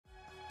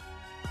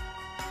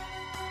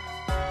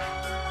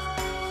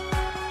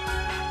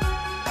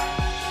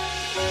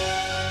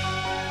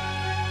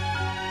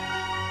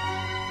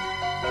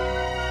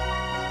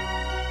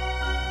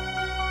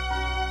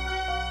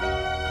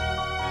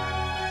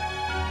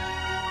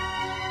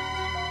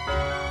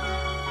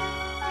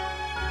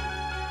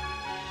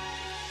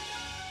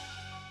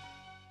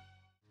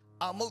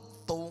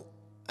Amuto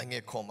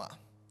Angekoma.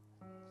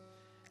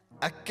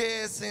 A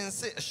case in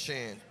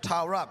session,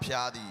 Tara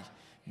Piadi,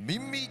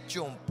 Mimi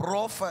John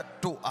Prophet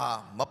to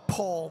a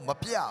Mapo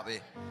Mapiabe,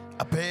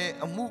 a bear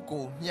a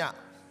mugo, ya,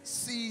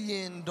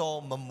 seeing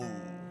do mamu.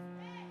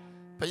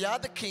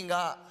 Payada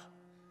Kinga,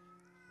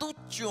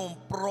 Tuchum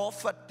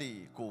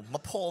Prophet, go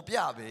Mapo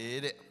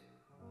Piabe,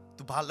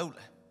 to Palole,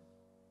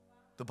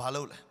 to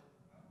Palole,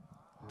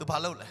 to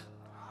Palole.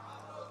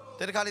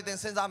 Technically, then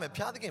since I'm a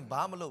Piadic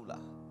Bamalola,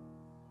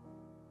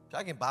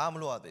 Piakin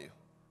Bamalo, they.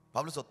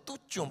 Pablo so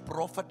tuchum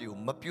prophet you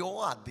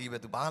mapioa dive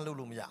to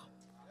Banlumia.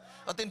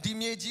 I think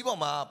Dimie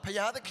Jima,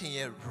 Paya the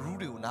king,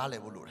 Rudu Nale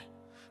Volure.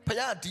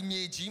 Paya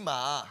Dimie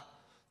Jima,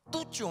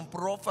 tuchum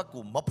prophet,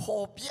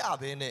 Mapo Pia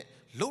Bene,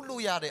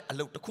 Luluyade, a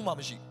look to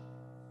Kumamashi.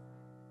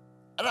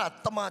 Ara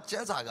Tama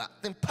Jansaga,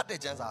 then Pate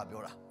Jansa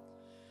Biora.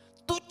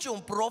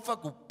 Tuchum prophet,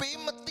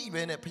 Payment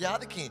Bene, Paya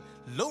the king,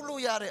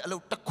 Luluyade, a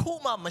look to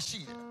Kuma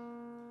machine.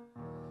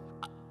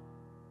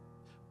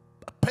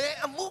 Pay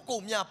a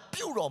mugo mia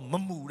pure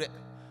mamure.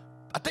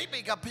 A tape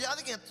a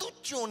piadic and two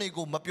journey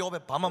go mapiobe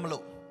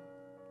pamamalo.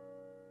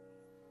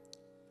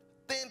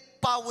 Then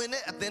Pawene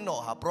at the no,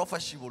 her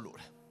prophecy will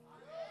lure.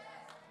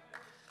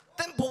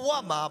 Then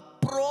Poama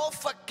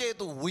prophet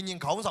to winning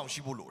council she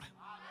will lure.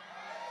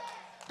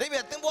 They were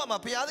Timboama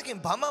piadic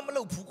and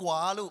Pamamalo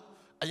Pugualu,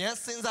 a young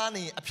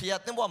Sinzani appear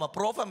Timboama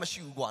prophet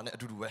machine one to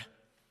do.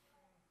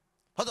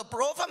 But the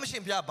prophet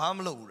machine pia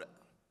Bamlo.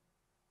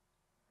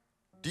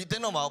 Did they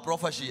know my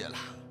prophecy?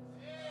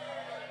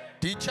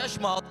 The church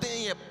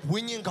mountain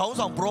winning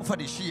council prophet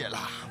is here.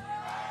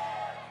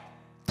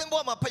 Then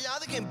what my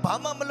Payadic and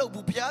Bama Malo,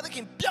 Piadic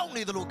and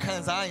Pioni the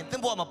Lucanzine, then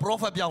what my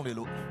prophet Pioni.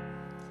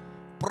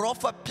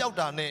 Prophet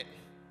Piodane,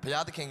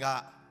 Payadic King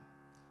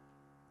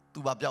to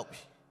Babiapi.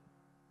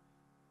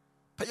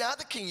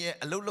 Payadic King,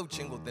 a low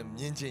chingle, them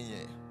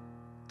Yinjin,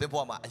 then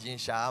what my Yin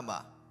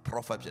Shama,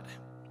 prophet.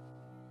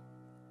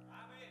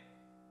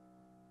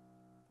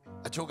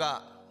 A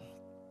choga,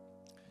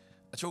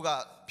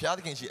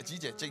 Piadic, she a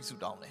GJ takes you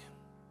down there.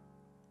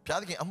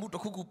 Piadic and Amuto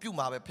Kuku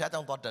Puma,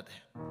 Piadam daughter.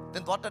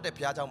 Then daughter de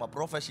Piadama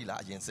prophecy la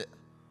yense.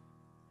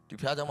 The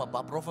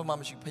Piadama Prophet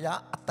Mamashi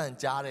Paya Atan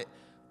Jare,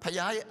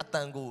 Paya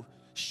Atango,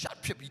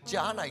 Shapipi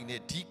Jana in a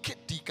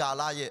ticket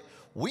Tikalaye,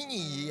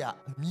 Winnie ya,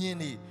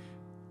 Mieni,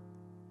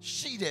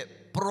 she de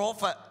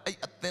prophet a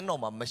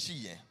Athenoma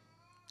machine.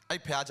 I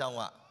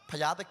Piajama,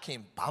 Payada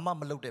came, Bama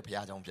Malo de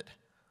Piajam jet.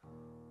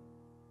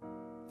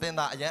 Then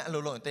I yan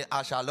alone, then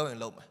I shall low and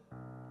low.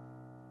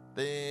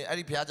 The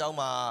Eddie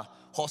Piajama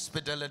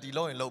hospitality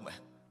low and low.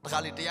 The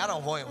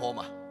Galitiana Hoy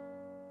Homa.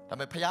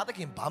 The Piadic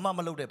in Bama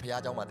Malo de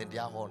Piajama than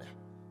Diahone.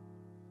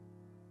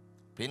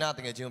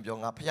 Pinating a Jim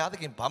Young, a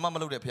Piadic in Bama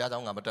Malo de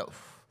Piajama.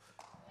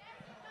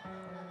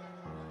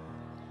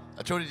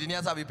 I told you,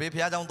 Dinas, I'll be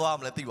Piajam to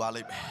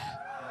Amleti.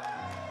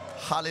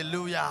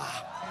 Hallelujah.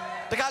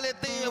 The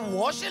Galite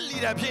worship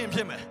leader Pim.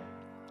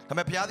 Come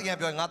a Piadic and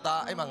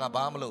Piangata, Emanga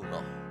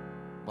Bamalo.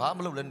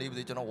 Bamalo and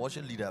David, you know,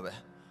 worship leader.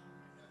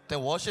 The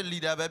worship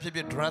leader,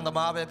 Pipi,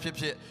 Drandamabe,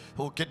 Pipi,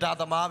 who get out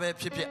the Mabe,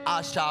 Pipi,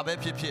 Ashabe,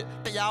 Pipi,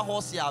 the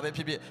Yahosia,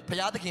 Pipi,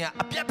 Payadic,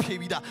 a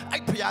Piapivida, I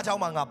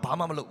Piajamanga,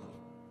 Bamalo.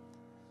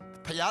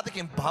 Payadic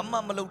and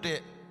Bamalo de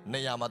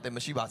Nayama de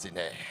Mashibas in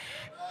there.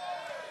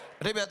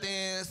 Rebbe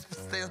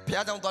the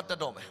Piajam Dr.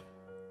 Dome.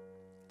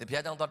 The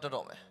Piajam Dr.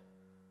 Dome.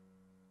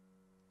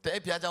 The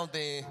Piajam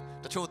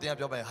the truth, the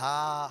Abiabe,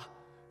 ha,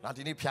 not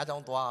any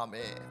Piajam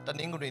Dwame, the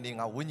Ninguring,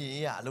 a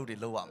winning, a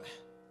loaded low.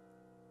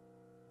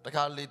 The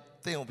Kali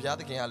thing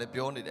Piadic and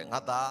Lepioni and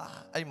Hata,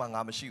 a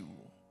Mangamashu.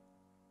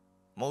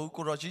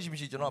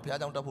 Mokuraji, you know,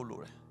 Piadam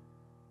Tapulure.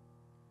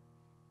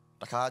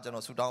 The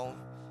Kajan Sudan,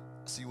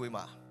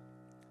 Siwima,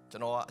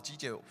 Genoa,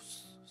 Chicho,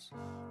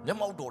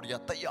 Yamadoria,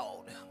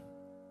 Tayao,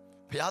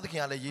 Piadic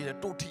and a year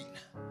 14,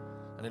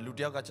 and the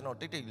Ludia Gachano,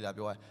 Titi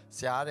Labua,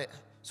 Siare,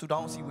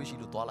 Sudan, Siwishi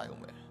to Twilight.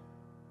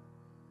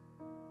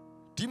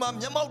 Timam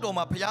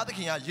Yamadoma, Piadic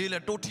and a year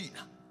 14.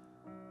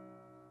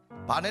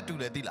 Panet to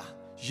the Dilla.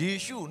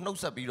 Yeshu no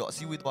sabiro,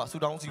 see with what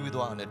Sudan see with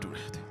one and do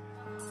it.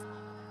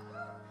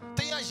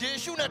 They are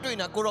Yeshu not doing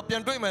a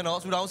European dreamer,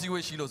 or Sudan see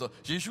where she knows.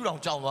 Yeshu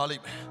don't jump while it.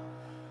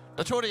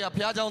 The Choria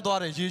Piajan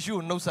daughter,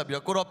 Yeshu no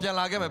sabio, European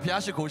like a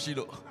Piashiko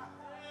Shilo.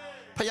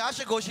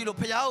 Piashiko Shilo,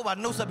 Piao, but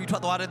no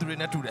sabito to water to the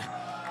nature.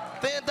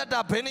 Then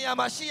that Penny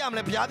Amashi, I'm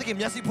the Piatic and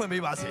Yassi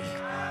Pumibasi.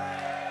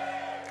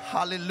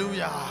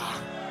 Hallelujah.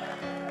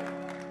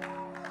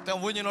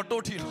 Then when you're not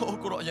totally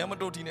local,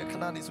 Yamadoti,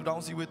 Canadi,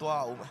 Sudan see with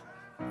wow.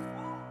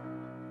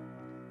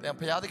 Then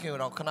Piadic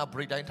and cannot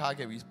break down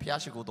target with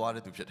Piashico to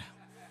other to pit.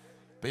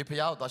 Pay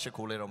Piao,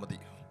 Dashiko Leromadi.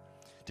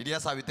 Did you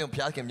say with them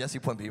Piac and Yassi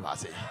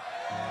Pumpivasi?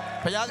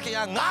 Piac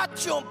and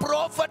Nacho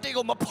prophetic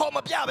on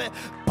Mapoma Piabe,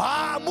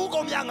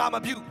 Bamugom Yang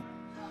Amabu.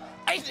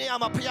 Any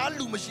am a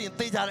Pialu machine,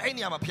 they are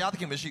any am a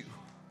Piadic machine.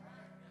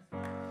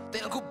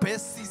 They are good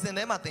best season,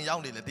 Emma and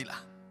young little dealer.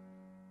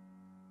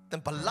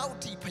 Then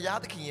Palauti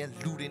Piadic and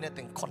Ludinet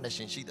and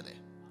connection sheedle.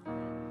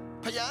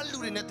 Paya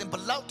Ludinet and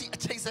Palauti a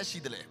chaser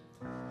sheedle.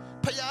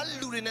 Paya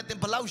Ludinet and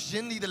Palau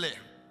Jenny the lay.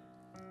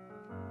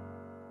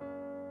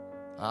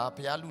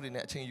 ဘုရားလူတွေ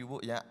နဲ့အချိန်ယူ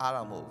ဖို့အရန်အားရ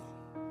မဟုတ်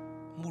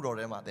မှုတော်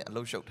ထဲမှာတဲ့အ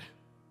လုံးရှုပ်တယ်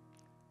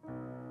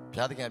ဘု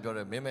ရားသခင်ပြောတ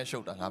ယ်မင်းမဲရှု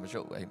ပ်တာငါမ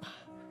ရှုပ်ဘူးအဲ့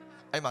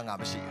မှာငါ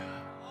မရှိဘူး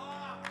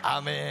အာ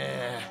မင်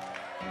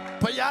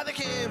ဘုရားသ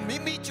ခင်မိ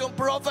မိကျွန်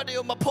prophet တွေ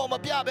ကိုမဖော်မ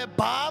ပြပဲ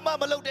ဘာမှ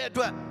မလုပ်တဲ့အ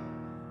တွက်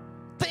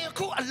သင်အ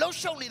ခုအလုံး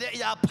ရှုပ်နေတဲ့အ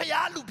ရာဘု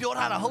ရားလူပြော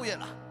ထားတာဟုတ်ရဲ့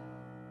လား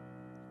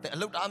သင်အ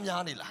လုပ်တအား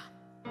များနေလား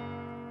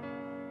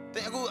သ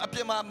င်အခုအပြ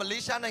င်မှာမ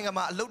လေးရှားနိုင်ငံ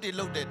မှာအလုပ်တွေ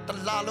လုပ်တယ်တစ်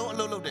လလုံးအ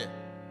လုပ်လုပ်တယ်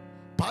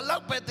ဘာ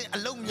လို့ပဲသင်အ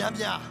လုပ်များ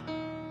များ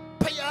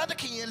ဘုရားသ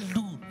ခင်ရဲ့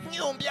လူ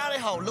ညွန်ပြ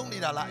တဲ့ဟာကိုလုပ်နေ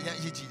တာလားအရင်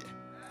အရေးကြီးတယ်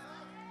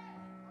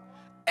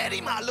အဲ့ဒီ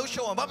မှာအလုပ်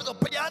ရှုပ်အောင်ဘာဖြစ်လို့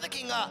ဘုရားသခ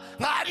င်က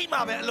ငါအဲ့ဒီမှာ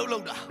ပဲအလုပ်လု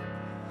ပ်တာ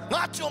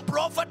ငါကျွန်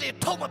prophet တွေ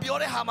ထုတ်မပြော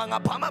တဲ့ဟာမှာငါ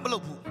ဘာမှမလု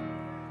ပ်ဘူး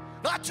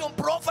ငါကျွန်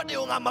prophet တွေ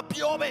ကိုငါမ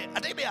ပြောပဲအ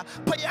တိတ်က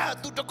ဘုရား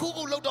သူတခု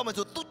ခုလုပ်တော့မှ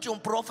ဆိုသူကျွန်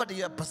prophet တွေ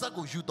ရဲ့ဗစက်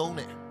ကိုယူသုံး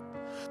တယ်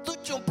သူ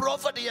ကျွန်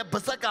prophet တွေရဲ့ဗ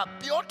စက်က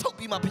ပြောထုတ်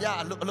ပြီးမှဘုရား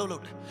အလုပ်လု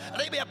ပ်တယ်အ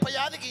တိတ်ကဘု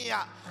ရားသခင်က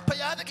ဘု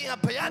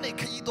ရားနဲ့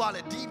ခရီးသွားတ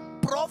ယ်ဒီ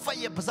prophet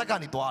ရဲ့ဗစက်က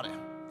နေသွားတယ်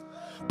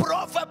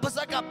prophet ဗစ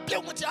က်ကပြု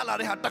တ်မကျလာ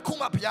တဲ့ဟာတခု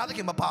မှဘုရားသခ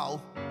င်မပါဘူး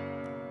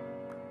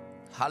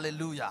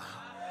hallelujah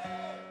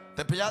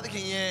တဲ့ဘုရားသခ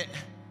င်ရဲ့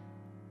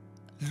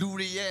လူ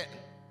တွေရဲ့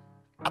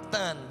အတ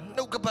န်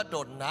နှုတ်ကပတ်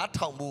တော်နား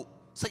ထောင်ဖို့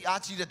စိတ်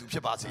အားကြီးတဲ့သူဖြ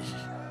စ်ပါစေ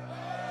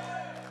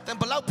သင်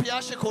ဘလောက်ဘု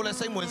ရားရှိခိုးလဲ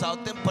စိတ်ဝင်စား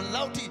သင်ဘ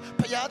လောက်ထိ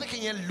ဘုရားသခ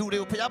င်ရဲ့လူတွေ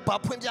ကိုဘုရားဘာ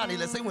ဖွင့်ပြနေ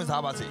လဲစိတ်ဝင်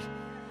စားပါစေ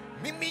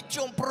မိမိ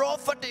ကျွန်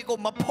prophet တွေကို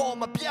မဖော်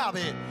မပြ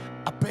ပဲ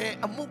အဘယ်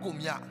အမှုကို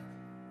မြ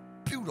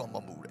ပြုတော်မ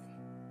မူတဲ့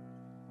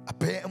အ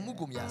ဘယ်အမှု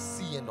ကိုမြ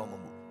စီရင်တော်မ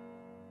မူ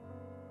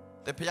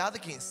သင်ဘုရားသ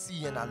ခင်စီ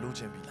ရင်တာလို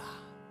ချင်ပြီလား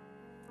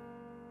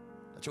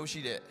အချို့ရှိ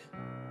တဲ့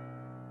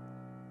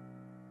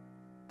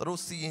သူတို့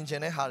စီရင်ခြ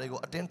င်းတဲ့ဟာတွေကို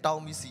အတင်းတော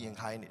င်းပြီးစီရင်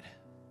ခိုင်းနေတယ်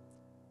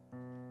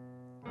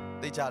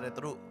သိကြတယ်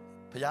သူတို့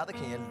ဘုရားသခ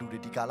င်ရဲ့လူတွေ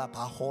ဒီကာလ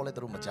ဘာဟောလဲသူ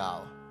တို့မကြော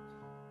က်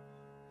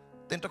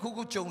တင်တခု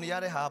ခုကြုံနေရ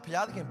တဲ့ဟာဘု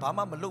ရားသခင်ဘာ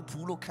မှမလုပ်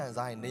ဘူးလို့ခံ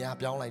စားရင်နေရာ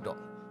ပြောင်းလိုက်တော့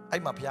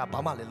အဲ့မှာဘုရားဘာ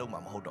မှလည်းလုပ်မှာ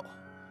မဟုတ်တော့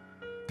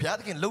ဘုရား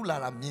သခင်လှုပ်လာ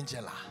တာမြင်ချ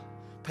င်လား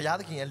ဘုရား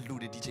သခင်ရဲ့လူ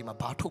တွေဒီချိန်မှာ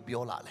ဘာထုတ်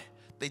ပြောလာလဲ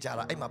သိကြ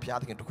တာအဲ့မှာဘုရား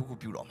သခင်တခုခု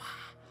ပြုတော်မှာ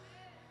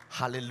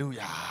ဟာလေလု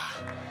ယာ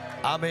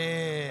အာမင်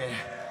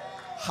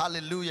ဟာ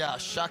လေလုယာ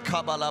ရှာကာ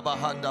ဘာလာဘာ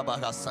ဟန်ဒါဘာ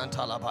ကစန်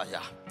တာလာဘာ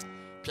ယာ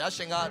ဘုရား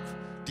ရှင်က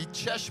ဒီ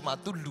church မှာ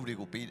သူ့လူတွေ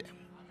ကိုပေးတယ်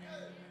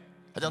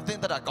အကြောင်းသင်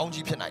တာကောင်း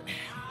ကြီးဖြစ်နိုင်တ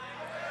ယ်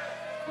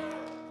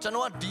ကျွန်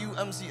တော်က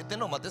DUMC အသ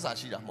င်းတော်မှာသစ္စာ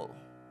ရှိတာမဟုတ်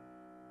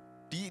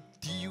ဒီ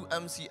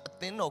DUMC အ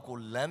သင်းတော်ကို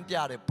လမ်းပြ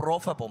တဲ့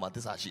prophet ပေါ်မှာသ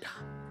စ္စာရှိတာ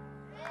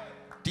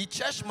ဒီ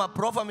church မှာ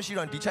prophet မရှိ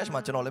တော့ဒီ church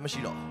မှာကျွန်တော်လည်းမရှိ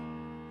တော့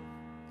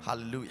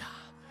hallelujah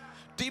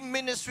ဒီ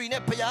ministry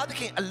နဲ့ဘုရားသ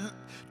ခင်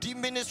ဒီ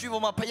ministry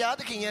ပေါ်မှာဘုရား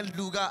သခင်ရဲ့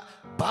လူက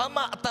ဘာ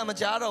မှအတန်မ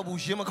ကြားတော့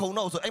ဘူးရင်မခုန်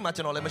တော့ဆိုအဲ့မှာ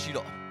ကျွန်တော်လည်းမရှိ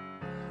တော့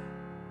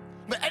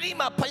အဲ့ဒီ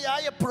မှာဖခင်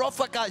ရဲ့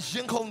prophet ကရ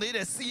င်ခုန်သေးတ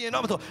ယ်စီရင်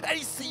တော့မဆိုအဲ့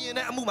ဒီစီရင်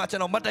တဲ့အမှုမှာကျွ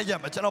န်တော်မတ်တရ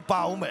မယ်ကျွန်တော်ပါ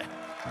အောင်မယ်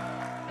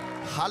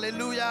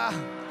hallelujah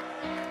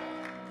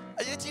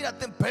အရေးကြီးတာ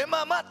သင်ဘယ်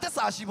မှာမှသစ္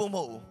စာရှိဖို့မ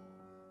ဟုတ်ဘူး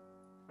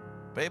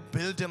ဘယ်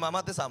building မှာမှ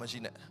သစ္စာမရှိ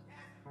နဲ့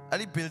အဲ့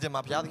ဒီ building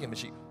မှာဘုရားသခင်မ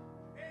ရှိ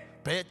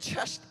ဘူးဘယ်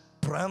church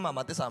brand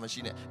မှာသစ္စာမရှိ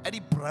နဲ့အဲ့ဒီ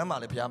brand မှာ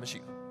လည်းဘုရားမရှိ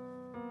ဘူး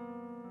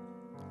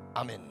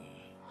အာမင်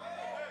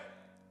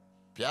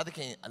ဘုရားသခ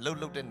င်အလုပ်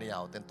လုပ်တဲ့နေရာ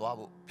ကိုသင်သွား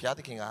ဖို့ဘုရားသ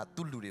ခင်က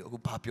သူ့လူတွေကိုအခု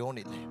ဘာပြော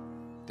နေလဲ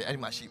တဲ့အဲ့ဒီ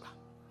မှာရှိပါ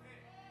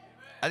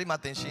အဲ့ဒီမှာ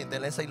သင်ရှိရင်သ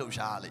င်လည်းစိတ်လှုပ်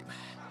ရှားရလိမ့်မ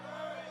ယ်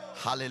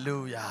ဟာလေလု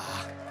ယာ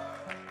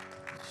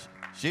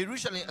ယေရု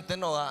ရှလင်အသ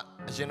င်းတော်က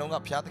အရင်တုန်းက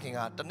ဘုရားသခင်က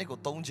တစ်နှစ်ကို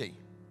3ချိန်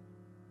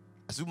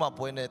အစုမ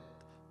ပွဲနဲ့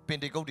ပင်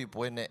တေကုတ်တွေ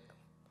ပွဲနဲ့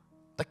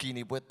တက္ကီ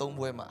နီပွဲ3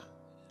ပွဲမှာ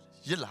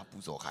ရစ်လာပူ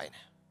ဇော်ခိုင်းတ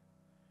ယ်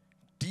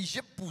ဒီရ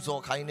စ်ပူ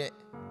ဇော်ခိုင်းတဲ့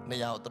နေ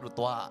ရာကိုသူတို့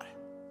သွားရတယ်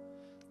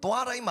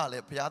သွားတိုင်းမှာလ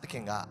ည်းဘုရားသခ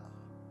င်က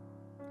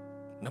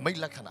နမိတ်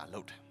လက္ခဏာလု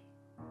ပ်တယ်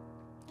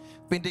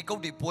ပင်တေကု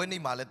တ်တွေပွဲနေ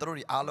မှာလဲသူတို့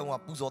တွေအားလုံးက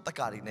ပူဇော်တက်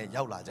ကာတွေနဲ့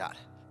ရောက်လာကြတယ်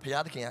ဘု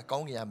ရားသခင်ကကော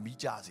င်းကင်ကမီး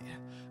ကြစေတယ်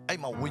အဲ့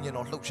မှာဝိညာဉ်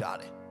တော်လှုပ်ရှား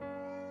တယ်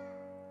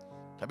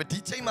ဒါပေမဲ့ဒီ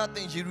ချိန်မှာသ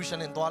င်ယေရုရှ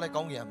လင်သွားလဲ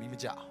ကောင်းကင်ကမီးမ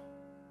ကြ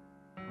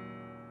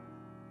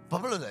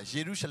ဘူးဘာဖြစ်လို့လဲယေ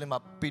ရုရှလင်မှာ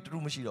ပေတရု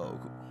မရှိတော့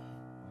ဘူး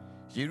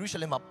ယေရုရှ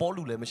လင်မှာပေါ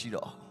လုလည်းမရှိ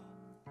တော့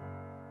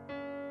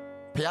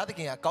ဘုရားသခ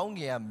င်ကကောင်း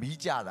ကင်ကမီး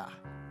ကြတာ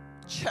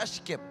church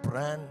က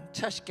brand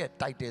church က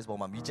titles ပေါ်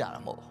မှာမီးကြတာ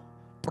မဟုတ်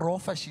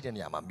prophet ရှိတဲ့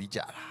နေရာမှာမီးကြ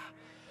တာ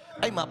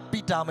အဲ့မှာပီ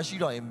တာမရှိ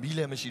တော့ရင်မီးလ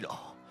ည်းမရှိတော့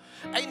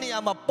အဲ့နေရာ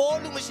မှာပေါ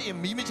လုမရှိရင်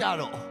မီးမကြ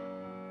တော့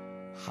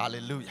ဟာ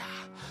လေလုယာ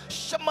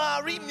ရှမာ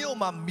ရိမြို့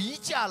မှာမီး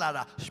ကြလာ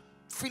တာ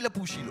ဖိလိပ္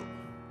ပုရှိလို့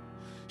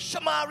ရှ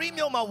မာရိ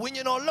မြို့မှာဝိ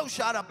ညာဉ်တော်လှုပ်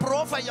ရှားတာ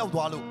prophet ရောက်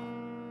သွားလို့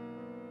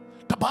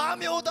တပါး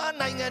မျိုးသား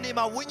နိုင်ငံတွေ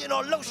မှာဝိညာဉ်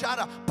တော်လှုပ်ရှား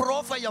တာ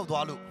prophet ရောက်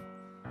သွားလို့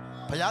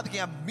ဘုရားသခ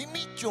င်ကမိ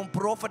မိကျွန်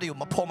prophet တွေကို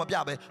မဖော်မပြ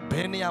ပဲဘ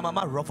ယ်နေရာမှာ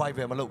မှ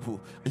revival မလုပ်ဘူး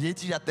အရေး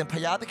ကြီးတာသင်ဘု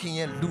ရားသခင်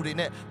ရဲ့လူတွေ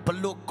နဲ့ဘ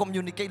လို့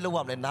communicate လုပ်ရ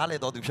မလဲနားလည်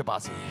တော်သူဖြစ်ပါ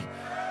စေ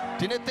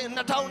ဒီနေ့သင်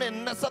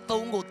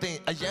2023ကိုသင်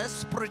အရန်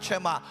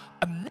spiritual မှာ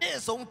အမြင့်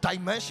ဆုံး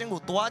dimension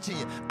ကိုသွားချင်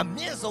ရင်အ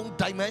မြင့်ဆုံး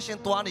dimension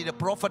သွားနေတဲ့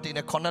prophet တွေ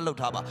နဲ့ connect လုပ်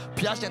ထားပါ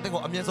ဘုရားရှင်သင်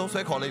ကိုအမြင့်ဆုံး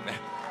ဆွဲခေါ်လိုက်မယ်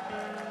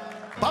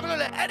ဘာဖြစ်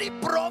လို့လဲအဲ့ဒီ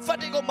prophet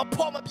တွေကိုမ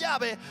ဖော်မပြ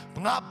ပဲ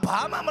ငါဘာ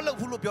မှမလုပ်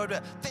ဘူးလို့ပြော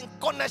တဲ့သင်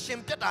connection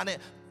ပြတ်တာနဲ့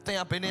သင်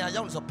ကဘယ်နေရာ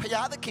ရောက်လဲဆိုဘု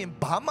ရားသခင်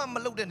ဘာမှမ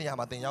လုပ်တဲ့နေရာ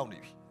မှာသင်ရောက်နေ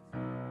ပြီ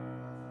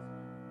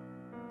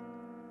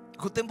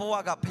Could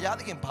Tempoaga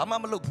Piatikin,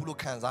 Pamamalo Pulo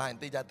Kanzai,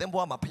 they at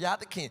Tempoama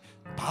Piatikin,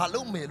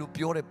 Palo Melu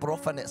Pure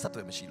Prophet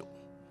Satwe Machilo.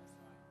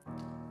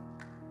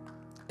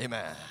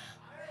 Amen.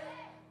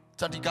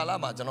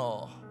 Chantigalama,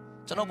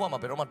 Janobama,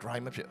 Peroma, dry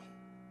mapio.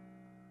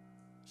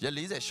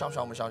 Yelise, Sham,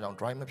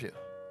 dry mapio.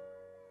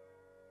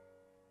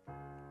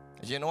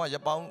 You know, I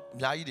bound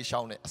Yai the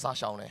Shaune,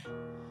 Sashaune.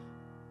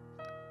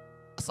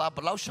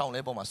 Sabalau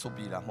Shaune Boma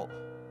Supira Mo.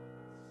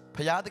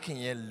 Payadikin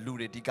ye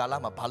Ludi,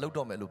 Digalama,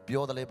 Paludome,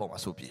 Lupio the Laboma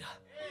Supira.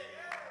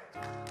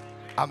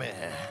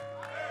 Amen.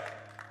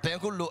 Then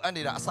could look and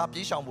it as a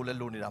Pisham will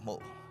lunida mo.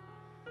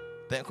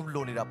 Then could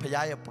lunida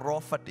Paya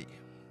prophetic.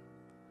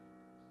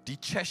 The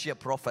Cheshire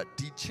prophet,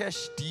 the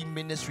Chesh, the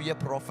ministry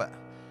prophet.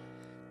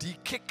 The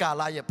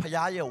Kikalaya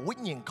Paya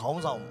winning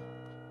comes on.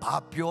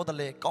 Papio the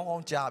lake,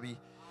 Gong Jabi.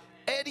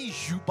 Eddie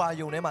Juba,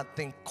 you never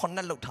think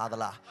Conalo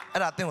Tadala.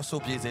 And I think so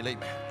busy late.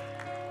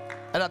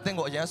 And I think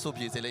what yes so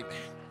busy late.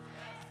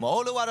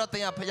 Molo, I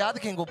think a Payata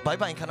can go bye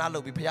bye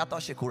canalo be Payata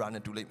Shikuran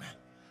and do late.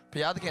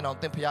 Payata can out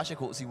then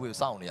Payashiko see will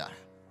sound ya.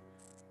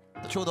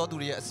 The truth of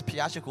the is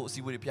Payashiko see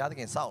where the Payata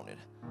can sound it.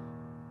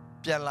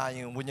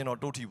 Pialine when you're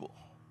not dotibo.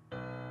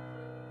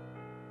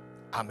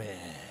 Amen.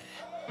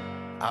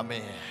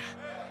 Amen.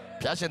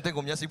 Piashan think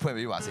of Yasi Point,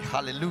 we was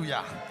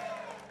hallelujah.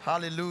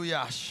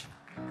 Hallelujah.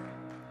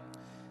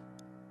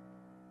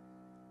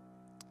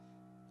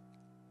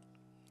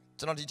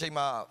 Tonight,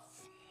 my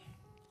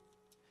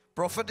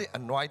prophetic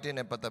anointing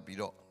and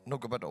Patapiro, no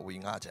good but a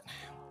wing agent.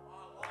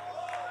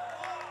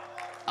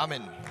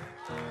 Amen.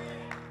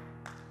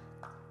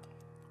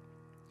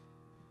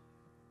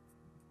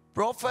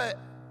 Prophet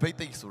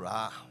Beti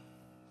Surah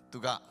to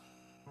God.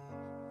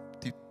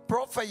 The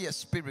prophet is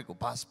spiritual,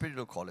 but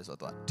spiritual call is a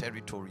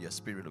territorial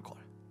spiritual call.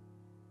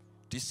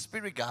 The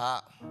spirit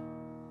God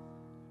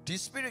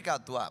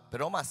to a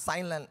Peroma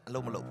silent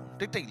alomolo,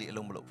 dictately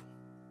alomolo.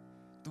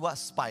 To a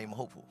spy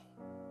hopeful.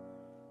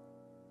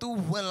 To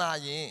when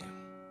lying.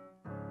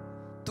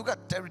 To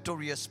got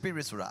territorial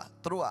spirits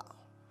through a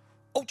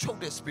Ocho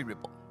the spirit,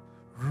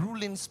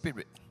 ruling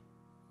spirit,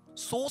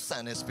 source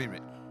and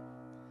spirit.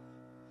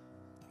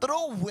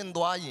 Throw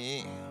window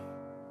ye.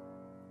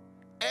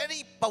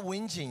 Any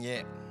pawinching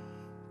ye.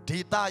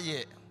 Data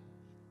ye.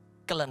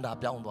 Calendar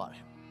beyond war.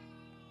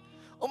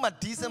 Oh, my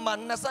decent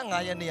man, Nasang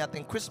I and I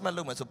think Christmas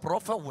lumen so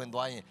prophet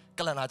window ye.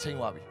 Calendar chain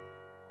wabi.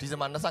 Decent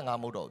man, Nasang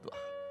Amodo.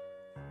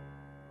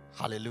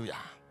 Hallelujah.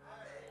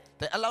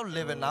 They allow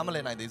living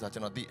normally 9 days at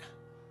your dear.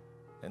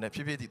 And a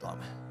PPT to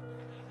me.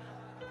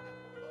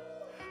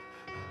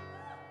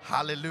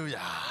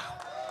 Hallelujah.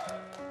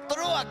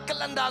 Throw a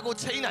calendar go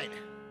chain.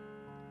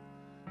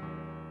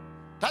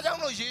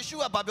 Tajano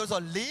Yeshua Babos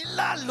or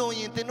Lila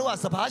Loin, they know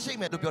as a Bashi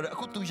made to be a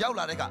good to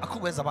Yaula, a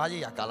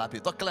Kuwasabayi, a Kalapi,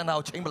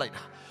 Tokalana Chamberlain.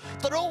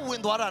 Throw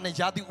Windwara and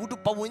Yadi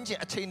Udu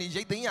Pawinji, a chain,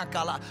 Yatina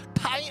Kala,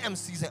 time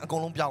season, a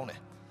Colombiane.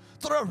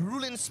 Throw a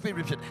ruling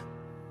spirit.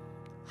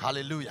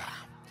 Hallelujah.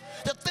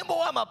 The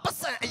Timboama,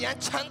 Passa,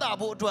 and Chanda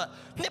Bodua,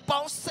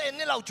 Nippon say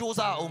Nila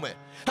Josa Ome.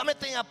 I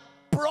mean, a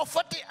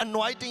prophetic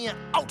anointing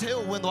out here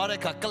when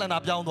Wareka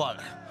Kalana Beyond.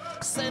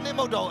 Send him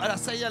out, and I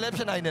say,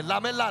 Lepinine,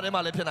 Lamella,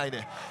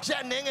 Lepinine,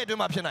 Janenge de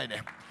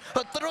Mapinine.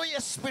 But through your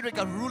spirit,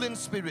 a ruling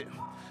spirit,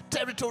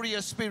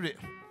 territorial spirit.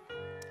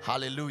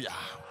 Hallelujah.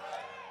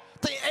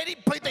 They any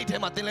play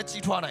them at the let's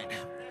see 29.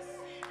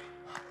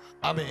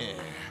 Amen.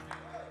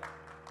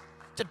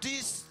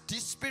 This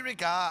spirit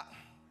got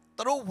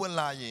through when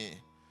lying.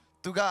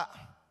 To God,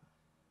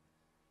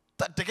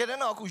 that the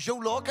Kedana who show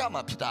Loka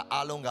Mapita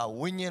Alonga,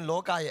 winning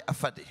Loka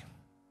Afadi.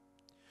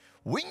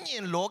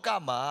 Winning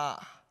Loka Ma,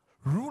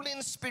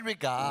 ruling spirit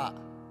God,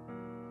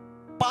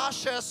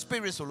 partial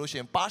spirit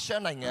solution,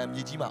 partial Nangam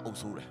Yijima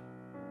Usure.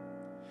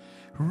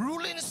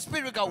 Ruling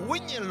spirit God,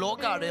 winning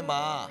Loka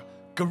Rema,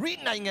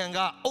 Greek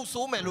Nanganga,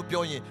 also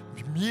Melupioy,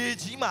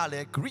 Yijima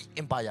le Greek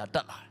Empire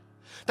Dala.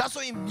 That's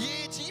why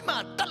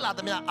Yijima Dala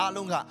the Mia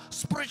Alonga,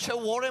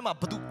 spiritual warrior,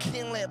 but do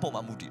king le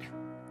Pomamudi.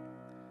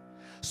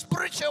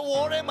 Spiritual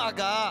warrior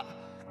maga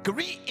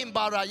Greek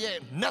imbaraye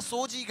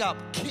nasoji ga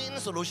king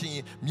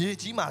solution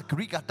miejima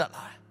Greek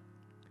atala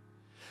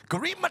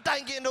Greek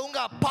matange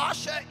nonga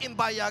pasha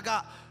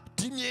imbayaga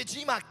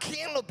dimyejima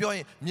king lo pyo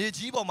yin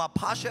myeji ma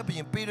pasha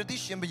byin peredi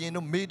shin byin no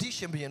medi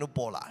shin byin no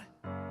paw la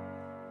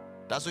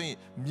da so yin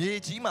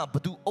myeji ma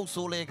badu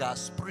autso le ga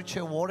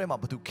spiritual warrior ma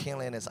badu king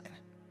le ne sai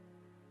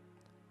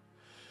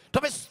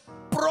da be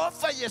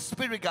prophet ye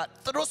spirit ga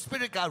through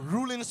spirit ga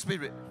ruling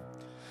spirit.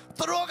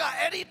 Throw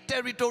any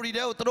territory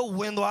there, throw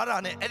Windwara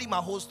and any my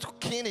host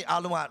Kenny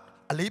Aluma,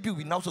 a lady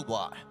we now so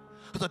war.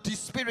 So this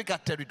spirit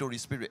got territory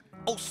spirit,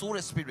 oh soul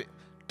spirit,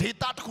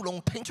 data to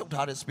long pinch of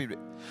the spirit.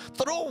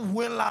 Throw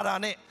Windlara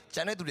and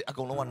Janet to the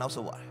Agono now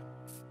so war.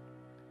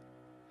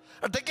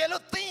 The Galo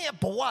thing a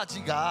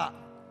Boajiga,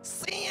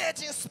 sing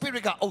agent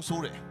spirit got oh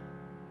sorry.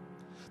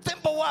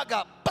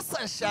 Tempoaga,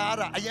 Passan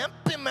Shara, I am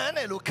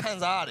Pimane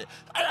Lucanzare,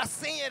 I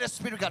sing a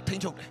spirit got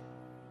pinch of.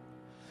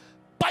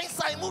 By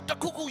Simon the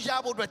Cuckoo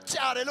Yabo, the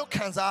Charelo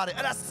Canzare,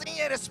 and I sing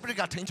a spirit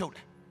got tingled.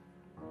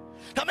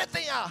 Come at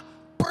the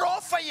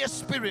prophet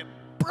spirit,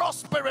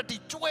 prosperity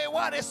ကျွဲဝ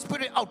တဲ့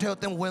spirit အောက်ထဲကို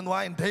သင်ဝင်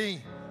သွားရင်ဒိန်း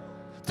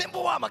သင်ဘ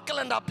ဝမှာ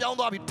calendar ပြောင်း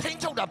သွားပြီထိန်း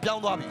ချုပ်တာပြော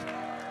င်းသွားပြီ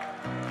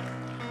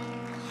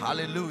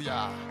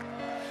hallelujah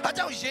အ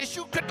ကြောင်းယေ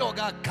ရှုခရစ်တော်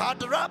ကဂါ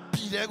ဒရပြ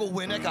ည်ထဲကိုဝ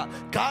င်တဲ့အခါ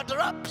ဂါဒ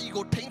ရပြည်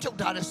ကိုထိန်းချုပ်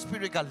ထားတဲ့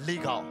spirit က၄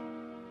ကောင်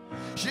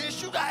ယေ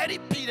ရှုကအဲ့ဒီ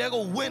ပြည်ထဲ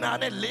ကိုဝင်လာ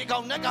တဲ့၄ကော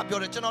င်နဲ့ကပြော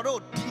တယ်ကျွန်တော်တို့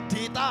ဒီ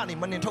data ကနေ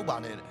မနှင်ထုတ်ပါ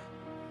နဲ့တဲ့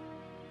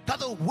ဒါ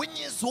ဆိုဝိ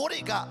ညာဉ်ဇိုး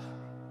တွေက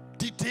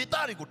ဒီ data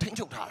တွေကိုထိန်း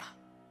ချုပ်ထားတာ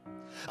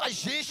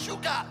ယေရှု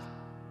က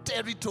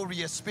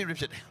territorial spirit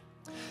ဖြစ်တယ်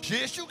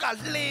ယေရှုက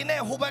လေ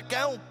နဲ့ဟိုဘက်က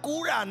န်းကို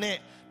ကူးတာနဲ့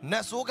န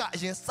တ်ဆိုးကအ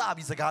ရင်စ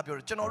ပြီးစကားပြောတ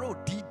ယ်ကျွန်တော်တို့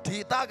ဒီ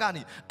data က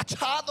နေအ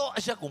ခြားသော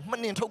အရက်ကိုမ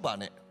နှင်ထုတ်ပါ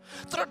နဲ့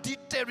သူတို့ဒီ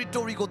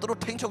territory ကိုသူ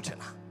တို့ထိန်းချုပ်ချင်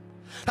တာ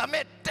ဒါပေ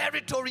မဲ့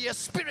territorial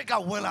spirit က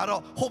ဝင်လာ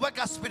တော့ဟိုဘက်က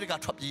spirit က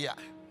ထွက်ပြေးရတယ်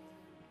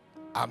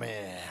အာမ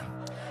င်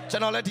ကျွ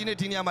န်တော်လည်းဒီနေ့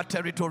ဒီနေရာမှာ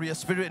territorial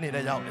spirit အနေ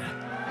နဲ့ရောက်တယ်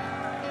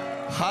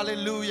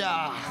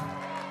hallelujah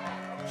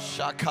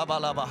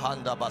shakabala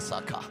bahanda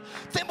basaka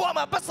သင်ဘဝ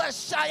မှာပတ်စံ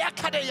ရှာရ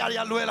ခတ်တဲ့ຢာတွေ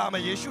ကလွဲလာမ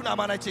ယ်ယေရှုနာ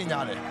မ၌ချိန်ကြ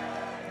တယ်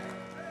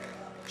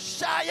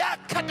ရှာရ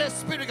ခတ်တဲ့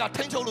spirit က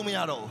ထိန်းချုပ်လို့မရ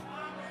တော့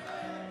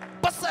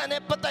ပတ်စံ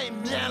နဲ့ပတ်တိုင်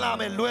မြန်လာ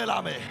မယ်လွဲလာ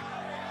မယ်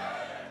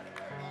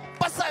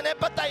ပတ်စံနဲ့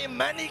ပတ်တိုင်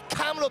money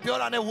come လို့ပြော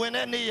တာနဲ့ဝင်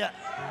တဲ့နေ့ရက်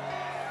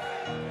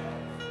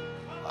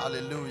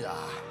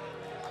hallelujah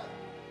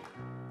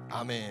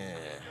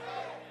amen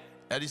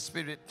every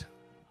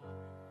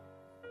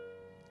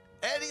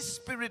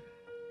spirit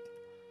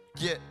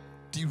yet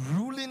the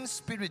ruling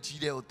spirit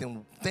ကြီးတဲ့ကိုသ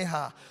င်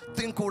ဟာသ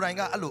င်ကိုယ်တိုင်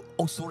ကအဲ့လို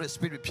အုပ်ဆိုးတဲ့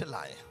spirit ဖြစ်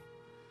လာရင်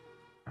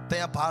သ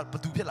င်ကဘာ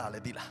တူဖြစ်လာလဲ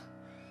သိလား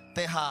သ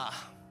င်ဟာ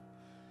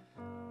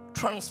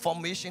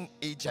transformation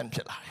agent ဖြ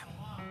စ်လာတယ်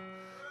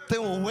သ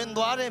င်ဝင်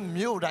သွားတဲ့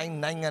မြို့တိုင်း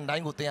နိုင်ငံတို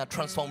င်းကိုသင်က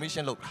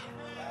transformation လုပ်တာ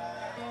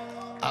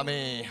အာမ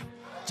င်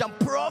ကျန်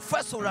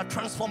prophet ဆိုတာ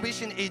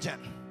transformation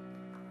agent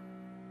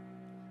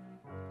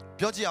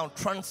ပြောကြည့်အောင်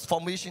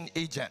transformation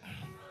agent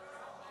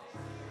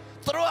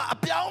သူတို့ကအ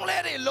ပြောင်းလဲ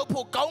တွေလုပ်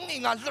ဖို့ကောင်းက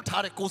င်ကလွတ်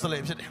ထားတဲ့ကိုယ်စားလှ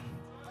ယ်ဖြစ်တယ်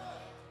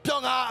ပြော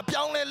ငါအ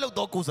ပြောင်းလဲလုပ်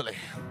တော့ကိုယ်စားလှယ်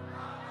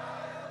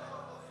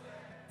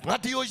ငါ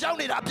ဒီကိုရောက်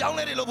နေတာအပြောင်း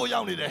လဲတွေလုပ်ဖို့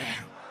ရောက်နေတယ်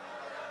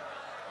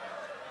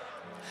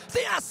သ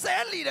င်ကဆဲ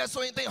လီတယ်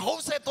ဆိုရင်သင်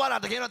home set သွားတာ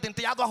တကယ်တော့သင်တ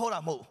ရားသွားဟောတာ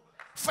မဟုတ်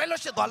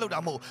fellowship သွားလုပ်တာ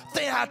မဟုတ်သ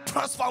င်ဟာ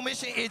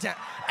transformation agent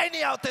အဲ့နေ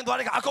ရာကိုသင်သွား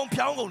တဲ့ကအကုန်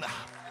ဖြောင်းကုန်တာ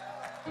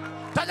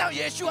ဒါကြောင့်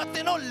ယေရှုကသ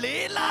င်တို့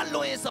လေးလာ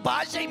လွင်စ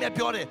ပါးရိတ်နဲ့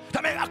ပြောတယ်ဒါ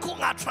ပေမဲ့အခု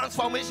ငါ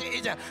transformation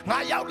agent ငါ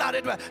ရောက်လာ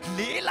တဲ့အတွက်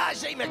လေးလာ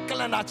ရိတ်နဲ့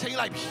calendar ချိန်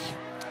လိုက်ပြီ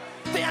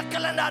သင်က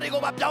calendar တွေ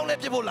ကိုပါပြောင်းလဲ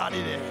ပြဖို့လာ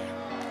နေတယ်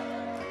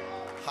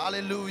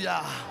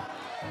hallelujah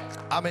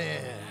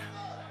amen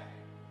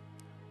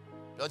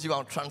ပြောကြည့်ပါ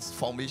ဦး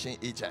transformation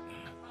agent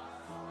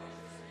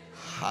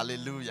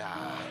hallelujah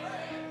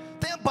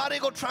သင်ဘာတွေ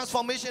ကို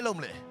transformation လုပ်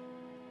မလဲ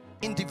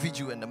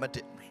individual နံပါတ်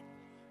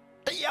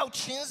1တယောက်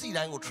ချင်းစီ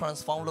တိုင်းကို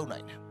transform လုပ်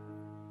နိုင်တယ်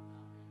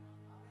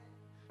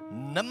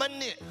နံပါတ်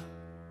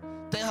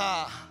2သင်ဟာ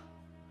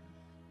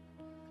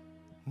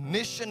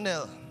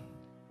national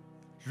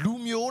လူ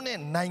မျိုးနဲ့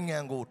နိုင်ငံ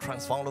ကို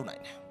transform လုပ်နို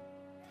င်တယ်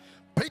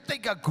ဘိသိ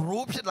က်က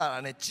grow ဖြစ်လာတာ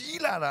နဲ့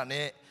ကြီးလာတာ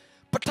နဲ့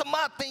ပထမ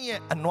သင်ရဲ့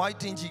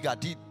anointing ကြီးက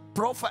ဒီ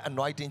prophet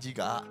anointing ကြီး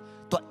က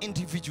သူ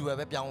individual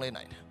ပဲပြောင်းလဲ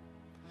နိုင်တယ်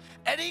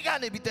အဲ့ဒီက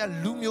နေပြီးတဲ့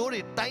လူမျိုး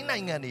တွေတိုင်းနို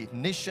င်ငံတွေ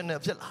national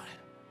ဖြစ်လာတယ်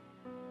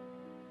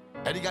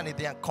အဲ့ဒီကနေ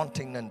တဲ့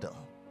continental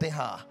သင်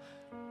ဟာ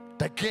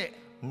တကယ်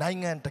နိုင်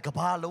ငံတစ်ကမ္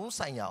ဘာလုံး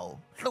ဆိုင်ရာကို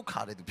လှုပ်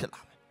ခါတဲ့သူဖြစ်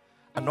လာမယ်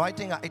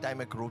anointing ကအဲ့တိုင်း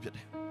ပဲ grow ဖြစ်တ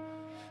ယ်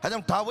အဲကြော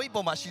င့်ဒါဝိဒ်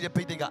ပေါ်မှာရှိတဲ့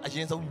ဘိသိက်ကအရ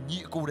င်ဆုံးညီ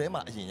အကိုထဲ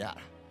မှာအရင်ရတာ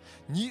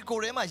ညီအကို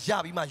ထဲမှာရ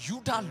ပြီးမှယူ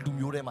ဒလူ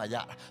မျိုးထဲမှာရ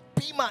တာ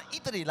ပြီးမှဣ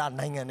သရေလ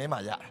နိုင်ငံထဲမှာ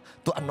ရတာ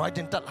သူ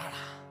anointing တက်လာ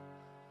တာ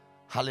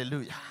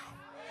hallelujah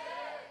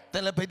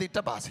တဲ့လည်းဘိသိက်တ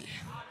က်ပါစေ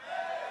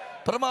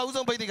ပထမဦး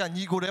ဆုံးဘိသိက်က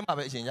ညီကိုထဲမှာ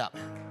ပဲအရင်ရမယ်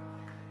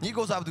ညီ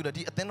ကိုစားဘာတူလဲ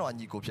ဒီအသင်းတော်က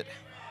ညီကိုဖြစ်တယ်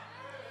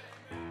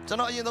ကျွန်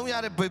တော်အရင်ဆုံးရ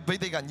တဲ့ဘိ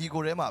သိက်ကညီ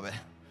ကိုထဲမှာပဲ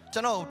ကျွ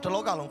န်တော်တ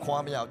လောကလုံးခွာ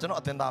မရဘူးကျွန်တော်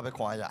အသင်းသားပဲ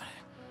ခွာရတယ်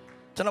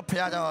ကျွန်တော်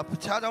ဖះเจ้าဖះ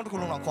เจ้าတစ်ခု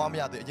လုံးတော့ခွာမ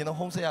ရသေးအရင်ဆုံး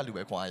home set ရလူ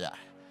ပဲခွာရတယ်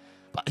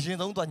အရင်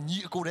ဆုံးသူကညီ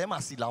အကိုထဲမှာ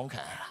စီလောင်း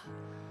ခံရတာ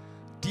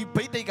ဒီ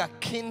ဘိသိက်က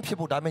king ဖြစ်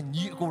ဖို့ဒါပေမဲ့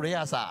ညီအကိုထဲက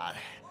စားရတ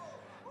ယ်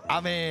အာ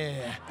မင်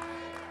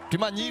ဒီ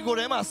မှာညီကို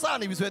ထဲမှာစ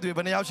နေပြီဆိုရင်ဘ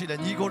ယ်နှယောက်ရှိလဲ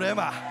ညီကိုထဲ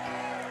မှာ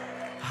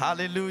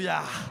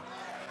hallelujah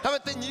ဒါပေ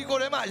မဲ့တင်ညီကို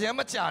ထဲမှာအရင်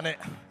မကြာနဲ့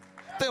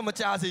တင်မ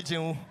ကြာစေချ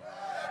င်ဘူး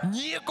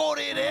ညီအကို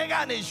တွေထဲက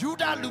နေယူ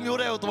ဒလူမျိုး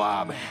တွေကိုသွား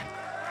ရမယ်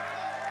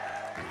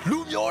လူ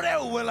မျိုးတွေ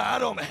ကိုဝင်လာ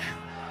တော့မယ်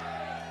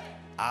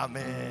အာမ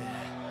င်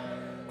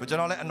ကိုကျွန်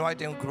တော်လည်း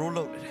anointing grow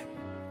လုပ်နေတယ်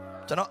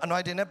ကျွန်တော်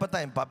anointing နဲ့ပတ်သ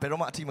က်ရင်ဘယ်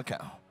တော့မှအထိမခံ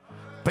အောင်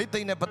ဘိသိ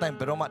က်နဲ့ပတ်သက်ရင်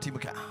ဘယ်တော့မှအထိမ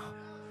ခံအောင်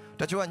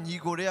တချို့ကညီ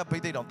ကိုတွေကဘိ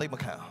သိက်တောင်သိမ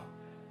ခံအောင်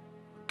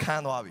ခံ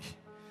သွားပြီ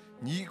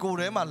ညီကို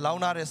ထဲမှာလော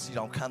င်းထားတဲ့စီ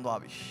တောင်ခံသွား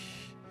ပြီ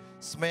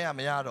စမဲရမ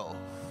ရတော့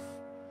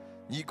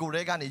ညီကို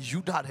တွေကနေယူ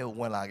ဒတဲ့ကို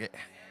ဝင်လာခဲ့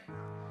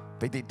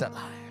ဘိသိက်တက်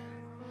လာတယ်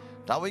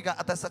ဒါဝိဒ်က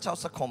အသက်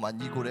16 19မှာ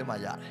ညီကိုထဲမှာ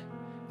ရတယ်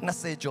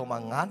20ကျော်မှာ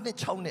9နှစ်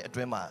6နှစ်အ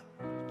တွင်းမှာ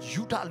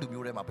ယူဒလူ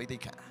မျိုးထဲမှာဘိသိ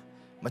က်ခံ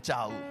မ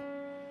ကြောက်ဘူး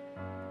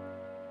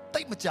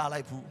တိတ်မကြ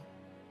လိုက်ဘူး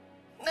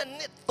2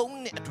နှစ်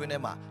3နှစ်အတွင်းထဲ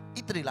မှာဣ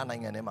သရေလနို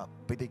င်ငံထဲမှာ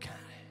ဘိသိက်ခံ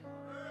တယ်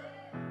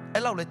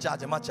အဲ့လောက်လဲကြာ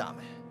ကြမှာကြာမ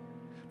ယ်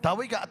ဒါ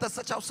ဝိဒ်ကအသက်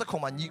16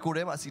 19မှာညီကို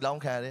ထဲမှာစီလော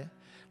င်းခံရတယ်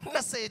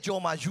 20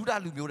ကျော်မှာယူဒ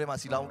လူမျိုးတွေမှာ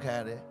စီလောင်းခံရ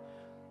တယ်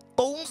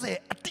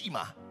30အတိ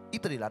မှာဣ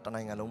သရေလတ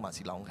နိုင်ငံလုံးမှာ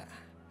စီလောင်းခံ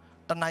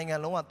တနိုင်ငံ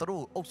လုံးကသူ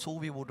တို့အုပ်ဆိုး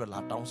ပေးဖို့အတွက်လာ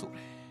တောင်းဆိုတ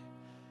ယ်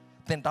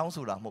တင်တောင်း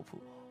ဆိုတာမဟုတ်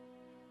ဘူး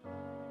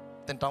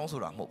တင်တောင်းဆို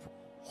တာမဟုတ်ဘူး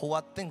ဟိုက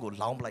တင့်ကို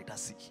လောင်းပလိုက်တာ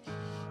စီ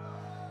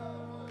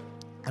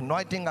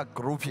anointing က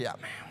group ဖြစ်ရ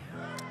မယ်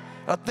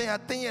အတင်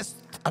ရဲ့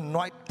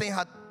anointing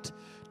ဟာ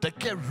တ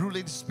ကယ်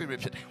ruling spirit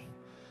ဖြစ်တယ်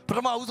ပထ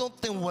မဦးဆုံး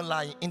တင်ဝင်လာ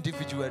ရင်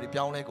individual တွေ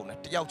ပြောင်းလဲကုန်တယ်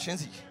တယောက်ချင်း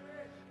စီ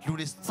လူ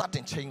တွေစတ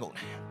င်ချင်းကုန်တ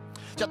ယ်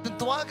ကျတင်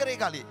သွားကြတဲ့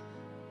ကလေ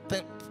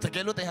တက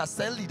ယ်လို့တင်ဟာ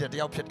cell leader တ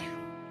ယောက်ဖြစ်တယ်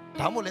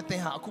ဒါမှမဟုတ်လေတ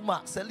င်ဟာအခုမှ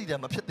cell leader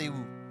မဖြစ်သေး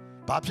ဘူး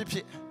ဘာဖြစ်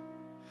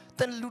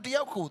တင်လူတ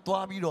ယောက်ကို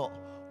သွားပြီးတော့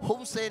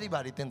home stay တွေပါ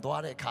တင်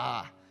သွားတဲ့အခါ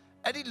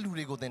အဲ့ဒီလူ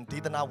တွေကိုတင်ဒေ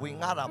သနာဝင်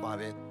ငှတာမှာ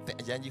ပဲတင်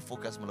အရင်ကြီး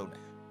focus မလုပ်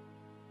နဲ့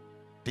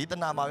ဒေသ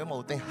နာမှာပဲမဟု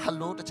တ်တင်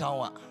hello တစ်ချောင်း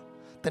က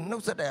တင်နှု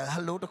တ်ဆက်တဲ့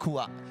hello တစ်ခု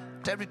က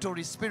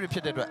territory spirit ဖြ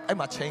စ်တဲ့အတွက်အဲ့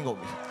မှာ change ကုန်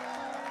ပြီ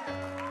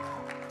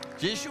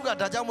ယေရှုက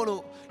ဒါကြောင့်မ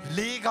လို့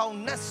လေကောင်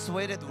နဲ့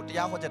ဆွဲတဲ့သူတ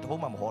ရားဟောချက်တစ်ပု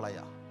ဒ်မှမဟောလိုက်ရ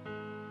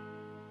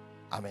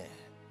အာမင်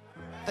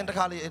တင်တ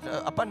ခါလေ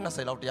အပတ်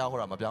20လောက်တရားဟော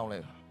တာမပြောင်းလဲ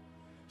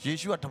ယေ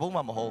ရှုကတစ်ပုဒ်မှ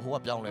မဟောဟိုက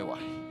ပြောင်းလဲ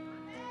သွား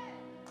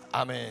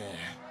အာမင်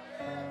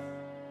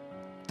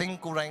တင်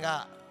ကိုယ်တိုင်က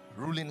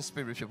ruling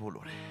spirit ဖြစ်ဖို့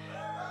လိုတယ်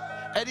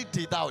အဲ့ဒီ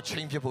data ကို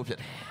change ဖြစ်ဖို့ဖြစ်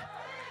တယ်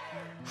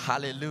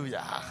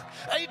hallelujah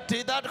အဲ့ဒီ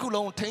data တစ်ခု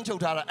လုံးထိန်းချု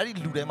ပ်ထားတာအဲ့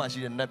ဒီလူထဲမှာရှိ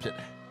တဲ့ net ဖြစ်တ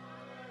ယ်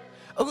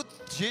အခု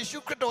ယေရှု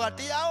ခရစ်တော်က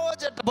တရားဟော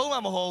ချက်တစ်ပုဒ်မှ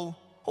မဟောဘူး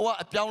ဟိုက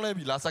အပြောင်းလဲ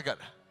ပြီလားစက္ကန့်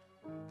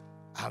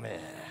အာမင်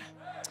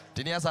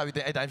ဒီနေ့အစားပြီး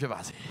တဲ့အဲ့တိုင်းဖြစ်ပါ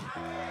စေ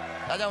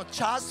ဒါကြောင့်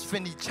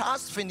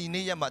Charles Finney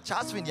နေ့ရက်မှာ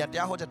Charles Finney ကတ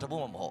ရားဟောချက်တစ်ပု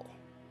ဒ်မှမဟော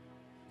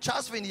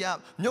Charles Finney က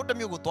မြို့တစ်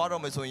မြို့ကိုသွား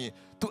တော့မယ်ဆိုရင်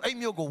तू အဲ့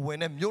မြို့ကိုဝင်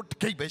တဲ့မြို့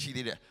ဂိတ်ပဲရှိ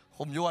သေးတယ်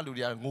ဟိုမြို့ကလူ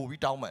တွေကငို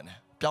ပြီးတောင်းပန်တယ်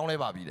ပြောင်းလဲ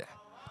ပါပြီတဲ့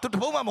तू တ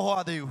စ်ပုဒ်မှမဟောရ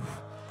သေးဘူး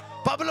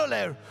ဘာဖြစ်လို့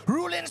လဲ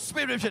ruling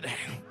spirit ဖြစ်တယ်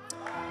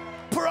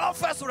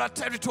prophet ဆိုတာ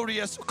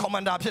territorial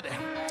commander ဖြစ်တယ်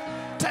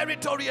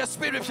territorial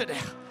spirit ဖြစ်တ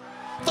ယ်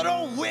သူ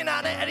တို့ဝင်လာ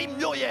တဲ့အဲ့ဒီ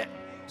မြို့ရဲ့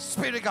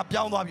spirit က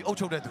ပြောင်းသွားပြီအုပ်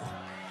ချုပ်တဲ့သူ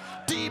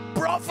ဒီ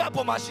prophet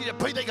ပေါ်မှာရှိတဲ့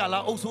ဘိသိက်ကလာ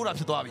အုပ်ဆိုးတာ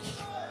ဖြစ်သွားပြီ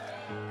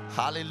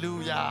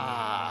hallelujah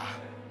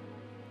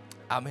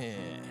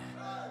amen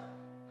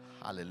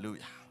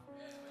hallelujah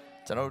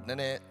ကျွန်တော်တို့နည်း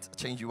နည်းအ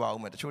ချိန်ယူအော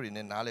င်မယ်တချို့တွေ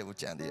နဲ့နားလည်ဖို့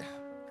ကြံသေးတယ်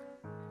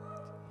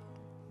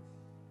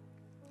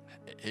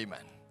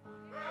amen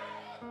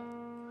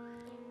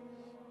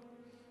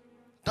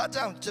ဒါ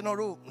ကြောင့်ကျွန်တော်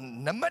တို့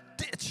နံပါတ်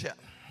1အချက်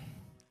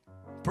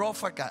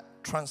prophet က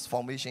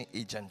transformation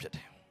agent ဖြစ်တ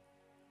ယ်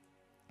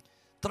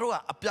သူတို့က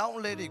အပြောင်း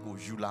အလဲတွေကို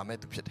ယူလာမဲ့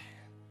သူဖြစ်တယ်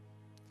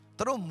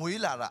သူတို့မွေး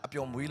လာတာအ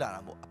ပျော်မွေးလာတာ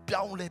မဟုတ်အ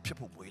ပြောင်းအလဲဖြစ်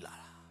ဖို့မွေးလာ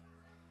တာ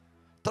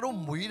သူတို့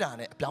မွေးတာ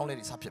နဲ့အပြောင်းအလဲ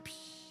တွေစဖြစ်ပြီ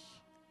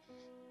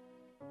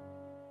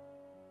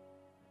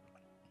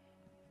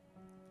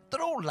သူ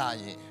တို့လာ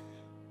ရင်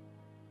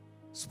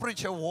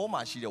spiritual war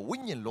မှာရှိတဲ့ဝိ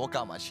ညာဉ်လောက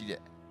မှာရှိ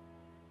တဲ့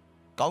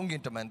ကောင်းက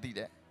င်တမန်သိ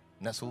တဲ့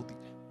နတ်ဆိုးသိ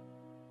တယ်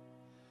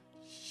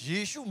ယေ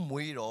ရှု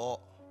မွေးတော့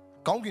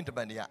ကောင်းကင်တမ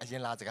န်တွေကအရ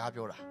င်လာစကား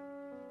ပြောတာ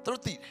သူ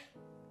တို့သိတယ်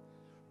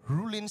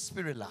ruling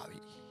spirit လာပြီ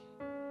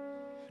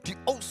ဒီ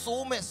အုပ်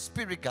ဆိုးမဲ့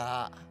spirit က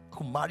အ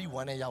ခုမာရီ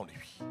1နဲ့ရောက်နေ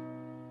ပြီ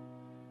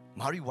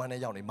မာရီ1နဲ့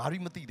ရောက်နေမာရီ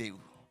မသိသေး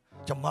ဘူး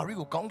ကျွန်မာရီ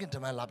ကိုကောင်းကင်တ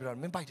မန်လာပြီးတော့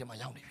မင်းဘိုက်ထဲမှာ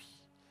ရောက်နေပြီ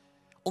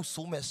အုပ်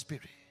ဆိုးမဲ့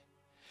spirit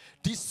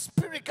ဒီ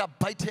spirit က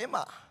ဘိုက်ထဲ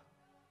မှာ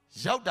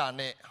ရောက်တာ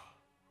နဲ့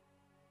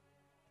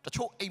တ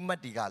ချို့အိမ်မက်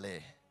တွေကလ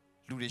ည်း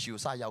လူတွေရှိ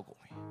ကိုစရောက်ကုန်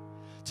ပြီ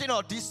ကျွန်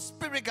တော်ဒီ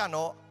spirit က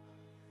တော့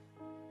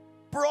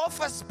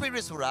prophet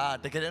spirit ဆိုတာ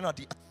တကယ်တော့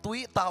ဒီအ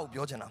သွေးအသားကို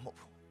ပြောချင်တာမဟုတ်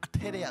ဘူးအ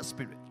ထဲထဲက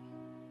spirit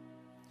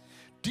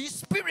ဒီ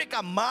spirit က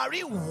မာ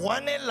ရီ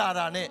1နဲ့လာ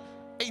တာနဲ့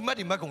အိမ်မက်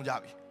တွေမက်ကုန်ကြ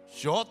ပြီ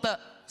ယောသက်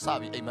စ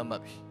ပြီအိမ်မက်မ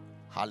က်ပြီ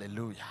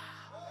hallelujah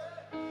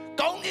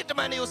ကောင်းကင်တမ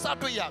န်တွေကိုစ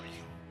တွေ့ရပြီ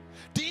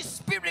ဒီ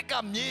spirit က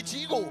မြေ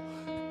ကြီးကို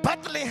ဘက်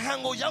သလဟမ်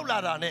ကိုရောက်လာ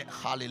တာနဲ့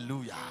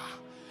hallelujah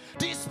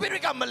ဒီ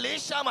spirit ကမလေး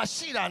ရှားမှာ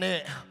ရှိတာနဲ့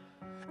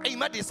အိမ်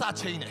မက်တွေစ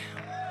ချင်းတယ်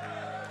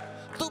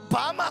သူ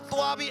ဘာမှ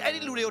သွားပြီးအဲ့ဒီ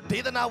လူတွေကိုဒေ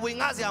သနာဝင်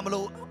ငှစရာမ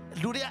လို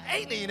လူတွေက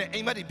အဲ့နေနေအိ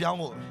မ်မက်တွေပြောင်း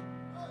ဖို့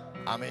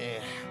အာမင်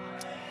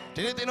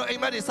ဒီနေ့သင်တို့အိ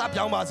မ်မက်တွေစ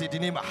ပြောင်းပါစေဒီ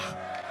နေ့မှာ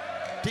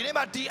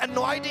ဒီ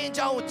anointing အ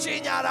ကြောင်းကို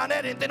ကြီးညာတာ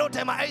နဲ့သင်တို့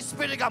ထဲမှာအဲ့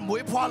spirit က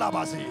မွေးဖွားလာ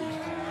ပါစေ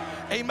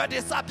အိမ်မက်တွေ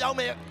စပြောင်း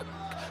မယ်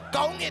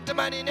ကောင်းကင်တမ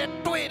န်တွေနဲ့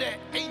တွေ့တဲ့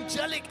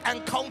angelic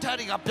encounter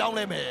တွေကပြောင်း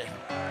လဲမယ်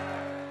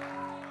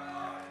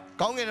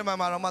ကောင်းကင်တမန်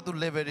မှာတော့မှသူ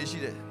level တွေရှိ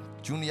တယ်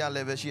junior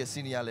level ရှိတယ်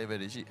senior level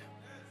တွေရှိ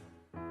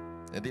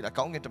တယ်ဒီလား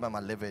ကောင်းကင်တမန်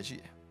မှာ level ရှိ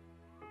တယ်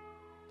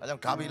ဒါကြော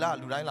င့်ဂါဘီလာ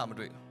လူတိုင်းလာမ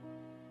တွေ့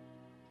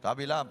ဂါ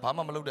ဘီလာဘာ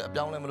မှမလုပ်တဲ့အ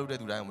ပြောင်းလဲမလုပ်တဲ့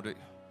သူတိုင်းကိုမတွေ့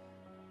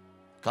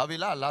ဂါဘီ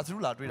လာလာဇရု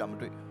လာတွေ့တာမ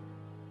တွေ့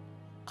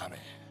အာမ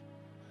င်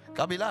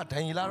ဂါဘီလာဒ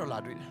န်ယေလတော့လာ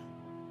တွေ့တယ်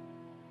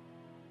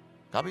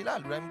ဂါဘီလာ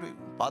လူတိုင်းမတွေ့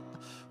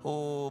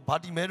ဘာ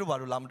တီမဲတို့ဘာ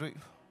လို့လာမတွေ့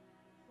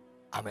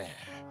အာမင်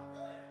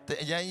တဲ့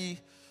အရင်ကြီး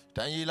ဒ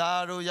န်ယေလ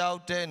တို့ရောက်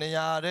တဲ့နေ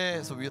ရာတဲ့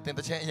ဆိုပြီးသင်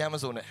တခြင်းအရင်မ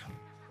ဆိုနဲ့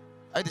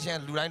အဲ့တခြင်း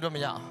လူတိုင်းတော့မ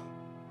ရအောင်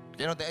တ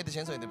ကယ်တော့တဲ့အဲ့တခြ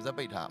င်းဆိုရင်သင်ပါစ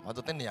ပိတ်ထားမှာ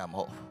ဆိုတဲ့နေရာမ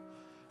ဟုတ်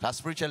ဒါ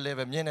spiritual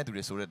level မြင့်တဲ့သူ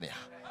တွေဆိုတဲ့နေရာ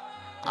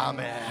အာမ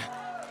င်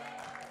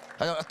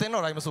အဲ့တော့အသင်း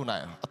တော်တိုင်းမဆိုနို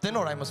င်အောင်အသင်း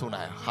တော်တိုင်းမဆို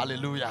နိုင်အောင်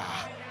hallelujah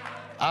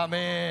အာမ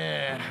င်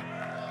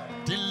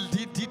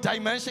ဒီ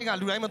dimension က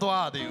လူတိုင်းမ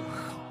သွားရသေးဘူး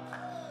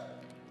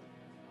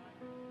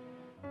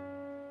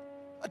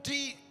ဒီ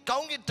ကော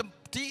င်းကင်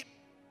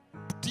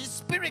ဒီ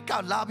spirit က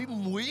လာပြီး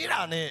မွေး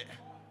တာနဲ့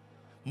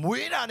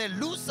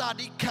လူစား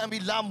ဒီခံ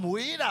ပြီးလာ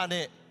မွေးတာ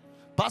နဲ့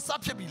ဘာစ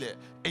ဖြစ်ပြီလဲ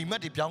အိမ်မ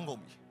က်တွေပြောင်းကုန်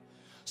ပြီ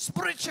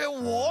spiritual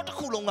war တစ်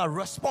ခုလုံးက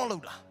respond လု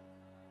ပ်တာ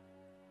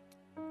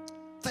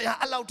တရား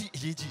အလောက်ထိအ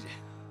ရေးကြီးတယ်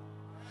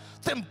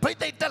သင်ဘိတ်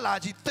တိတ်တက်လာ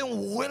ကြီးသင်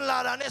ဝင်လာ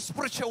တာနဲ့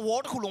spiritual war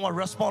တစ်ခုလုံးက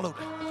respond လုပ်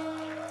တယ်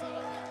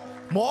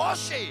မော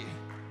ရှေ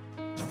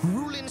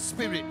ruling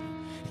spirit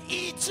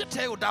Egypt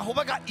ထဲကိုဒါဟိုဘ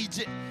က်က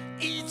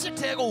Egypt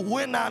ထဲကိုဝ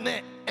င်လာနဲ့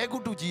အဲဂု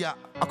တုကြီးက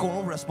အကုန်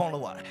လုံး respond လု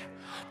ပ်ရတယ်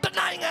တ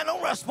နိုင်ငံလုံး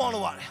respond လု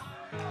ပ်ရတယ်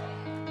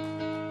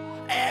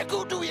အဲဂု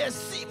တုရဲ့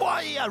စီး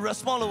ပွားရေးက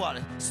respond လုပ်ရတ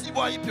ယ်စီး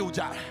ပွားရေးပြို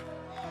ကျတယ်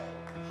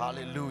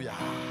hallelujah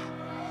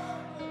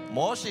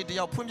မောရှေတ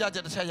ယောက်ဖွင့်ပြချ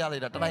က်တစ်ချက်ရလို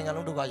က်တာတနိုင်ငံ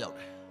လုံးဒုက္ခရောက်တ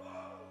ယ်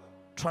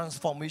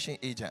transformation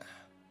agent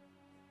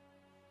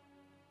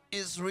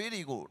Israel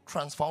ကို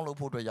transform လုပ်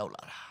ဖို့အတွက်ရောက်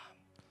လာတာ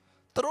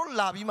သူတို့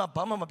လာပြီးမှ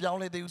ဘာမှမပြောင်း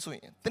လဲသေးဘူးဆိုရ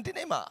င်သင်ဒီ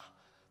နေ့မှာ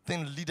သ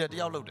င် leader တ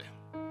ယောက်လုပ်တယ်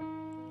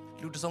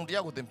လူတစ်စုံတ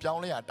ယောက်ကိုသင်ပြော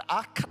င်းလဲရတ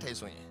အားခတ်တယ်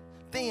ဆိုရင်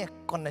သင်ရဲ့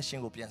connection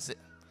ကိုပြန်စစ်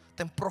သ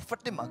င်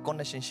prophetic မှာ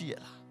connection ရှိရ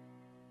လား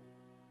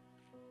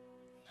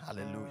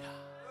hallelujah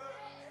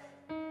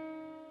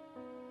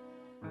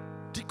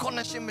ဒီ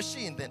connection မ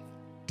ရှိရင်သင်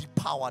ဒီ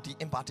power ဒီ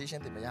impartation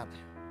သင်မရနို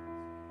င်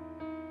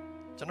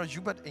ကျွန်တော်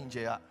Hubert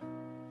Angel က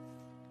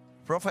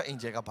prophet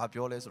angel ကဘာ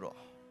ပြောလဲဆိုတော့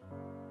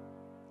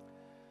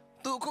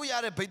သူအခုရ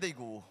တဲ့ဘိသိက်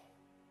ကို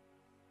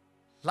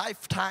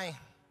lifetime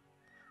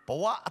ဘ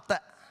ဝအသ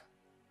က်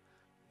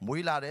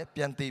မွေးလာတယ်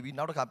ပြန်တည်ပြီး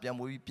နောက်တစ်ခါပြန်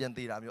မွေးပြီးပြန်တ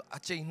ည်တာမျိုးအ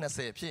ချိန်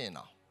20ဖြစ်ရင်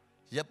တော့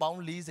ရက်ပေါင်း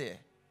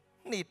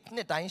40နှ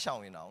စ်တိုင်းရှော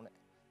င်ရင်တော့တဲ့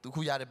သူ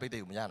ခုရတဲ့ဘိသိ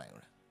က်ကိုမရနိုင်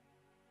ဘူးတဲ့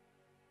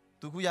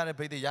သူခုရတဲ့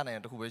ဘိသိက်ရနိုင်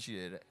တဲ့တစ်ခုပဲရှိ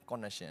တယ်တဲ့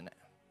connection နဲ့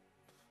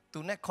သူ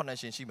နဲ့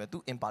connection ရှိမယ်သူ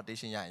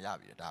impartation ရရင်ရ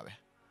ပြီဒါပဲ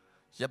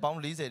ရက်ပေါင်း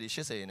40တွေ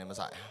80တွေနဲ့မ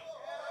ဆိုင်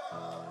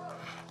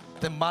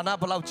တဲ့မာန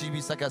ဘလောက်ကြီး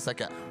ပြီးစက္က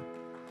န့်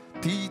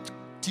ဒီ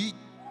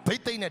ဘိ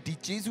သိက်နဲ့ဒီ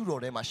ဂျေဇု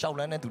တော်ထဲမှာရှောက်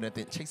လန်းတဲ့သူနဲ့တ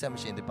င်ချိတ်ဆက်မ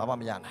ရှိရင်တင်ဘာမှ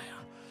မရနိုင်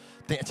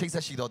ဘူးတင်အချိတ်ဆ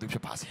က်ရှိတော်သူဖြ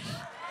စ်ပါစေ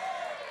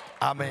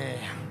အာမင်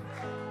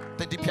တ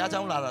င်ဒီဖျားเจ้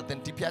าလာတာတင်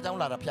ဒီဖျားเจ้า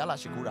လာတာဖျားလာ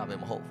ရှိခိုးတာပဲ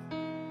မဟုတ်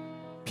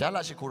ဖျား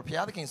လာရှိခိုး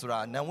ဖျားသခင်ဆိုတာ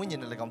နံဝိညာဉ်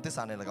နဲ့၎င်းတစ္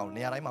ဆာနဲ့၎င်း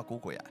နေရာတိုင်းမှာ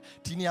ကိုးကွယ်ရ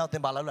ဒီနေရာတ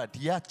င်ပါလောက်လာ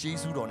ဒီကဂျေ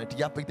ဇုတော်နဲ့ဒီ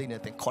ကဘိသိက်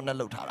နဲ့တင် connect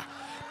လုပ်ထားတာ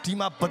ဒီ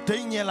မှာဗဒိ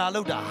ညင်လာ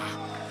လောက်တာ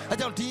အဲ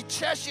ကြောင့်ဒီ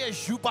church ရဲ့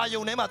ယူပါ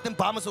ယုံထဲမှာသင်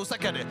ဘာမဆိုစ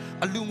က္ကတ်တယ်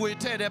အလူငွေ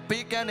ထဲ့တယ်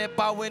ဘေးကန်းတယ်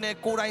ပါဝင်တယ်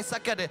ကိုယ်တိုင်စ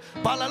က္ကတ်တယ်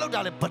ဘာလာလောက်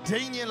တာလဲဗ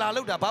ဒိညင်လာ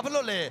လောက်တာဘာဖြစ်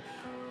လို့လဲ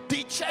ဒီ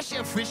church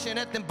ရဲ့ vision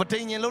နဲ့သင်ဗဒိ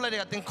ညင်လောက်လိုက်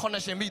တဲ့ကသင်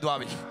connection မိသွား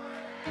ပြီ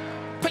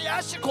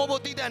ဖျားရှိခိုး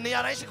ဖို့တည်တဲ့နေရာ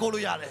တိုင်းရှိခိုး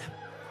လို့ရတယ်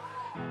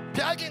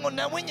ဖျားခင်ကို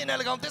နံဝိညာဉ်နဲ့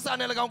၎င်းတစ္ဆာ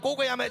နဲ့၎င်းကိုး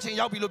ကွယ်ရမယ့်အချိန်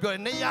ရောက်ပြီလို့ပြောတ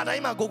ယ်နေရာတို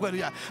င်းမှာကိုးကွယ်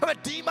လို့ရတယ်အဲ့မဲ့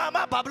ဒီမှာ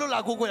မှဘာဖြစ်လို့လာ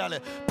ကိုးကွယ်ရလဲ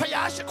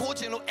ဖျားရှိခိုး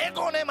ခြင်းလို့အဲ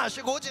ကွန်ထဲမှာ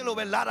ရှိခိုးခြင်းလို့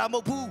ပဲလာတာမဟု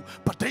တ်ဘူး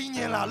ဗဒိည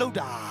င်လာလို့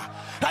တာ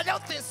ဒါကြော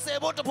င့်သင်ဆယ်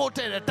ဖို့တဖို့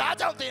ထဲတယ်ဒါ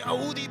ကြောင့်သင်အ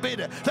ဦးသီးပေး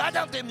တယ်ဒါ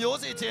ကြောင့်သင်မျိုး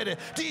စေ့ချဲတယ်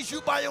ဒီယူ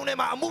ပါယုံထဲ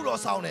မှာအမှုတော်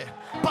ဆောင်တယ်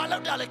ဘာ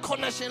လို့တာလဲ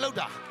connection လောက်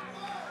တာ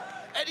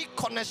အဲ့ဒီ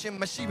connection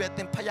မရှိပဲသ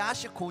င်ဖျား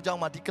ရှိခိုးကြော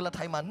င်းမှာဒီကလ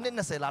ထိုင်းမှာနှစ်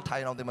20လာထို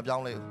င်အောင်သင်မပြော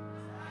င်းလဲဘူး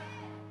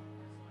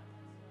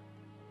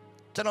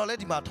ကျွန်တော်လည်း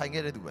ဒီမှာထိုင်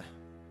ခဲ့တဲ့သူပဲ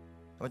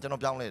ကျွန်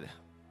တော်ပြောင်းလဲတယ်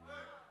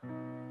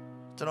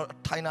ကျွန်တော်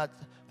ထိုင်တာ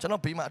ကျွန်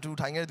တော်ဘေးမှာအတူတူ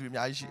ထိုင်ခဲ့တဲ့သူတွေအ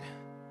များကြီးရှိတယ်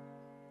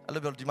အဲ့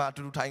လိုပြောဒီမှာအ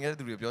တူတူထိုင်ခဲ့တဲ့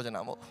သူတွေပြောချင်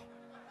တာမဟုတ်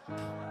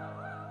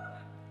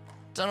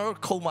ကျွန်တော်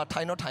ခုံမှာ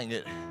ထိုင်တော့ထိုင်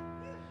ခဲ့တယ်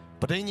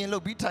ပဋိညာဉ်လု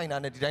ပ်ပြီးထိုင်တာ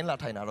နဲ့ဒီတိုင်းလာ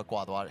ထိုင်တာတော့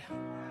ကွာသွားတယ်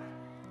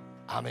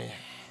အာမင်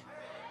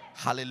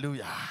ဟာလေလု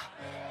ယာ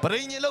ပဋိ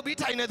ညာဉ်လုပ်ပြီး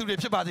ထိုင်တဲ့သူတွေ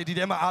ဖြစ်ပါစေဒီ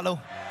ထဲမှာအားလုံး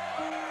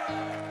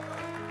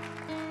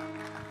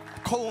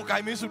ခုံကို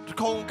င်ပြီး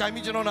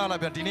ကျွန်တော်နားလာ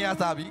ပြန်ဒီနေ့က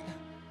စပြီ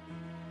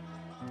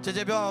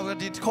ကျေပြောအောင်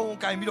ဒီခုံ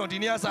ကင်ပြီးတော့ဒီ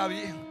နေ့ကစား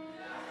ပြီ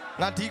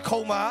ငါဒီ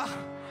ခုံမှာ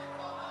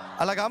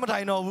အလကားမထို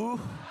င်တော့ဘူး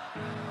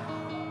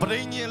ပရိ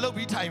ညင်လုပ်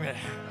ပြီးထိုင်မယ်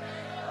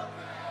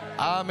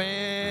အာမ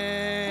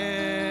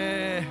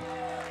င်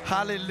ဟာ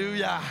လေလု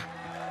ယာ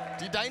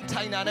ဒီတိုင်း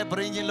ထိုင်တာနဲ့ပ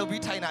ရိညင်လုပ်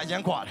ပြီးထိုင်တာအရ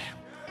န်กว่าတယ်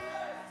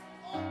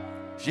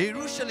ယေ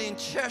ရုရှလင်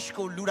church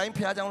ကိုလူတိုင်း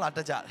ဖျားကြောင်းလာတ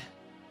က်ကြတယ်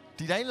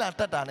ဒီတိုင်းလာ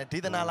တက်တာနဲ့ဒေ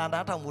သနာလာ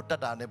နားထောင်မှုတ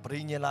က်တာနဲ့ပ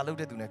ရိညင်လာလုပ်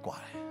တဲ့သူနဲ့กว่า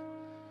တယ်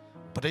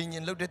ပရိည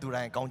င်လုပ်တဲ့သူ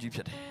တိုင်းကောင်းကြီး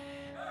ဖြစ်တယ်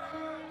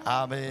အာ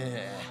မင်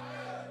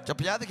ကျွန်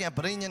ဘုရားသခင်ပ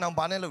ရိညင်အောင်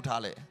ဘာနဲ့လှုပ်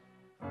ထားလဲ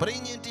ပရိ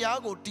ညင်တရား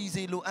ကိုတီး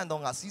စေလိုအပ်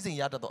တော့ငါစီးစိမ်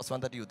ရတတ်သောအစွ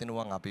မ်းတတ္တိကိုသင်တို့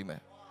ကငါပေးမယ်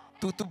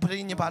သူပရိ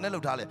ညင်ဘာနဲ့လှု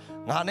ပ်ထားလဲ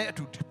ငါနဲ့အ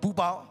တူပူ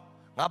ပေါင်း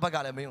ငါဘက်က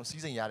လည်းမင်းကို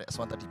စီးစိမ်ရတဲ့အ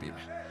စွမ်းတတ္တိပေးမ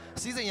ယ်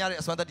စီးစိမ်ရတဲ့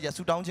အစွမ်းတတ္တိက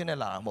ဆူတောင်းခြင်းနဲ့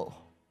လာတာမဟုတ်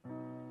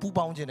ပူ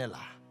ပေါင်းခြင်းနဲ့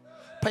လာ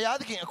ဘုရား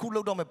သခင်အခု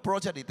လှုပ်တော့မယ့်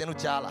project တွေသင်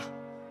တို့ကြားလား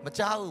မ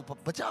ကြားဘူး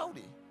လေဒါကြော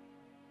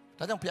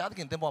င့်ဘုရားသခ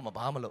င်သင်ပေါ်မှာ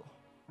ဘာမှမလုပ်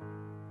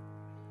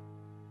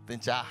သ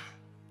င်ကြား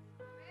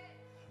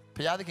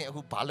ဘုရားသခင်အခု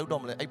ဘာလုပ်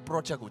တော့မလဲအဲ့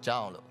project ကိုကြား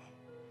အောင်လို့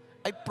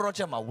အဲ့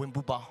project မှာဝင်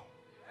ပူပေါင်း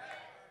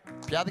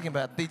ဘုရားသခင်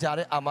ပဲတေချာ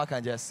တဲ့အာမခံ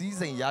ချက်စီး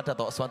စိမ်ရတတ်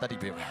သောအစွမ်းတတ္တိ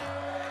ပေးမယ်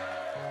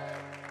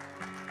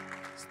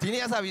ဒီ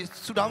နေ့အစားပြီး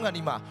ဆူတောင်းကန်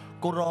ဒီမှာ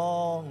ကိုရော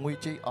ငွေ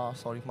ကြေး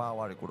sorry မှား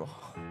သွားတယ်ကိုရော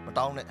မ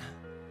တောင်းနဲ့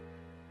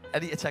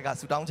အဲ့ဒီအချက်က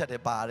ဆူတောင်းချက်တ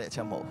ည်းပါတဲ့အချ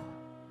က်မဟုတ်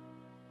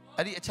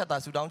အဲ့ဒီအချက်သာ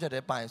ဆူတောင်းချက်တ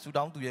ည်းပါရင်ဆူ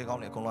တောင်းသူရဲကော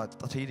င်းတယ်အကုန်လုံး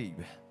တထေးတွေ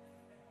ပဲ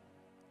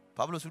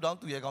ဘာဖြစ်လို့ဆူတောင်း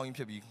သူရဲကောင်းကြီး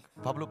ဖြစ်ပြီး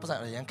ဘာဖြစ်လို့ပတ်စံ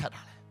ရမ်းခတ်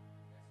တာလဲ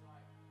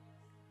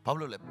ဘာ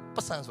လို့လဲပ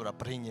တ်စံဆိုတာ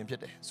ပရိညင်ဖြ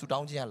စ်တယ်ဆူတော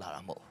င်းခြင်းကလာ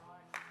တာမဟုတ်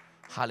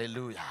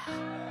Hallelujah.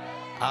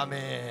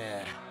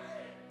 Amen.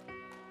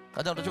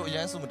 ဒါကြောင့်တချို့အရ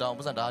န်စုမတောင်းပ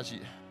တ်စံတားရှိ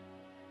တယ်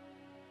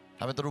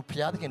ဒါပေမဲ့သူတို့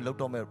ဖျားသခင်လှုပ်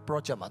တော့မဲ့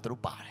project မှာသူ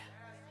တို့ပါတယ်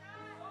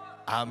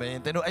အာမင်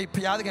သင်တို့အဲ့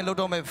ဖျားသခင်လှုပ်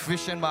တော့မဲ့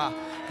vision မှာ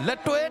လက်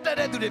တွဲတက်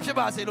တဲ့သူတွေဖြစ်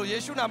ပါစေလို့ယေ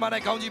ရှုနာမ၌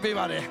ကောင်းကြီးပေး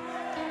ပါတယ်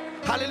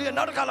hallelujah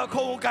နောက်တစ်ခါတော့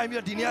ခုံကိုင်ပြီး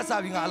တော့ဒီနေ့စ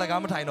ပြီးငါအလ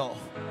ကားမထိုင်တော့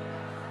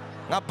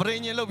ငါပရိ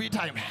ညင်လုပ်ပြီး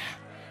ထိုင်မယ်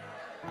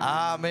အာ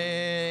မ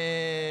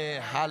င်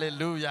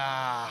hallelujah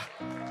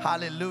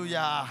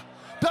hallelujah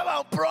ဒါပေ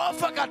မဲ့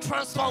prophet က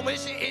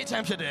transformation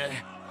agent ဖြစ်တယ်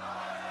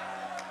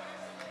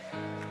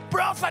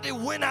Prophetic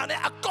ဝင်လာတဲ့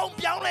အကုန်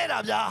ပြောင်းလဲတာ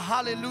ဗျာ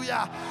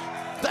Hallelujah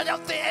ဒါကြော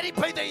င့်သင်အဲ့ဒီ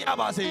ဖိတ်သိမ်းရ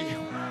ပါစေ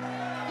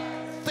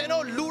သင်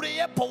တို့လူတွေ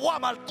ရဲ့ဘဝ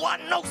မှာသွား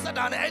နှုတ်ဆက်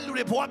တာနဲ့အဲ့လူ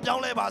တွေဘဝပြော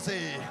င်းလဲပါစေ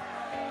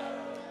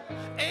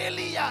အေ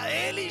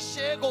လိ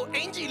ရှေကိုအ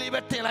င်ဂျီလေးပဲ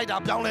တင်လိုက်တာ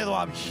ပြောင်းလဲ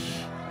သွားပြီ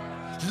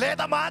လေ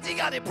သမားကြီး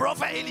ကနေ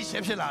Prophet အေလိရှေ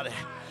ဖြစ်လာတယ်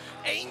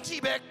အင်ဂျီ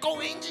ပဲကုန်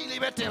အင်ဂျီ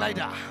လေးပဲတင်လိုက်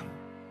တာ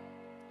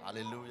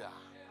Hallelujah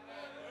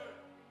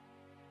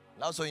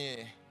နောက်ဆိုရင်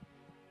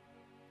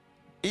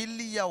အေ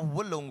လိယဝ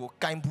တ်လုံကို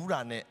ကင်ဘူးတာ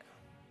နဲ့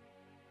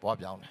ဘွား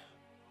ပြောင်းတယ်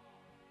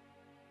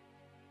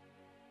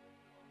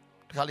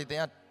ဒီခါလေးတင်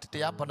ကတ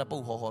ရားဘဏ္ဍပု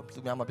တ်ဟောသူ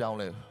များမပြောင်း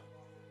လဲ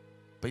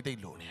ဘိတ်သိက်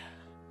လုံနေ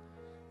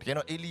တကယ်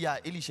တော့အေ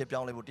လိရှေပြော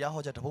င်းလဲဖို့တရား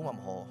ဟောချက်တပုံးမှမ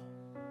ဟော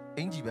အ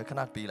င်ကြီးပဲခ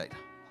ဏပေးလိုက်တာ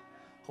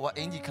ဟိုက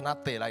အင်ကြီးခဏ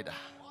တည်လိုက်တာ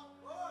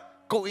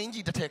ကိုအင်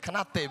ကြီးတစ်ထည်ခဏ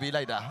တည်ပေး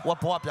လိုက်တာဟိုက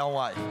ဘွားပြောင်း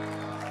သွားပြီ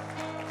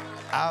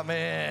အာမ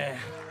င်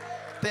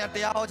တင်တ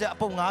ရားဟောချက်အ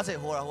ပုတ်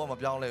90ဟောတာဟိုကမ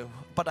ပြောင်းလဲ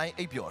ဘူးပတ်တိုင်း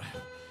အိပ်ပျော်တယ်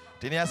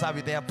ဒီနေ့စ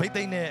ပြီးသင်ကဘိတ်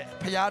သိမ့်နဲ့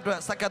ဖရားအတွက်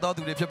စက္ကတ်တော်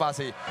သူတွေဖြစ်ပါ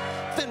စေ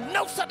သင်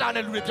နှုတ်ဆက်တာ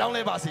နဲ့လူတွေပြောင်း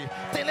လဲပါစေ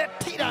သင်လည်း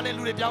ထိတာနဲ့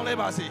လူတွေပြောင်းလဲ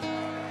ပါစေ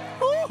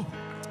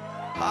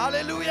ဟာ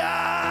လေလုယာ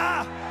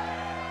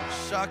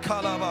ရှာခ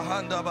လာဘာဟ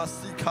န်ဒါဘာ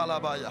စီခလာ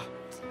ဘာယာ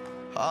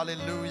ဟာလေ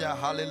လုယာ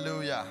ဟာလေလု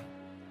ယာ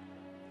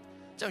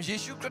ကြောင့်ယေ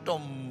ရှုခရစ်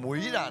တော်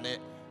မွေးတာနဲ့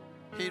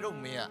ဟေရု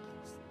မင်း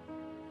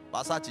က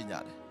ဘာသာကျင်ညာ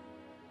တယ်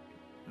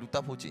လူတ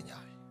ပ်ဖို့ကျင်ညာ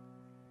ပြီ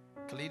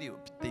ကလေးတွေကို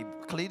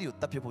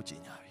တပ်ဖြစ်ဖို့ကျ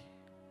င်ညာပြီ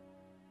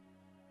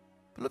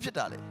ဘလို့ဖြစ်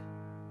တာလဲ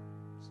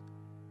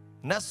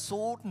နတ်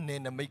ဆိုးနေ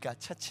နမိတ်က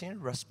ချက်ချင်း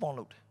respond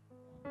လုပ်တယ်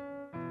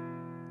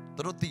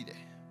သူတို့သိတ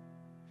ယ်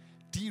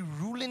ဒီ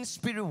ruling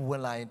spirit ဝ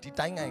င်လာရင်ဒီ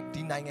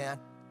နိုင်ငံ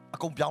အ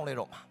ကုန်ပြောင်းလဲ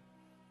တော့မှာ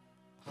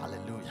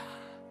hallelujah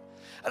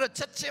အဲ့တော့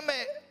ချက်ချင်းပဲ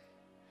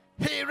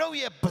hero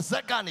ရဲ့ပါဇ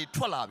က်ကနေ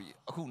ထွက်လာပြီ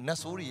အခုနတ်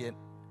ဆိုးတွေ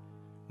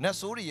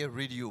ရဲ့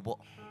radio ပေါ့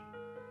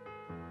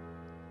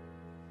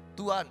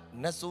तू က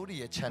နတ်ဆိုးတွေ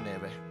ရဲ့ channel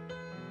ပဲ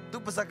သူ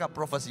ပါဇက်က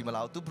prophecy မ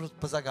လားသူ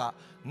ပါဇက်က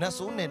နတ်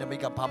ဆိုးနေနမိ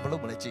တ်ကဘာမလု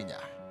ပ်မလဲကြင်ညာ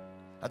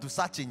အဲ့သူစ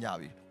ကြင်ညာ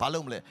ပြီဘာလု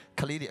ပ်မလဲ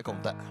ကလေးတွေအကုန်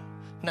တက်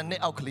နှ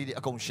စ်အောက်ကလေးတွေ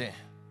အကုန်ရှင်း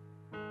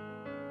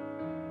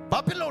ဘာ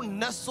ဖြစ်လို့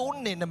နတ်ဆိုး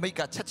နေနမိတ်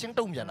ကချက်ချင်း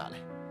တုံ့ပြန်လာလဲ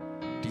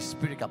ဒီ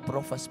spirit က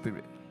prophet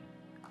spirit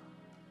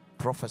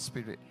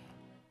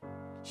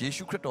ယေ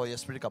ရှုခရစ်တော်ရဲ့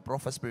spirit က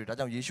prophet spirit ဒါ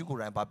ကြောင့်ယေရှုကိုယ်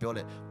တိုင်ဘာပြော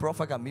လဲ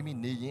prophet ကမိမိ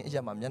နေရင်အရ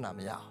က်မှာမျက်နှာမ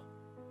ရအောင်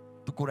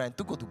သူကိုယ်တိုင်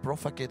သူ့ကိုယ်သူ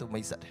prophet ကဲ့သို့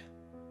မိတ်ဆက်တယ်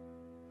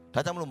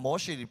ဒါကြောင့်မလို့မော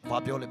ရှေဘာ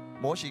ပြောလဲ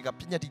မောရှေက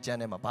ပြညတ်တိကျမ်း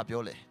ထဲမှာဘာ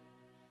ပြောလဲ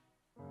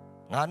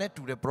ငါနဲ့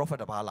တူတဲ့ prophet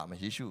တပါးလာမယ်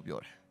ယေရှုကိုပြော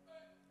တယ်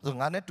ဆို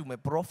ငါနဲ့တူမဲ့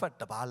prophet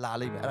တပါးလာ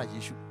လိမ့်မယ်အဲ့ဒါယေ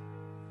ရှု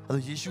အဲ့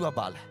ဒါယေရှုက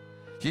ပါလဲ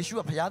ယေရှု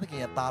ကဘုရားသခင်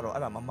ရဲ့သားတော်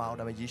အဲ့ဒါမမအောင်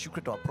ဒါပေမဲ့ယေရှုခရ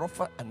စ်တော်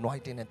prophet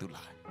anointing နဲ့တူ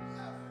လာတယ်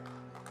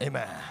အာမ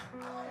င်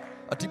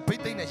အဒီဘိ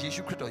တ်သိမ့်နဲ့ယေ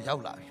ရှုခရစ်တော်ရော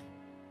က်လာပြီ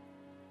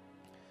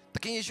တ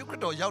ခင်ယေရှုခရ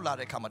စ်တော်ရောက်လာ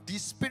တဲ့အခါမှာဒီ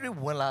spirit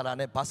ဝင်လာတာ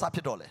နဲ့ဘာသာဖြ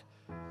စ်တော့လဲ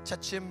ချ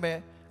က်ချင်းပဲ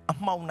အ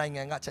မှောင်နိုင်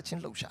ငံကချက်ချ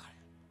င်းလှုပ်ရှားတ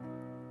ယ်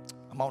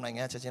အမောင်နိုင်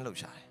ငံချက်ချင်းလှုပ်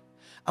ရှားတယ်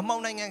အမော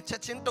င်နိုင်ငံချ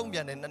က်ချင်းတုံ့ပြ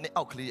န်တဲ့နှစ်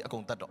အောက်ကလေးအကု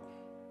န်တတ်တော့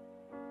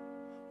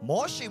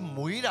မောရှေ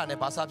မွေးတာနဲ့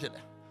ဘာသာဖြစ်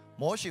လဲ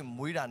မောရှေ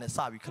မွေးတာနဲ့စ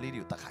ပြီးကလေး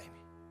တွေကိုတတ်ခိုင်း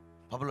ပြီ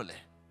ဘာဖြစ်လို့လဲ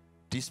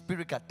ဒီ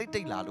spirit က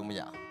တိတ်လာလို့မ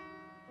ရဘူး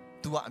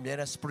तू ကအမြဲ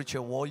တမ်း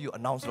spiritual war ကို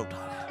announce လုပ်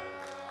ထားတယ်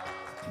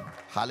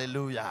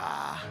hallelujah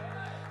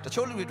တ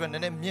ချို့လူတွေအတွက်န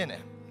ည်းနည်းမြင့်တ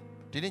ယ်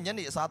ဒီနေ့ည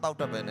နေအစားတောက်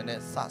တက်ပဲနည်းန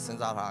ည်းစစဉ်း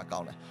စားထားတာကော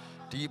င်းတယ်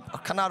ဒီ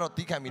ခဏတော့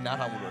တီးခံပြီးနား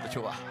ထောင်မှုလို့တ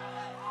ချို့ပါ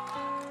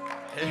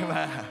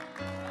amen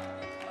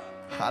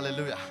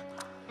hallelujah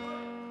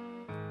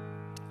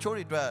ချိုး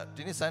ရီအတွက်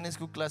ဒီနေ့ Sunday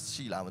school class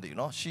ရှိလားမသိဘူး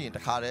เนาะရှိရင်တ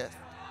ခါတည်း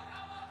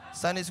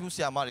Sunday school ဆ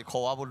ရာမတွေ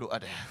ခေါ်သွားဖို့လိုအ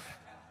ပ်တယ်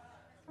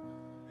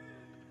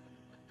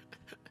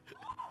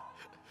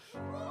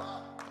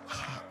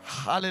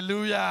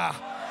hallelujah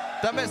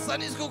ဒါပေမဲ့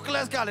Sunday school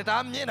class ကလည်းဒါ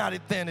မြင်တာတွေ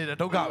သင်နေတယ်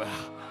ဒုက္ခပဲ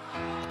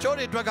ချိုး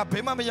ရီအတွက်က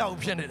ဘေးမမရောက်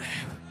ဘူးဖြစ်နေတယ်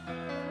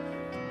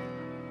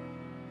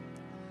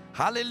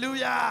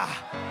hallelujah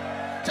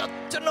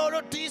ကျွန်တော်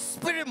တို့ဒီ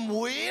spirit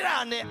မွေးတာ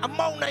နဲ့အ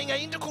မောင်နိုင်ငံ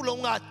ကြီးတစ်ခု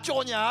လုံးက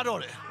ကြော်ညာရ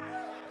တော့တယ်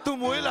သူ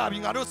မွေးလာ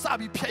ပြီးငါတို့စ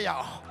ပြီးဖျက်ရအော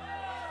င်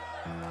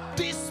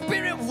ဒီ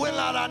spirit ဝင်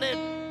လာတာနဲ့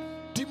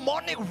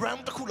demonic realm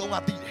တစ်ခုလုံးက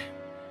တည်တယ်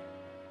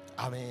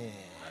အာမင်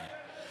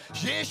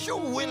ယေရှု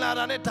ဝင်လာ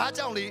တာနဲ့ဒါ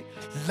ကြောင့်လေ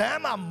လ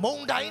မ်းမှာမု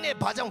န်တိုင်းနဲ့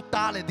ဘာကြောင့်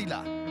တားလဲသိ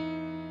လား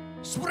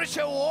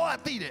spiritual war က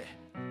တည်တယ်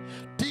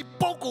ဒီ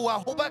ပုဂ္ဂိုလ်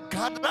ကဟိုဘက်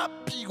ဂါဒရာ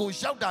ပြည်ကို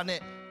ရောက်တာ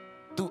နဲ့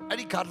သူအဲ့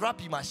ဒီဂါဒရာ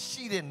ပြည်မှာ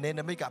ရှိတဲ့နယ်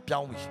နိမိတ်က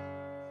ပြောင်းပြီ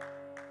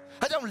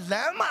အဲကြောင့်လ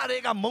မ်းမတွေ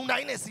ကမုန်တို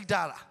င်းနဲ့စီး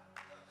တာလား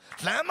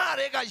လမ်းမ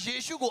တွေကယေ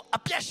ရှုကိုအ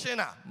ပြတ်ရှင်း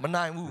တာမ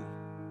နိုင်ဘူး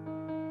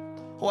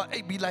ဟိုကအိ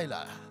ပ်ပြီးလိုက်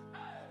လာ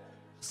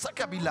စက်က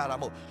ပ်ပြီးလာတာ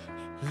မဟုတ်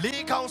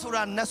လေးကောင်ဆို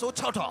တာနတ်ဆိုး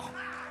6,000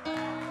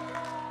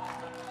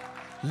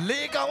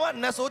လေးကောင်က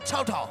နတ်ဆိုး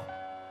6,000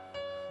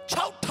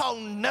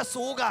 6,000နတ်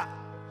ဆိုးက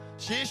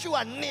ယေရှုက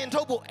နှင်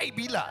ထုတ်ဖို့အိပ်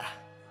ပြီးလာတာ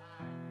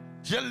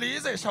ရ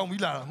40ရှောင်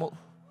ပြီးလာတာမဟုတ်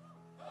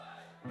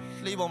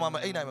လေးပေါ်မှာမ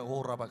အိပ်နိုင်ဘူး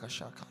ဟိုရာဘက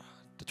ရှာခါ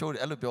တချို့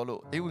အဲ့လိုပြော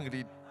လို့အေးဝင်က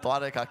လေးသွား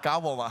တဲ့အခါ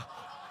ကားပေါ်မှာ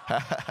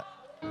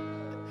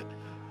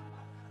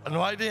အ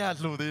နွိုင်းတင်းက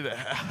လှူသေးတယ်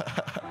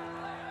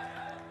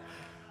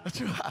အ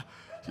ချို့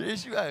ယေ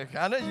ရှုက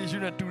ခါနဲ့ယေရှု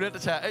နဲ့တူတဲ့တ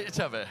ခြားအဲ့အ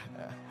ချက်ပဲ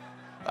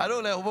အဲ့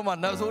တော့လေဟိုဘက်မှာ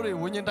နတ်ဆိုးတွေ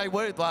ဝิญဉ်တိုက်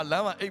ပွဲတွေသွားလ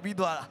မ်းမှာအိပ်ပြီး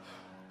သွားတာ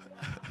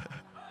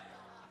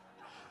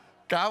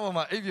ကားပေါ်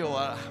မှာအိပ်ပျော်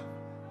သွားတာ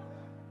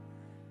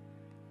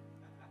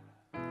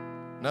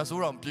နတ်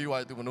ဆိုးတော်ပြေးသွား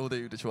တယ်သူမနိုး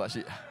သေးဘူးတချို့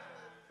ရှိတယ်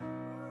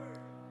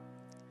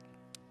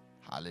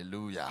ဟာလေ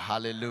လုယာဟာ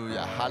လေလု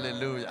ယာဟာလေ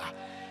လုယာ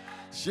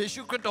ယေ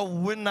ရှုခရစ်တော်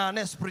ဝိညာဉ်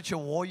နဲ့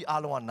spiritual war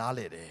အားလုံးကနား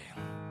လေတယ်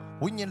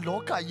ဝိညာဉ်လော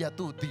ကကြီးက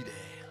သူ့သိတ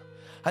ယ်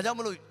အဲကြောင့်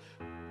မလို့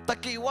တ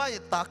ကေဝ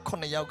ရဲ့သား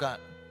9ယောက်က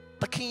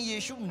သခင်ယေ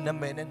ရှုနာ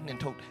မည်နဲ့နှင်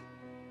ထုတ်တယ်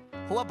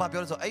ဟိုကဘာ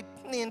ပြောလဲဆိုအဲ့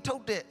နှင်ထု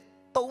တ်တဲ့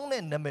သုံး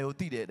တဲ့နာမည်ကို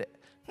သိတယ်တဲ့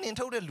နှင်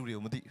ထုတ်တဲ့လူတွေ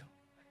ကိုမသိဘူး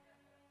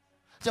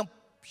ကြောင့်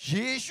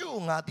ယေရှု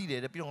ကိုငါသိတယ်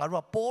တဲ့ပြီးတော့ငါတို့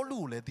ကပေါလု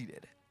ကိုလည်းသိတ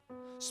ယ်တဲ့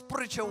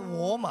spiritual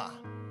war မှာ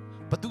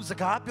ဘသူစ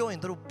ကားပြောရ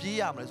င်တို့ပြေး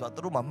ရမယ်ဆိုတာ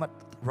တို့မှာမှတ်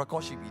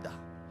record ရှိပြီးသား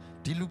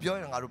ဒီလူပြော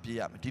ရင်ငါတို့ပြေး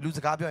ရမယ်ဒီလူစ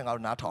ကားပြောရင်ငါ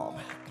တို့နားထောင်အောင်မ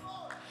ယ်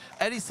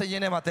အဲ့ဒီစရ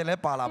င်ထဲမှာတင်လဲ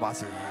ပါလာပါ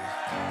စေ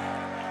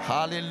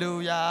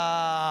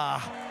hallelujah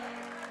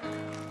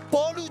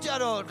ပေါလုကြ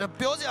တော့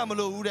ပြောစရာမ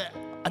လိုဘူးတဲ့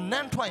အ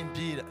နံ့ထွင်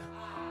ပြေးတဲ့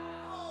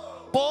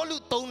ပေါလု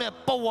သုံးတဲ့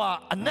ပဝါ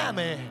အနံ့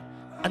ပဲ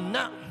အ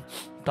နံ့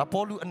ဒါ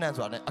ပေါလုအနံ့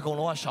ဆိုတာ ਨੇ အကုန်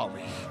လုံးကရှောင်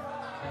ပြီ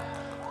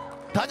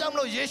ဒါကြောင့်မ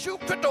လို့ယေရှု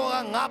ခရစ်တော်က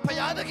ငါ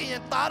ဖျားသခင်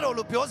ရဲ့သားတော်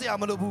လို့ပြောစရာ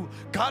မလိုဘူး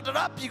ဂါဒရ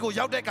ပြည်ကို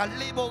ရောက်တဲ့အခါ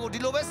လေပေါ်ကိုဒီ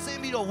လိုပဲဆ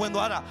င်းပြီးတော့ဝင်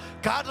သွားတာ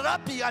ဂါဒရ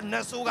ပြည်ကန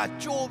တ်ဆိုးက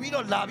ကြိုပြီး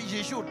တော့လာပြီးယေ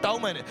ရှုကိုတော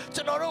င်းပန်တယ်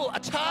ကျွန်တော်တို့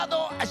အခြား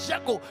သောအရ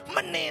က်ကိုမ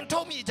နှင်ထု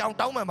တ်မိကြောင်း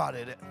တောင်းပန်ပါတ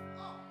ယ်တဲ့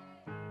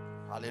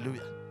ဟာလေလု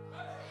ယာ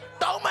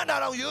တောင်းပန်တာ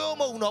တော့ရိုးရိုး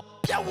မဟုတ်ဘူးတော့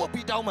ပြတ်ဝတ်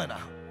ပြီးတောင်းပန်တာ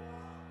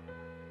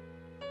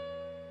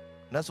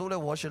နတ်ဆိုးလ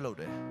ည်း worship လုပ်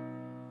တယ်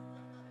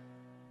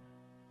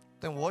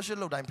သင် worship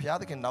လုပ်တိုင်းဖျား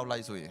သခင်နောက်လို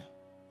က်ဆိုရင်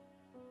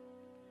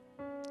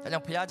အဲကြော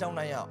င့်ဖျားเจ้า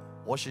နိုင်ရ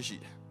worship ရှိ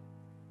တယ်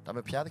ဒါပေ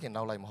မဲ့ဖျားသခင်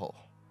နောက်လိုက်မဟုတ်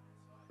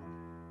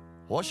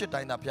worship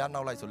တိုင်းသာဖျား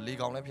နောက်လိုက်ဆိုလေ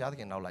ကောင်လည်းဖျားသ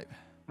ခင်နောက်လိုက်ပဲ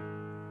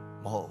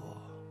မဟုတ်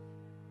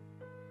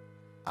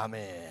အာမ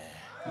င်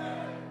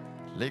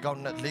လေကောင်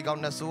နဲ့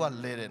ဆိုးက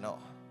လဲတယ်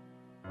နော်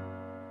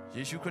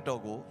ယေရှုခရစ်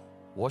တော်ကို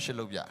worship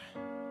လုပ်ရတယ်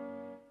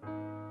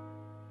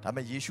ဒါပေ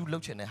မဲ့ယေရှုလု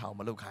ပ်ချင်တဲ့ဟာကို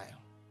မလုပ်ခိုင်းအော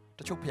င်တ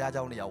ချို့ဖျားเจ้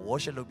าတွေက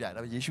worship လုပ်ပြတယ်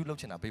ဒါပေမဲ့ယေရှုလုပ်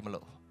ချင်တာပေးမ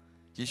လို့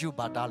ယေရှု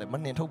ဘာတားလဲမ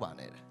နှင်ထုတ်ပါ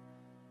နဲ့တဲ့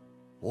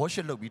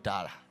worship လုပ်ပြီး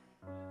တားတာ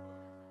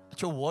အ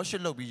ချို့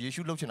worship လုပ်ပြီးယေ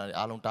ရှုလုပ်ချင်တာတွေ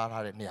အားလုံးတား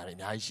ထားတဲ့နေရာတွေအ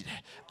များကြီးရှိတယ်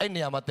အဲ့နေ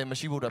ရာမှာသင်မ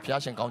ရှိဖို့တော့ဘု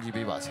ရားရှင်ကောင်းချီး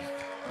ပေးပါစေ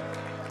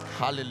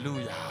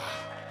hallelujah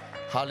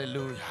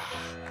hallelujah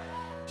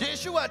ယေ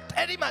ရှုက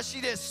အဲ့ဒီမှာရှိ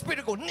တဲ့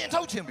spirit ကိုနှင်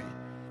ထုတ်ခြင်းပြီ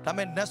ဒါပေ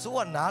မဲ့နတ်ဆိုးက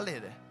နားလေ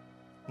တယ်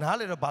နား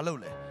လေတော့ဘာလုပ်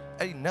လဲ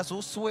အဲ့ဒီနတ်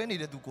ဆိုးဆွဲနေ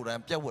တဲ့သူကိုယ်တို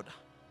င်ပြတ်ဝတ်တာ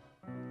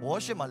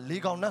worship မှာလေ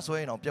ကောင်နတ်ဆွဲ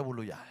ရင်တော့ပြတ်ဝတ်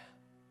လို့ရတယ်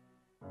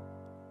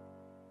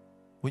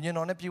ဝိညာဉ်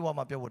တော်နဲ့ပြေဝ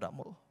မှာပြတ်ဝတ်တာမ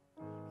ဟုတ်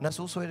နတ်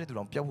ဆိုးဆွဲတဲ့သူ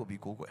တော်ပြတ်ဝတ်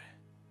ပြီးကိုးကွယ်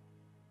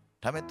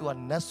ဒါပေမဲ့ तू က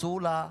နတ်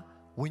ဆိုးလား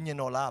ဝိညာဉ်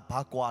တော်လားဘာ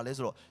ကွာလဲ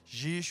ဆိုတော့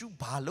ယေရှု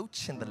ဘာလုပ်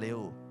ချင်တယ်လဲ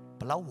ကို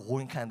ဘလောက်ဝ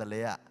န်ခံတယ်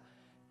လဲက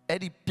အဲ့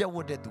ဒီပြတ်ဝ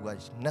တ်တဲ့သူက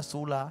နတ်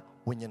ဆိုးလား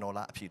ဝိညာဉ်တော်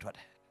လားအဖြေထွက်တ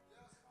ယ်။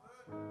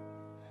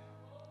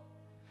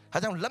အဲ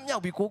ကြောင့်လက်မြော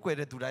က်ပြီးကိုးကွယ်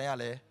တဲ့သူတိုင်းက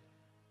လည်း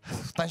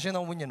တန်ရှင်း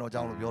သောဝိညာဉ်တော်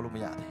ကြောင့်လို့ပြောလို့မ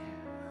ရတယ်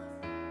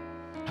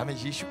။ဒါပေမဲ့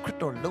ယေရှုခရစ်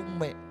တော်လုံး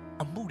မဲ့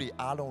အမှုတွေ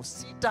အားလုံး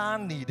စီတား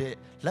နေတဲ့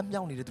လက်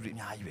မြောက်နေတဲ့သူတွေအ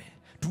များကြီးပဲ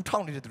။ဒူးထော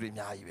က်နေတဲ့သူတွေအ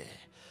များကြီးပဲ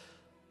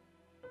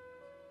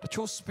။တ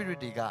ချို့ spirit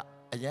တွေက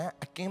အရန်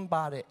အကင်း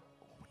ပါတဲ့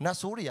နတ်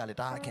ဆိုးတွေကလည်း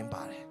ဒါအကင်း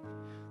ပါတယ်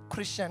ခ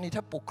ရစ်ယာန်တွေထ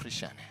က်ပိုခရစ်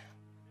ယာန်တယ်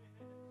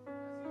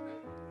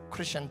ခ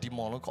ရစ်ယာန်ဒီ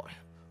မောင်လို့ခေါ်တယ်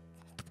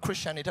ခရစ်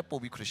ယာန်တွေထက်ပို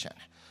ပြီးခရစ်ယာန်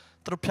တယ်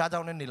သူတို့ဖျားကြော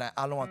င်းနဲ့နေလိုက်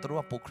အားလုံးကသူတို့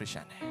ကပိုခရစ်ယာ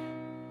န်တယ်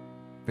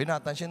ဘေးနာ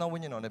တန်ရှင်းသောဝိ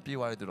ညာဉ်တော်နဲ့ပြေး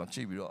သွားတဲ့သူတော်ကြ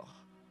ည့်ပြီးတော့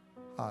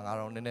ဟာငါ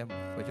တော့နည်းနည်း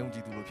မယုံကြ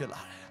ည်သူလိုဖြစ်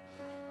လာတယ်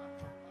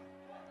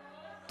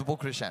သူပို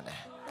ခရစ်ယာန်တယ်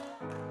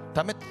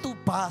ဒါပေမဲ့သူ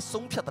ဘာ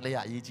ဆုံးဖြတ်တယ်လဲ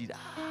အရေးကြီးတာ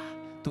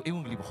သူအ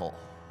င်္ဂလိပ်မဟုတ်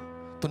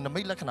သူနမိ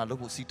တ်လက္ခဏာလုပ်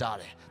ဖို့စီတား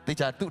တယ်တေ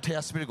ချာသူ့ထဲက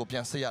spirit ကိုပြ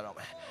န်ဆက်ရတော့မ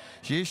ယ်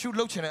ယေရှု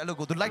လှုပ်ချင်တဲ့အလုပ်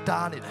ကိုသူလိုက်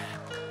တားနေတယ်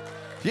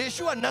ယေ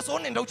ရှုကနတ်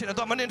ဆိုးနှင်ထုတ်ချင်တယ်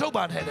သူကမနှင်ထုတ်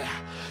ပါနဲ့တဲ့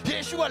ယေ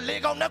ရှုကလေ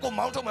ကောင်နတ်ကို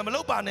မောင်းထုတ်မယ်မ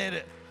လုပ်ပါနဲ့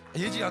တဲ့အ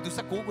ရေးကြီးတာသူ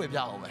16ကွယ်ပြ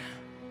အောင်မယ်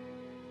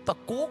သူ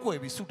6ကွယ်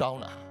ပြီးဆူတောင်း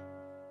တာ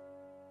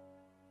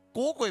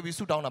6ကွယ်ပြီး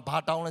ဆူတောင်းတာဘာ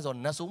တောင်းလဲဆိုတော့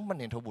နတ်ဆိုးမ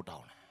နှင်ထုတ်ဖို့တော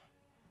င်းတယ်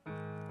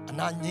အ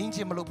နာငြိမ်းခြ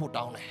င်းမလုပ်ဖို့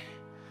တောင်းတယ်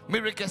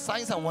miracle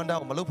signs and wonder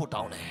ကိုမလုပ်ဖို့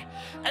တောင်းတယ်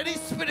အဲ့ဒီ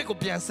spirit ကို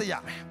ပြန်ဆက်ရ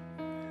မယ်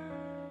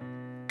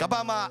ကဘာ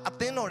မှာအ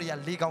သင်းတော်တွေက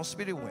လေကောင်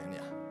spirit ဝင်နေ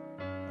တာ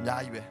အ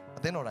များကြီးပဲအ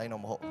သင်းတော်တိုင်း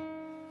တော့မဟုတ်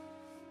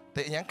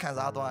တဲ့အရင်ခံ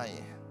စားသွားရ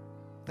င်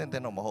တ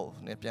င်းတော့မဟုတ်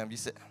နေပြန်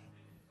ပြီးစစ်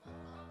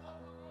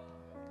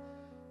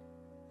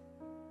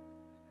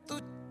သူ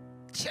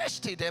church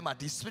ထဲမှာ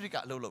ဒီ spirit က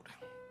အလုပ်လုပ်တယ်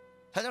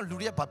ဒါကြောင့်လူ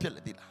တွေကဘာဖြစ်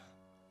လဲသိလား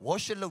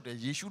worship လုပ်တယ်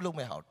ယေရှုလုပ်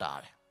မဲ့ဟာကိုတား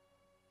တယ်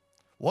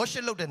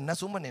worship လုပ်တယ်နတ်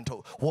ဆိုးမနှင်ထု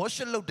တ်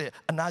worship လုပ်တယ်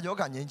အနာရော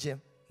ဂါငြိမ်းခြင်း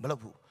မလု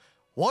ပ်ဘူး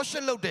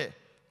worship လုပ်တယ်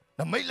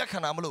မိတ်လက်ခံ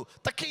တာမလို့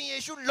သခင်ယေ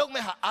ရှုလုံး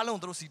မဲ့ဟာအားလုံး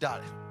သူတို့စီးတာ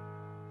တယ်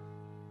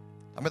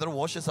ဒါပေမဲ့သူတို့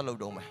worship ဆက်လုပ်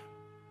တော့မယ်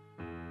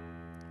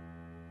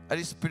အဲ့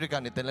ဒီ spirit က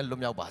နေတင်လဲလွ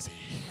တ်မြောက်ပါစေ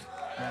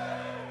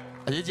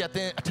အရေးကြီး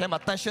အထက်မှာ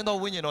တန်ရှင်းသော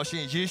ဝိညာဉ်တော်ရှ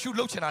င်ယေရှု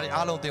လှုပ်ချင်တာတွေ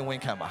အားလုံးသင်ဝ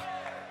န်ခံပါ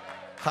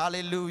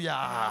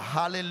hallelujah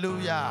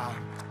hallelujah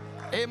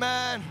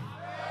amen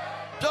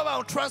ပြောပါ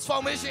ဦး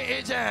transformation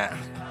agent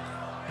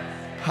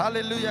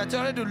hallelujah ကျွ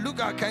န်တော်တို့လူ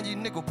ကာခန်းကြီး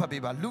1ကိုဖတ်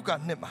ပေးပါလူကာ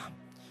2မှာ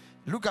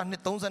လူကာ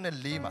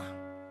2:34မှာ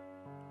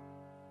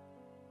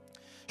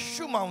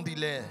ရှုမောင်ဒီ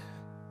လေ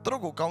သူ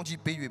တို့ကိုကောင်း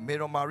ချီးပေး၍မေ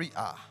တော်မာရိ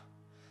အား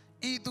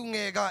ဤသူင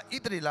ယ်ကဣ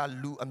သရေလ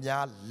လူအ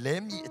များလဲ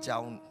မြည်အကြော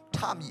င်းထ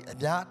မြည်အ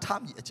များထ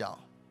မြည်အကြော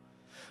င်း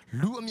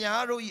လူအ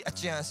များတို့၏အ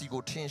ကြံစီ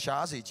ကိုထင်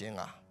ရှားစေခြင်း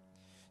က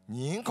င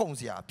င်းခုန်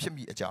စရာဖြစ်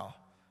မိအကြောင်း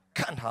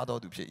ခံထား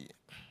တော်သူဖြစ်၏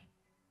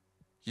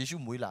ယေရှု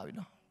မွေးလာပြီ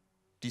နော်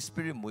ဒီ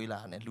spirit မွေးလာ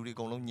တယ်လူတွေအ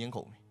ကုန်လုံးငင်း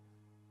ခုန်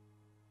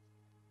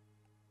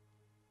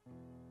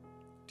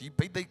ပြီဒီ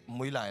ဘိတ်သိက်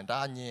မွေးလာရင်ဒါ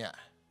ငင်းရ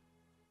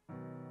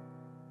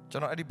ကျွ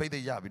န်တော်အဲ့ဒီဘိတ်သိ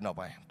က်ရပြီနောက်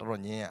ပိုင်းတော်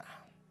တော်ငင်းရ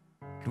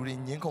လူတွေ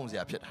ငင်းခုန်စ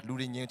ရာဖြစ်တာလူ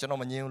တွေငင်းကျွန်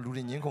တော်မငင်းလူ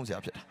တွေငင်းခုန်စရာ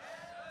ဖြစ်တာ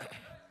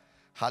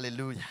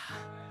hallelujah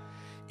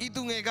ဤ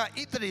သူငယ်ကဣ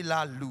သရေလ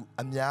လူ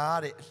အများ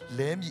တဲ့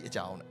လဲမြည်အ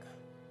ကြောင်းတဲ့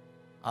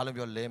အားလုံး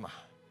ပြောလဲမှာ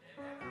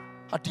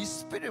ဒီ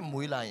spirit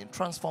မွေးလာရင်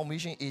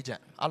transformation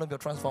agent အားလုံးပြော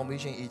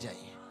transformation agent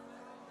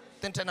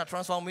တင်တဲ့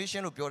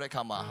transformation လို့ပြောတဲ့အ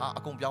ခါမှာဟာ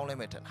အကုန်ပြောင်းလဲ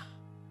မယ်ထင်တာ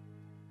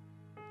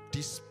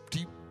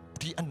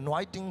ဒီ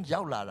anointing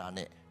ရောက်လာတာ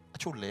နဲ့အ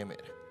ချို့လဲမ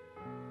ယ်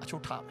အ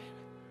ချို့ထမယ်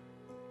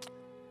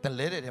တန်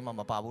လဲတဲ့ထဲမှာ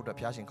မပါဘူးတော့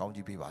ဘုရားရှင်ကောင်း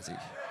ကြီးပေးပါစေ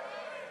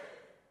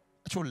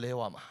အချို့လဲ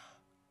ဝမှာ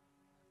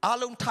အား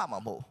လုံးထမှာ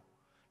မဟုတ်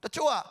တ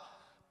ချို့က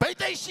ဘိတ်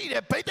သိက်ရှိတ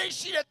ယ်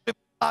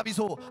ပါပြီ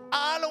ဆို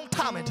အားလုံးထ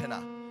မယ်ထင်တာ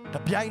တ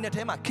ပြိုင်နက်တ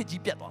ည်းမှာခစ်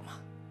ကြီးပြတ်သွားမှာ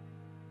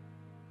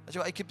တ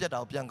ချို့အဲ့ခစ်ပြတ်တာ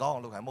ကိုပြန်ကောင်းအော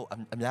င်လုပ်ခိုင်းမဟုတ်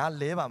အများ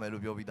လဲပါမယ်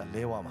လို့ပြောပြီးသား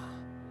လဲဝမှာ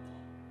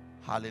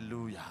ဟာလေ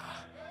လုယာ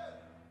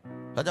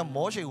ဒါကြောင့်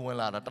မောရှေဝင်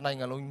လာတာတနိုင်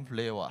ငံလုံး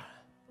လဲဝ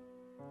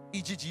အီ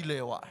ဂျစ်ကြီးလဲ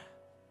ဝ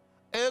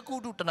အဲကု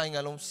တုတနိုင်ငံ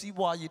လုံးစီး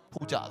ပွားရေး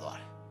ထိုးကျသွား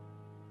တယ်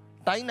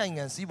တိုင်းနိုင်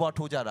ငံစီးပွား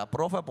ထိုးကြတာ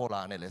prophet ပေါ်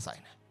လာနဲ့လဲဆို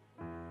င်တယ်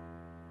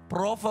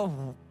prophet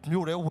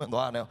မြို့ထဲဝင်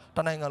သွားတယ်တ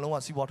နိုင်ငံလုံးက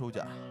စီးပွားထိုး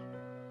ကြ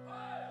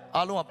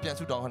အားလုံးကပြန်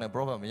ဆုတောင်းခိုင်းတယ်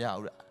prophet မရ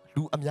ဘူးတဲ့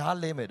လူအများ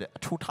လဲမယ်တဲ့အ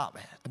ချို့ထမ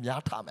ယ်အများ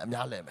ထမယ်အ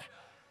များလဲမယ်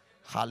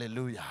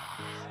hallelujah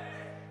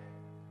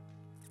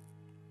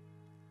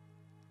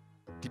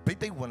ဒီဘိတ်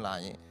သိက်ဝင်လာ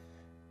ရင်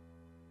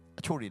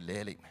အချို့တွေလဲ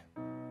လိမ့်မယ်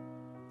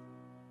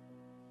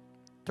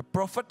the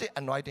prophetic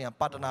anointing က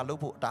ပါတနာလုပ်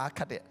ဖို့အတားခ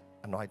တ်တဲ့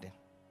anointing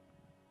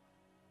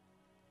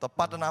တ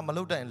ပါတနာမ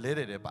လုပ်တဲ့လဲ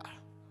တယ်ပါ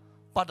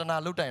ပါတနာ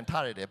လုပ်တဲ့ထ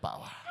ရတယ်ပါ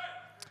ပါ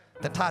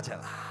တထချင်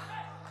လား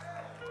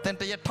တင်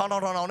တရထောင်း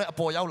နဲ့အ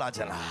ပေါ်ရောက်လာချ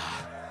င်လား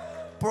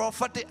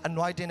prophetic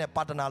anointing နဲ့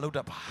ပါတနာလုပ်တ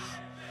တ်ပါ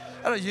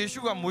အဲ့တော့ယေရှု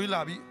ကမွေးလာ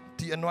ပြီး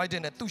ဒီ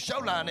anointing နဲ့သူလျှော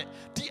က်လာတဲ့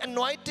ဒီ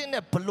anointing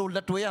နဲ့ဘလို့လ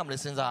က်တွဲရမလဲ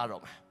စဉ်းစားရ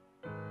တော့မယ်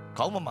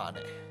ခေါင်းမမာ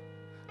နဲ့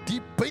ဒီ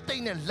ဘိတ်သိ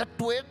က်နဲ့လက်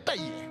တွဲတို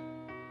က်ရင်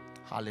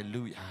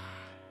hallelujah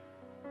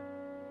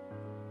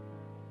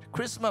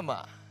Christmas မှာ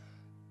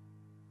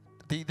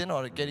ဒီတဲ့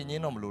တော့ကယ်ရီည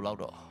င်းတော့မလို့တော့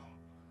ဒါ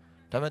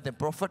ပေမဲ့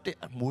prophetic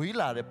မွေး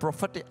လာတဲ့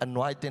prophetic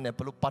anointing နဲ့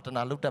ဘလို့ပါတ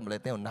နာလုပ်တတ်မလဲ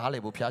တဲ့ကိုနားလ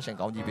ည်ဖို့ဘုရားရှင်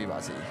ကောင်းကြီးပေးပါ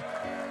စေ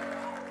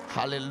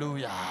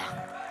hallelujah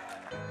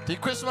ဒီ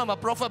Christmas မှာ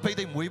prophet ဘိတ်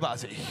သိက်မွေးပါ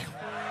စေ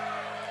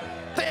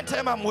တဲ့ထဲ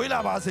မှာမွေးလာ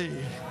ပါစေ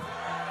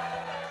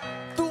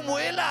तू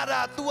မွေးလာ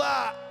တာ तू က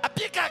အ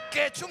ပြစ်က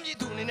ကဲချုံကြီး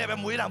သူအနေနဲ့ပဲ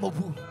မွေးလာမဟုတ်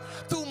ဘူး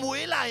तू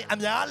မွေးလာရင်အ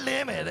များလဲ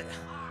မယ်တဲ့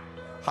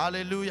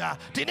hallelujah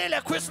ဒီနေ့လဲ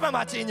Christmas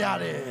မှာကျင်းကြ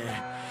တယ်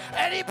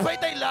အဲ့ဒီဘိတ်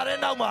သိက်လာတဲ့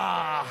နောက်မှာ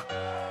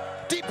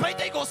ဒီဘိတ်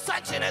သိက်ကိုစ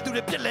န့်ချင်တဲ့သူ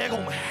တွေပြစ်လဲကု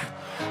န်မယ်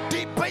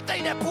ဒီဘိတ်သိ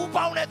က်နဲ့ဖူး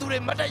ပေါင်းတဲ့သူတွေ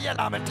မတည့်ရက်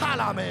လာမယ်ထ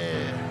လာမယ်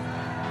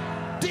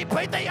ဒီ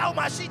ဘိတ်သိက်အောက်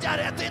မှာရှိကြ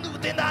တဲ့အသင်းသူ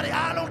အသင်းသားတွေ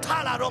အားလုံးထ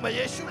လာတော့မယ်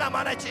ယေရှုနာမ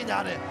နဲ့ကျင်းကြ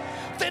တယ်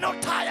သင်တို့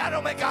ထရ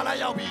တော့မယ်ကာလ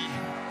ရောက်ပြီ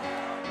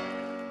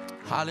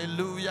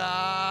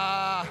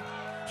hallelujah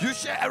you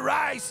shall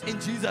arise in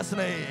Jesus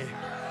name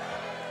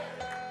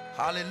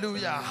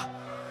hallelujah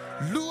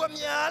လူအ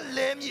များ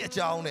လဲမြည်အ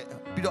ကြောင်းနဲ့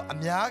ပြီးတော့အ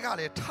များက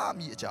လည်းထ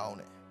မြည်အကြောင်း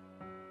နဲ့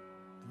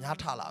အများ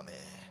ထလာမ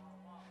ယ်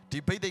ဒီ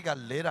ဘိတ်သိက်က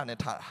လဲတာနဲ့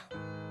ထတာ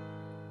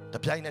တ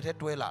ပြိုင်နက်တည်း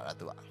တွဲလာတာ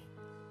သူက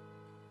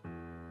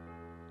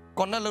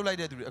ကွန်နက်လှုပ်လိုက်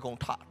တဲ့သူတွေအကုန်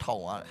ထောင်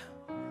သွားတယ်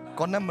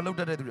ကွန်နက်မလှုပ်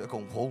တတ်တဲ့သူတွေအကု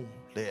န်ဖုံး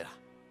လဲတာ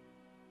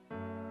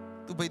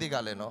သူဘိတ်သိက်က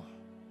လည်းနော်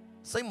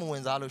စိတ်မဝ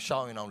င်စားလို့ရှော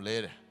င်းရင်တော့လဲ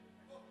တယ်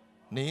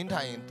နင်း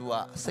ထိုင်ရင် तू က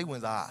စိတ်ဝ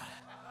င်စားရတယ်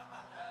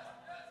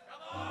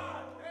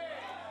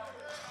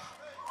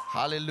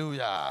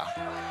hallelujah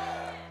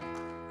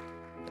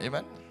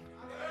amen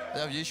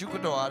ယေရှုခရ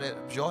စ်တော်အားတဲ့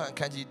ယောဟန်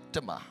ခန်းကြီး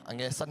1မှာအင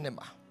ယ်7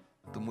မှာ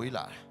तू မွေး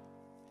လာတယ်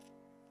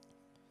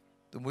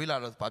तू မွေးလာ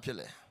တော့ဘာဖြစ်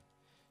လဲ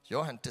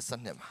ယောဟန်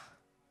1:7မှာ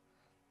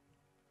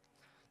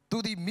तू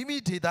ဒီမိမိ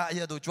ဒေတာအ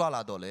ရာတို့ကြွ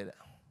လာတော့လေတဲ့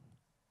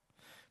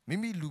မိ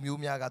မိလူ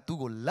မျိုးများကသူ့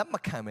ကိုလက်မ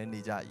ခံပဲနေ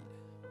ကြ၏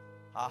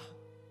ဟာ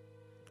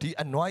ဒီ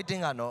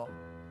anointing ကတော့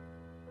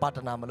ပါတ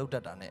နာမလုပ်တ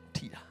တ်တာနဲ့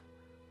ထိတာ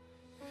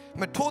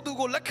မထိုးသူ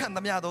ကိုလက်ခံသ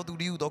မျှသောသူ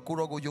တည်းဟူသောကို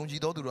ရောကိုယုံကြ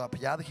ည်သောသူတို့ကဘု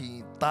ရားသခင်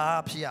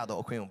သားဖြစ်ရသော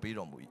အခွင့်ကိုပေး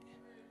တော်မူ၏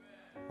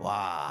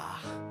ဝါ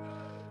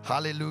ဟာ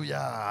လေလု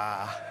ယာ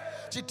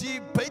ဒီ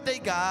ဘိတ်သိ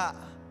က်က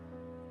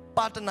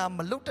partner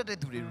မလုပ်တတ်တဲ့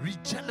သူတွေ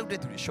reject လုပ်တဲ့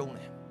သူတွေရှုံးတ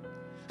ယ်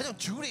အဲကြောင့်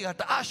ဂျူးတွေက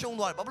တအားရှုံး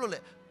သွားတယ်ဘာဖြစ်လို့လဲ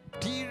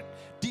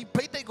ဒီ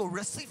ဘိတ်သိက်ကို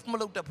receive မ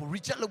လုပ်တတ်ဘူး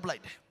reject လုပ်ပလို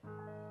က်တယ်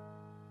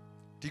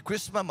ဒီ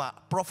Christmas မှာ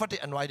prophetic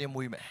anointing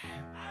မွေးမယ်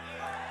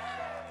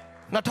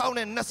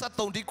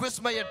2023ဒီ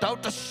Christmas ရဲ့တောက်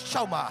တစ်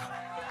လျှောက်မှာ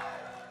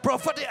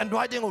prophetic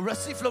anointing ကို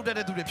receive လုပ်တဲ့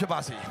သူတွေဖြစ်ပါ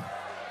စေ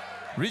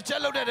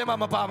reject လုပ်တဲ့ထဲမှာ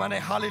မပါမ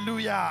နဲ့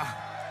hallelujah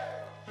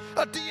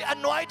ဒီ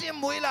anointing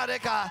မွေးလာတဲ့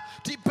အခါ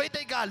ဒီဘိတ်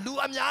သိက်ကလူ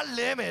အများ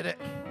လဲမယ်တဲ့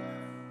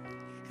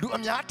လူအ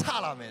များထ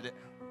လာမယ်တဲ့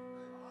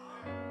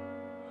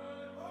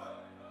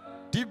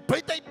ဒီဘိ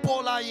တ်သိက်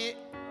ပေါ်လာရင်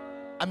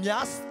အ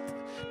များ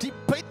ဒီ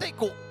ဘိတ်သိက်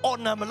ကို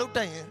honor မလုပ်တ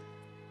တ်ရင်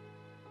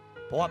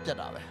ဘဝပြတ်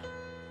တာပဲ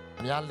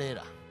အများလဲ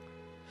တာ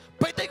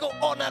ဘိတ်သိက်ကို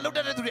honor လုပ်တ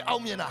တ်တဲ့သူတွေအော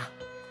င်မြင်တာ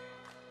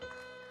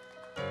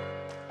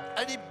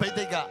အဲ့ဒီဘိတ်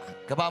သိက်က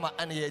ကမ္ဘာမှာ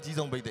အန္တရာယ်အကြီး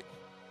ဆုံးဘိတ်သိက်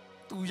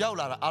သူရောက်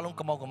လာတာအားလုံး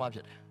ကမောက်ကမဖြ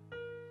စ်တယ်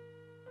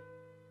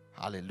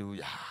ဟာလေလု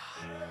ယာ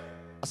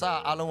အစ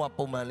အားလုံးက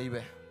ပုံမှန်လေး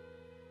ပဲ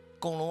အ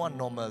ကုန်လုံးက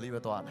normal လေးပဲ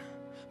သွားတာ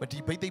မဒီ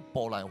ဘိတ်သိက်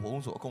ပေါ်လာရင်ဝု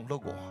န်းဆိုအကုန်လှု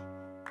ပ်ကုန်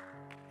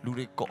လူ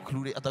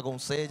တွေအတကုံ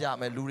ဆဲကြ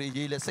မယ်လူတွေ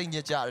ရေးလဲစိတ်ည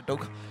စ်ကြတယ်ဒု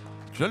က္ခ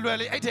လွယ်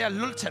လေးအဲ့ထဲက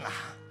လွတ်ချင်တာ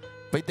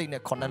ဘိတ်သိက်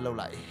နဲ့ connect လုပ်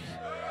လိုက်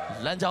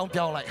လမ်းကြောင်း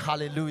ပြောင်းလိုက်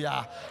hallelujah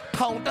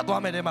ထောင်တက်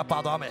သွားမယ်တဲ့မှာပါ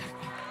သွားမယ်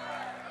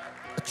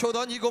အချို့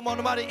သောညီကောင်မောင်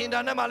နှမတွေအင်တာ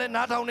နက်မှာလည်း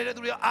နားထောင်နေတဲ့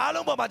သူတွေအား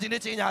လုံးပေါ်မှာဒီ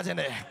နေ့ချိန်ညာခြင်း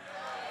တယ်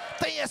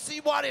တဲ့ရဲ့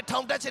စီးပွားတွေထော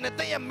င်တက်ခြင်းနဲ့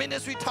တဲ့ရဲ့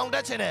ministry ထောင်တ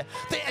က်ခြင်းနဲ့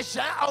တဲ့အရ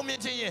န်အောင်မြင်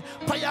ခြင်းရင်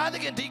ဘုရားသ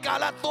ခင်ဒီကာ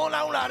လသွန်း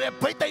လောင်းလာတဲ့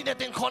ဘိတ်သိက်နဲ့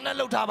တင် connect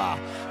လုပ်ထားပါ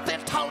တ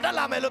င်ထောင်တက်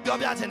လာမယ်လို့ပြော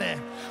ပြခြင်းနဲ့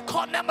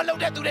connect မလုပ်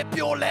တဲ့သူတွေ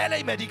ပျော်လဲလိ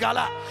မ့်မယ်ဒီကာလ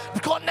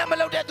connect မ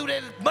လုပ်တဲ့သူတွေ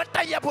မတ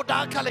ည့်ရဖို့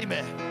တားခတ်လိမ့်မ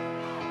ယ်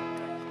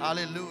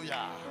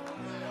hallelujah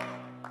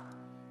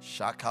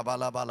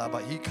shakabalaba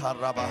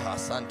hikarabaha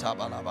santa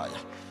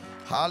balabaya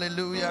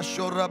hallelujah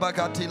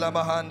shorabakati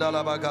lamahanda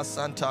labaga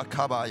santa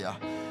kabaya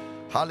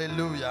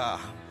hallelujah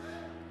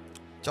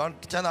ကျွန်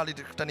တော်ကျမ်းစာလေး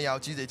တနေရာ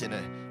ကိုကြည့်စေချင်တ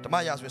ယ်ဓမ္မ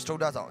ရာဇဝင် စတု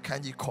တ္ထဆောင်အခ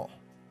န်းကြီး9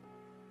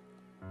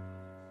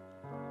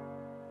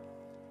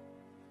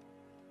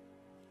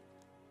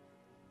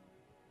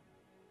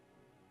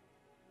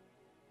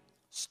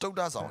စတုတ္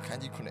ထဆောင်အခ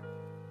န်းကြီး9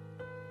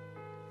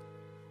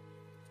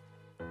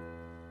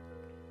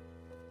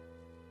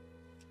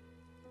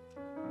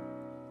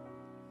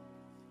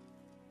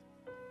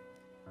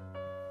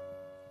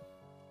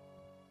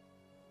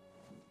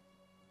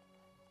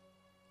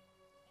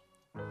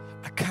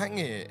အခန်း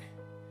ငယ်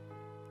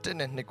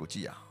တဲ့နှစ်ကိုကြ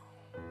ည့်အောင်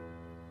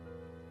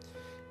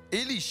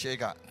အေလိရှဲ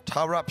က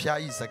ထာဝရဘုရား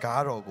၏စ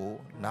ကားတော်ကို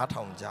နား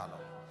ထောင်ကြ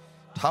လော့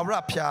ထာဝရ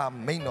ဘုရား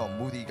မိန့်တော်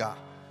မူသည်က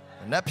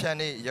နတ်ဖြန်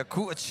နေ့ယ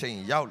ခုအချိန်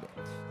ရောက်လေ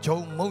ဂျုံ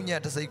မုံည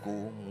က်တစ်စိတ်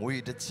ကိုငွေ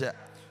တစ်ချက်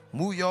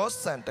မူရော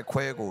ဆန်တစ်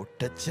ခွဲကို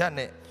တစ်ချက်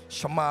နဲ့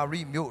ရှမာ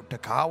ရိမြို့တ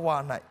ကားဝ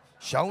၌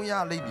ရောင်းရ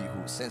လိမ့်မည်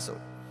ဟုဆင့်ဆို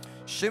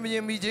ရှင်ဘုရ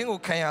င်မိချင်းကို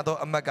ခံရသော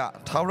အမတ်က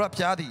ထာဝရဘု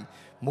ရားသည်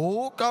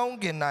မိုးကောင်း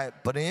ကင်၌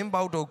ပရင်း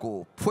ပေါက်တို့ကို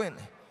ဖွင့်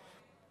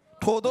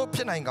ထို့သောဖြ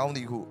စ်နိုင်ကောင်းသ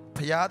ည်ဟု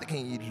ဘုရားသခ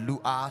င်၏လူ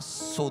အား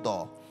ဆို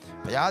တော်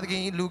ဘုရားသခ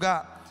င်၏လူက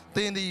သ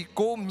င်သည်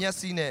ကိုယ်မျက်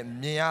စိနဲ့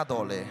မြင်ရ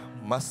တော်လဲ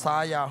မ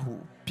စားရဟု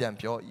ပြန်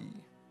ပြော၏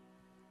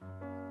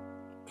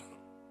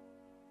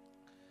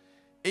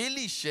အေ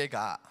လိရှဲက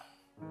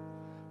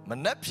မ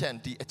နက်ဖြန်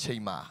ဒီအချိ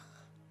န်မှာ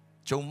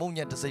ဂျုံမုံည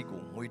က်တစ်စိတ်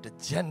ကိုငွေတစ်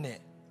ချက်နဲ့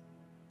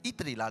ဣ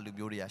သရေလလူ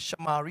မျိုးတွေကရှ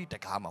မာရိတ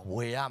ကားမှာဝ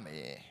ယ်ရမ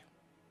ယ်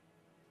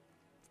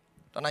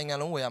တနိုင်ငံ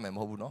လုံးဝယ်ရမယ်မ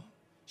ဟုတ်ဘူးနော်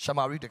ရှ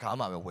မာရိတကား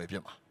မှာပဲဝယ်ပြ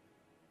မှာ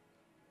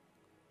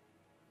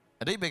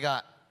အတိတ်က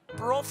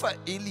prophet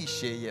အေလိ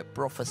ရှဲရဲ့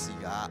prophecy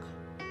က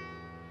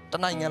တ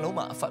နိုင်ငံလုံး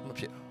မှာ affect မ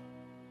ဖြစ်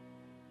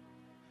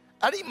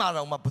အဲ့ဒီမှာ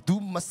တော့မဘသူ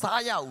မ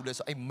စားရဘူးလေ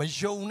ဆိုအဲ့မ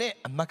ယုံနဲ့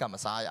အမတ်ကမ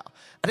စားရ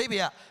အတိတ်က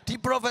ဒီ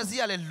prophecy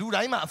ကလည်းလူ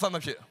တိုင်းမှာ affect မ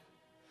ဖြစ်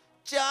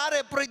ကြား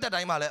တဲ့ပရိသတ်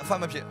တိုင်းမှာလည်း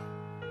affect မဖြစ်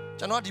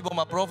ကျွန်တော်ဒီပေါ်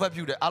မှာ prophet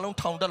ပြုတယ်အားလုံး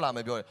ထောင်တက်လာမ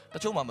ယ်ပြောတယ်တ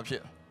ချို့မှမဖြ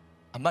စ်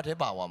အမတ်ထဲ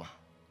ပါသွားမှာ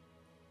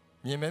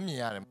မြင်မဲမြင်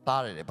ရတယ်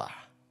သားတယ်ပါ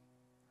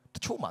တ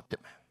ချို့မှဖြ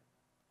စ်မယ်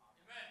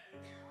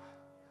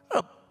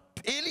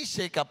အေလိ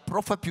ရှဲက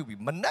prophet ပြုပြီး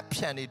မနှက်ဖြ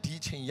န်နေဒီ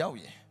အချိန်ရောက်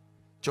ရင်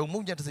ဂျုံ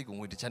မုံညက်တစ်စိတ်ကို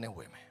ငွေတစ်ချက်နဲ့ဝ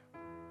ယ်မယ်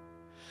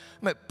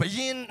ဘယ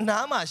င်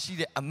နားမှာရှိ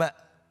တဲ့အမတ်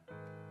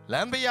လ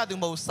မ်းပေးရသူ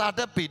မဟုတ်စာတ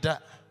တ်ပေတတ်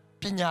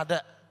ပညာတ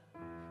တ်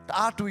တ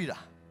အားတွေးတာ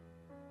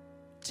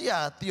ကြည့်ရ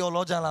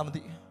theologian လားမ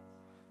သိဘူး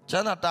ကျ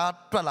မ်းစာတအား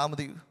တွက်လားမ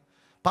သိဘူး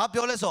ဘာ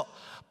ပြောလဲဆို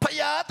ဖ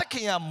ယားသခ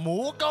င်က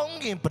မိုးကောင်း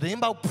ကင်ပရင်း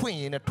ပေါက်ဖွင့်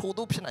ရင်ထို့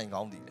သို့ဖြစ်နိုင်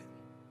ကောင်းသည်လေ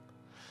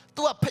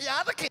तू ကဖ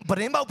ယားသခင်ပ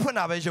ရင်းပေါက်ဖွင့်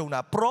တာပဲယုံတာ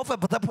prophet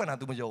ဘာသက်ဖွင့်တာ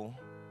तू မယုံ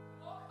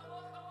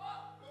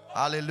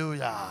ဟာလေလု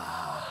ယာ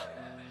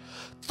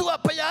तू က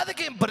ဖယားသ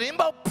ခင်ပရင်း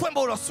ပေါက်ဖွင့်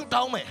ဖို့တော့ဆု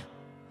တောင်းမယ်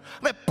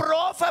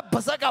prophet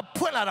ဘာသာက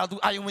ဖွင့်လာတော့ तू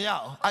အာယုံမရအော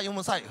င်အာယုံမ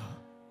ဆိုင်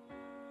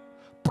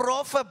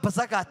prophet ဘာ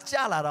သာက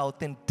ကြာလာတော့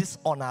သင်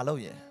dishonor လု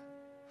ပ်ရင်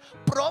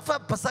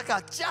prophet ဘာသာက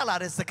ကြာလာ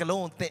တဲ့စကား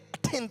လုံးကိုသင်အ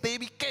ထင်သေး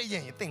ပြီးကဲ့ရ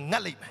င်သင်င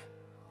တ်လိမ့်မယ်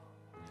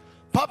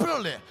ဘာဖြစ်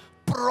လို့လဲ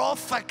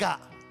prophet က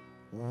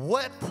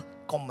word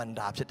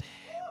commander ဖြစ်တယ်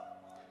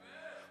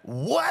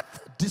word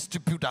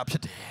distributor ဖြ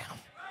စ်တယ်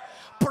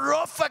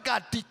prophet က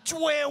ဒီ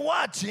ကျွယ်ဝ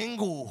ခြင်း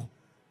ကို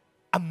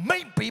အမိ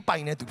န့်ပေးပို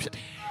င်တဲ့သူဖြစ်တ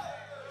ယ်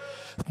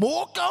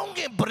မိုးကောင်းက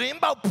င်ပရင်း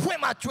ပေါက်ဖွ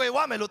င့်မှကျွယ်ဝ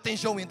မယ်လို့သင်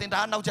ရှုံရင်သင်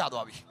ဒါနောက်ကျ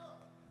သွားပြီ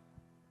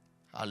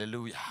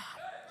Hallelujah.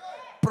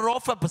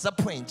 Prophet 不是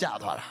碰家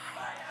的啦，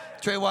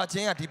最话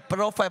真啊，啲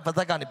prophet 不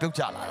是讲你表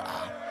家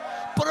啦。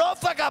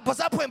Prophet 个不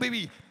是碰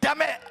baby， 但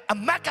係阿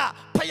媽個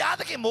佢也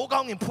得佢冇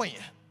講人碰嘅，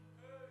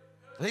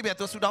呢邊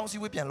都蘇當時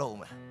會變路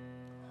嘛。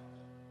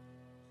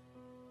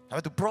係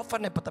咪？對 prophet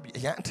呢不特別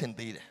一樣聽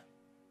啲嘅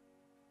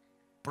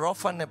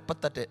 ，prophet 呢不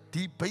特別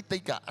啲俾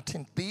啲個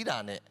聽啲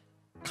啦呢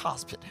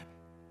cast 嘅，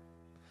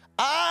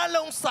阿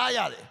龍曬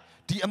呀咧，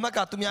啲阿媽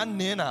個對面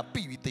呢那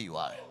比比啲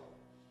話。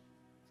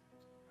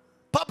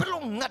巴比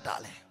倫壓打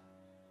咧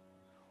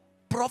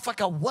 ，prophet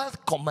個 wealth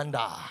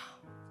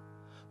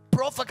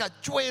commander。Prophet 個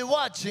最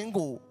話錢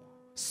個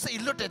誰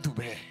落得度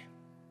唄？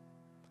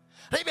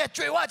呢邊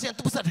最話錢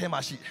都不是天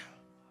馬戲，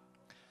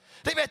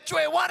呢邊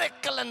最話的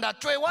calendar、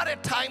最話的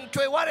time、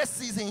最話的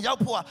season 要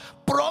破啊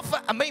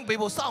 ！Prophet 阿明俾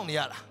我少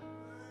年啦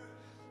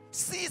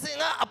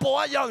 ，season 啊阿破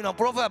啊要呢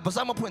 ，Prophet 不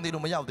是麼判定都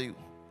沒要的，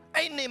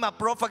哎你嘛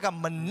Prophet 個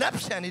唔納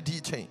錢的提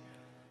成，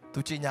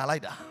都真係來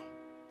的，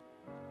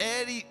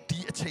哎你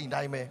提錢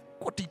來咩？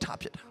我提他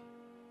撇的，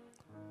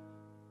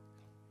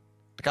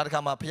大家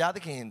看嘛，不要的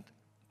看。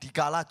ဒီ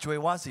ကာလကျွယ်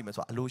ဝစီမယ်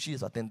ဆိုတာအလိုရှိ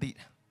ဆိုတာသင်သိတ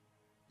ယ်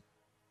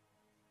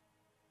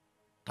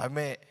ဒါပေ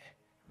မဲ့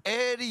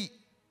အဲ့ဒီ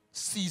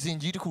စီစဉ်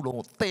ကြီးတစ်ခုလုံး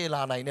ကိုတည်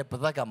လာနိုင်တဲ့ဘ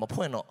သက်ကမ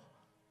ဖွင့်တော့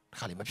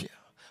ခါလေးမဖြစ်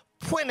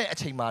ဖွင့်တဲ့အ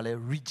ချိန်မှာလဲ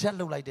reject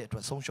လုပ်လိုက်တဲ့အတွ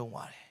က်ဆုံးရှုံး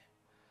သွားတယ်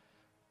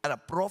အဲ့ဒါ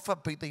prophet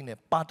ဘိသိက်နဲ့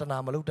ပါတနာ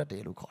မလုပ်တတ်တ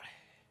ယ်လို့ခေါ်တ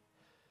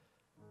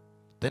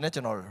ယ်ဒါနဲ့ကျွ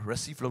န်တော်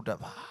receive လုပ်တတ်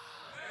ပါ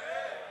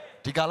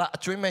ဒီကာလအ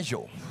ကျွမ်းမဲ့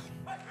ယုံ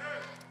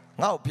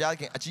ငါ့ကိုဘုရား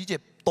ခင်အကြီးကျ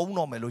ယ်သုံး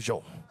တော်မယ်လို့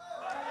ယုံ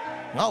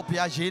ငါ့ကိုဘု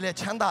ရားရေးလဲ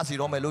ချမ်းသာစီ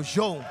တော်မယ်လို့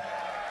ယုံ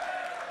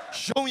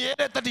ရဲ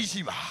တဲ့တတိ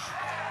ရှိပါ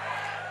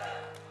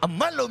အ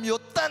မတ်လို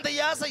မျိုးတန်တ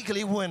ရားစိတ်က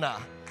လေးဝင်တာ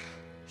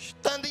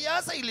တန်တ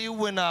ရားစိတ်လေး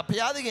ဝင်တာဘု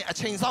ရားသခင်အ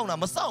ချိန်ဆောင်တာ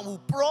မဆောင်ဘူး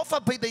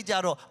prophet ဘိတ်သိက်ကြ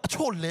တော့အ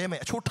ချို့လဲမ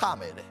ယ်အချို့ထ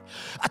မယ်တဲ့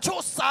အ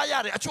ချို့စားရ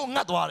တယ်အချို့င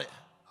တ်သွားတယ်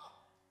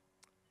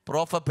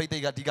prophet ဘိတ်သိ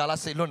က်ကဒီကာလ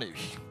စိတ်လွတ်နေ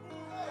ပြီ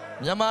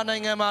မြန်မာနို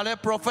င်ငံမှာလဲ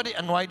prophetic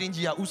anointing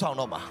ကြီးကဥဆောင်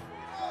တော့မှာ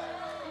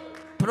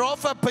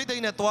prophet ဘိတ်သိ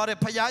က်နဲ့သွားတဲ့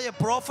ဖခင်ရဲ့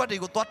prophet တွေ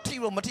ကိုသွားထိ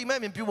ဖို့မထိမဲ့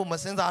မြင်ပြုဖို့မ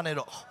စင်စားနဲ့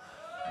တော့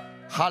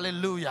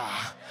hallelujah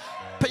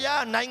ဖခ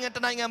င်နိုင်ငံတ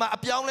နိုင်ငံမှာအ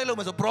ပြောင်းလဲလုပ်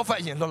မယ်ဆို prophet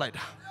အရင်လွတ်လိုက်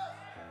တာ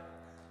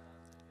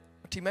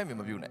မထိမဲ့မြင်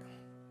မပြုနဲ့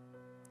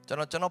ကျွန်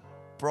တော်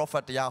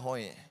prophet တရားဟော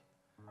ရင်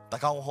တ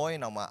ကောင်ဟောရင်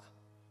တော့မှ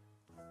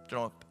ကျွန်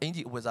တော်အင်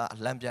ဂျီအဝတ်စားအ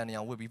လံပြန်နေ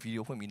အောင်ဝတ်ပြီးဗီဒီ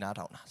ယိုဖွင့်ပြီးနား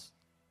ထောင်တာ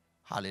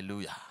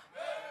hallelujah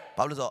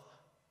ဘာလို့ဆို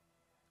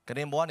ကရ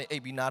င်ဘွားနေအိ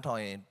ပ်ပြီးနားထောင်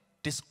ရင်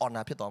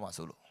dishonor ဖြစ်သွားမှာ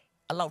ဆိုလို့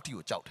အဲ့လောက်ထိ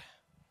ကိုကြောက်တယ်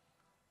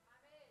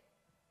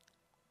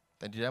แ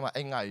ต่ทีนั้นมาไ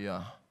อ้ง่ายอยู่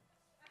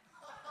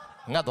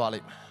งัดตัวอะไร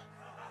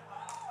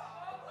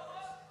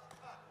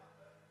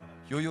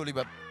โยเลยแบ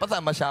บภาษา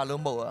มาชาล้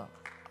มบ่อะ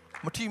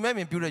มาทีแม่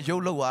มีพิวเลยโย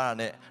ลูกว่า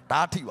เนี่ยตา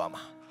ที่ว่าม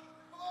า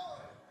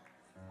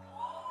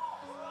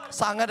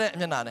สร้างอะไรเ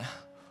นี่ยนะเนี่ย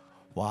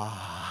ว้า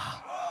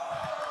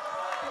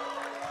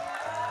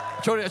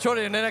ช่วยเ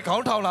นี่ยเขา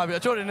ทำลาไป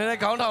ช่วยเนี่ย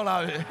เขาทำลา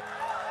ไป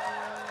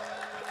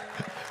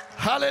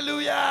ฮาเลลู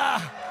ยา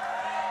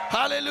ฮ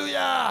าเลลูย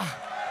า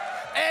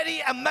အဲ့ဒီ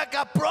အမတ်က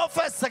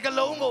prophet စက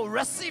လုံးကို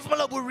receive မ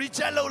လုပ်ဘူး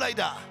reject လုပ်လိုက်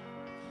တာ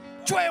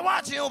ကျွဲဝ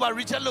ချင်းကိုပါ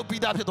reject လုပ်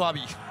ပြီးသားဖြစ်သွား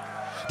ပြီ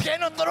တကယ်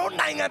တော့သူတို့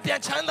နိုင်ငံပြန်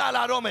ချမ်းသာ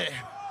လာတော့မယ်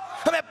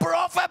ဒါပေမဲ့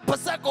prophet ပါ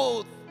ဇက်ကို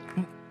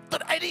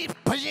အဲ့ဒီ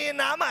ဘယင်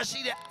နာမှာရှိ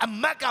တဲ့အ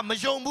မတ်ကမ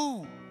ယုံဘူး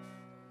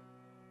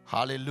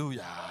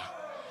hallelujah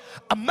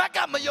အမတ်က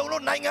မယုံ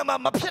လို့နိုင်ငံမှာ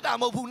မဖြစ်တာ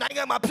မဟုတ်ဘူးနိုင်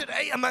ငံမှာဖြစ်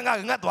အဲ့ဒီအမတ်က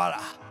ငတ်သွား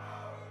တာ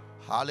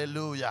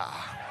hallelujah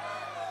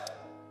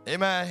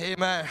Amen,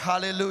 amen,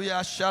 hallelujah,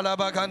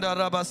 shalabakanda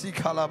rabasi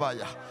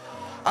kalabaya.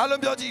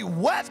 Alumyoji,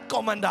 what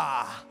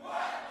commander?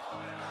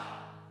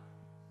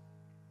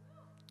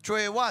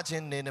 Joy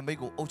watching in the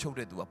Mego Ocho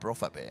to a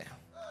prophet.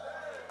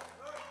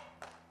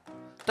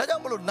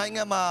 Tajamulu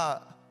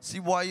Nangama, see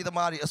why the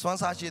Mari, as one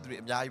such a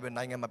dream, Yai when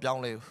Nangama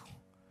Bianle.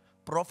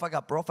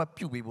 Prophet,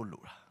 Pew Bibulu.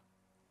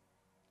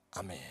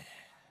 Amen.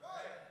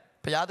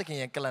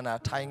 Payadakin and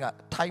Kalana,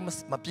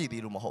 times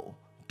Mapidi Rumaho,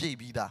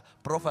 Pibida,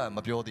 Prophet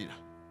Mabiodi.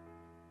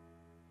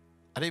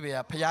 အဲ့ဒီဘယ်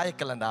ဖခင်ရဲ့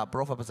calendar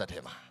prophet ပါစ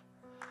တဲ့မှာ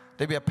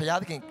ဒီဘယ်ဖ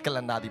ခင်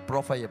calendar ဒီ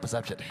prophet ရဲ့ပါစ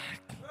ဖြစ်တယ်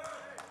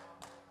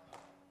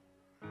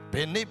ဘ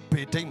ယ်နေ့ဘ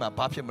ယ်ချိန်မှာ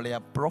ဘာဖြစ်မလဲ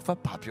prophet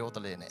ဘာပြောတ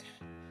ယ်လဲနဲ့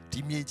ဒီ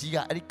မြေကြီးက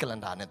အဲ့ဒီ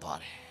calendar နဲ့သွား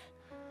တယ်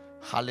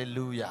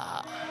hallelujah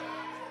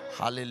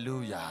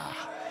hallelujah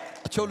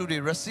အချို့လူတွေ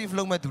receive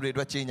လုပ်မဲ့သူတွေအ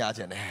တွက်ကြီးညာ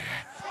ခြင်းတယ်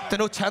သင်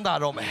တို့ချမ်းသာ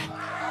တော့မယ်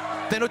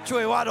သင်တို့ကြွ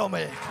ယ်ဝတော့မ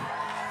ယ်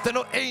သင်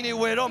တို့အိမ်တွေ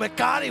ဝယ်တော့မယ်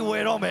ကားတွေဝ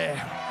ယ်တော့မယ်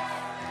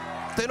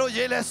သင်တို့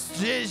ရေး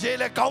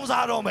လဲကောင်း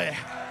စားတော့မယ်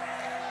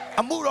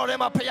အမှုတော်ထဲ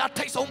မှာဖခင်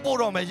ထိတ်ဆုံးပို့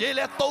တော်မယ်ရေး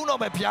လဲသုံး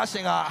တော်မယ်ဖခင်ရှ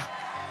င်က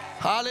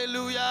ဟာလေ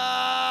လုယာ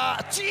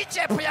အကြီးကျ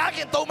ယ်ဖခ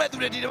င်သုံးမဲ့သူ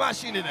တွေဒီထဲမှာ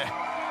ရှိနေတယ်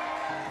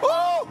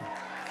ဟိုး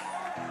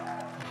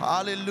ဟာ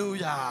လေလု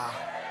ယာ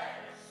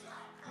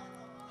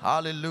ဟာ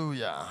လေလု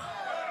ယာ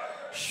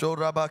ရှော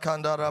ရဘခန္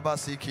ဒရဘ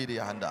စီခီရီ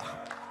ဟန္တာ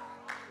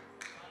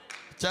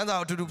ကျမ်းစာ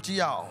အတူတူကြ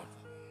ည့်အောင်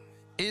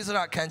ဣဇ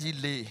ရာခန်းကြီး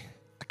၄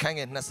အခန်းင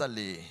ယ်24ဣ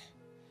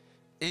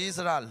ဇ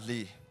ရာ၄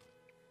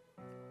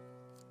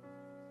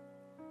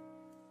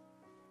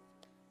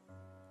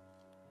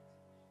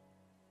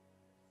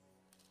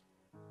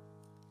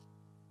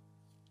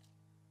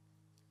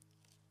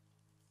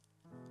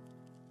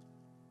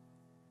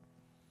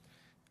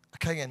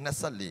 King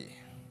Nassali.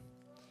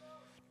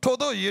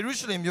 Todo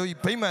Jerusalem, you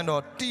payment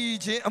or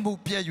TJ Amu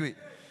Piaui.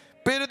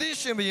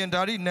 Perdition be in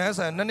Dari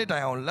Nasa and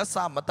Nanita,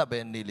 Lassa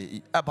Matabe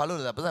Nili, Apollo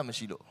the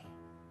Pazamashilo.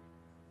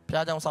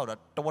 Piajam Sauda,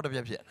 the water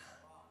Piapian.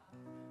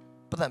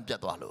 Pazam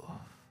Piatualo.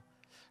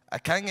 A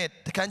Kangi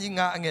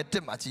Kanjinga and a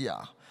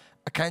Timachia.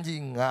 A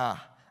Kanjinga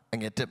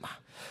and a Tima.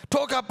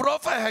 Talk a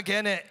prophet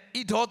again,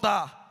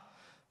 Itota.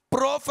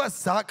 Prophet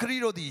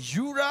Zakrido di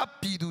Jura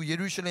Pidu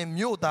Jerusalem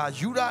Yoda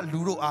Jura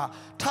Lurua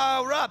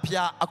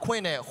Taurapia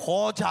Aquene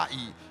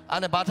Hojai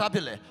and a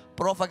Batapile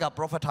Prophet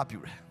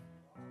Tapure.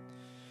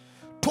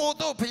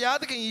 Toto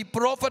Piatki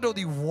Prophet of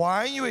the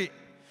Wine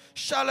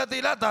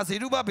Shalatila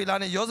Ziruba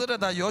Bilane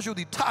Yosada Yoshu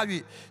di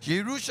Tavi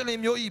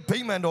Jerusalem Yoi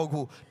Payment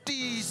Ogu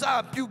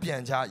Tisa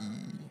Pupianjai.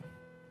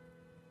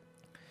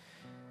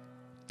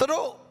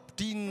 Throw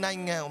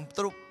D9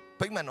 through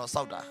payment or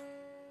Sauda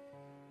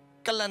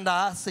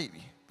Calendar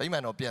Savi.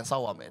 Payment of Pian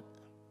Sawamet.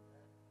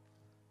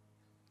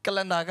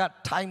 Calendar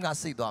got time got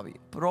see Dobby.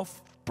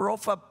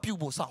 Prophet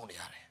pupil sound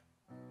here.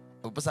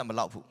 Upasam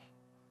Lapu.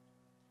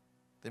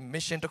 The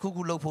mission to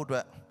Kuku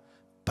Lopo,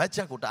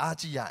 Pajaco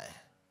Aji,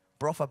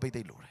 Prophet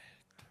Bede Lure.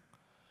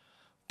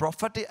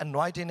 Prophetic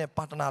anointing a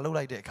partner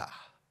like the car.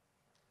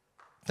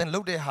 Then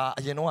look at her,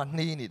 you know, I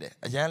needed it.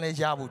 A Yale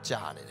Yabu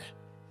Jan.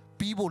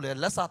 People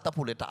less at the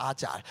Puleta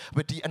Aja,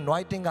 but the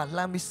anointing a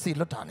lamb is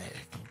silotane.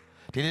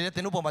 Did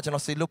they know much of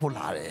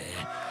Silopolare?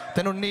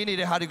 They don't need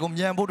a Harigum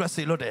Yambo to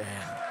Silode.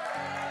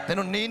 They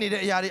don't need a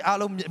Yari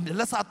Alum,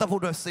 less at the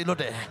foot of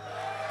Silode.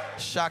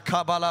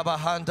 Shakabala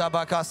Bahanta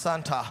Baka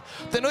Santa.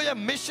 They know your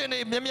mission,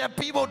 Mimia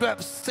people to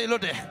have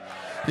Silode.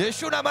 You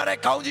should have a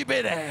county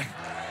bede.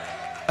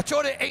 A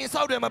chore ain't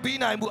South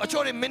Mabina, a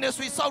chore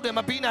ministry South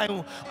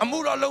Mabina, a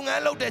Mura long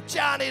and low the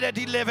Johnny that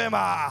he live him.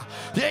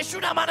 You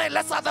should have a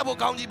less at the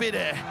county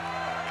bede.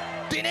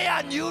 Today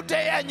a new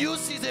day, a new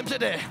season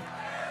today.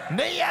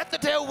 Nay at the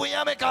tail, we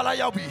are Kala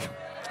Yabi.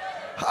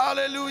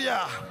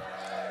 Hallelujah.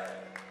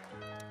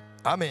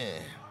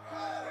 Amen.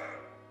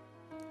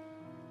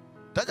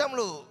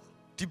 Tajamlu,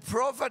 the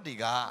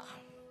prophetic,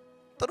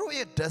 through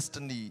your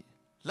destiny,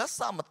 let's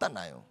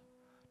samatanayo.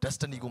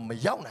 Destiny go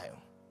mayaunayo.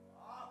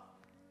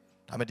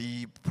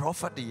 Tamadi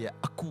prophetic,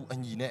 aku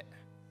anjine.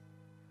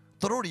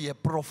 Through your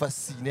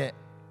prophecy, ne,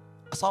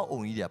 saw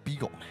only a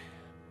bigon.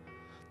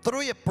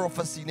 Through your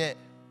prophecy, ne,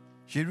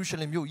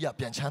 Jerusalem, you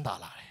yap and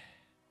chandala.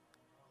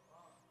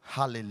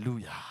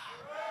 Hallelujah.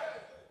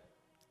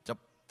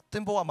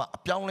 Tempo ama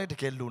piang te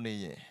ke lune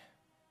ye.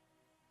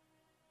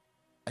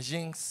 A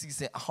young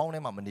season a home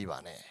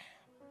mamaniba ne.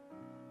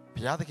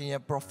 Piatkin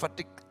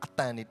prophetic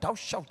atani tau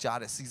shout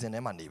jar season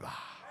emaniba.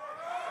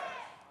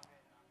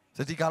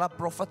 The Tigala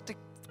prophetic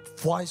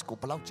voice go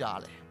below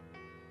jale.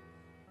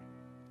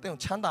 Then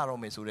Chandaro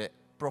mesure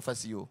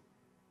prophecy.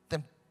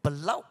 Then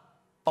below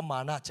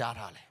Pamana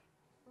jarale.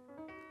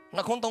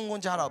 Nakonton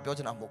jara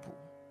Belgian Mopu.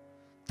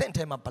 Then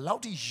tema below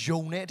the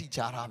Joneti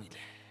jaramile.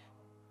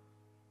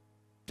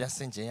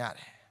 Piasengiare.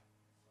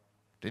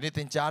 Did it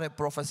in Jare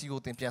prophecy you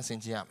think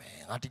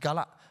Piasengiame?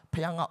 Anticala,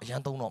 Pianga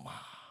Yantonoma.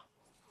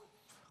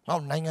 Now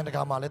Nang and the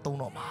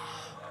Gamaletonoma.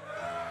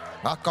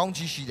 Not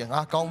County Sheet and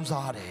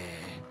Akamzare.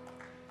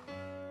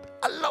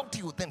 Allow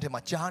you think him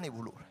a Johnny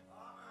Wulu.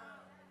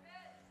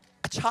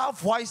 A child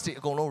voice they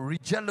go no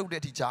reject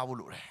that he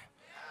Javulu.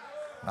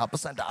 Now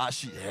percent the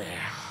Ashi.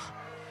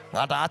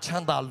 Not a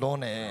chanda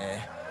lone.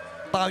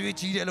 Tayu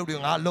Chidelu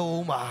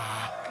Aloma.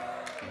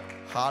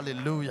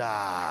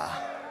 Hallelujah.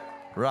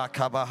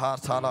 Rakabaha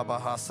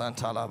Talabaha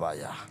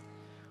Santalabaya.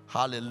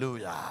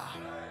 Hallelujah.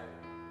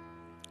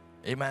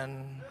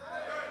 Amen.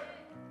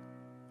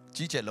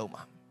 Gije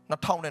Loma.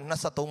 Not town and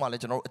Nasatoma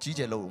legend or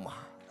Gije Loma.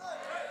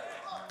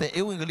 The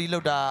Ewingly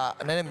Loda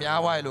and then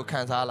Miawa look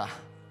Kansala.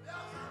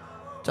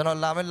 General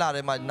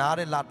Lamela, my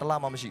Nare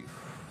Latalama Mashi.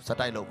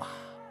 Satai Loma.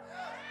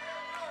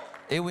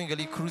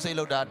 Ewingly Cruise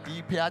Loda,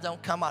 the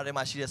Piajam Kama,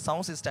 Mashi,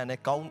 sound system,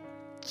 and count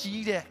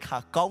Gide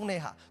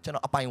Kauneha,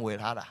 General Apine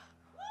with Hada.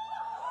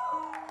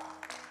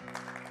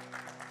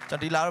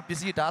 Jadila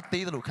busy that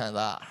day look at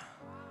that.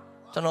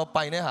 General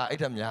Pineha,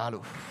 item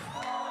Yalu.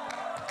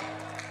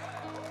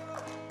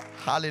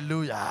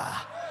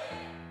 Hallelujah.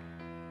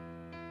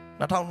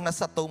 Natang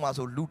Nasatoma,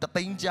 so loot the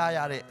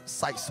Pinjaya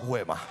size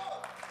wema.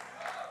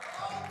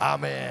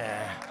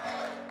 Amen.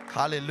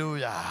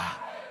 Hallelujah.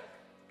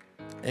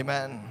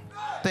 Amen.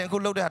 Thank you,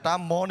 Lord, that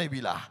I'm morning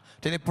villa.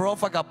 Then the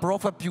prophet got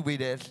prophet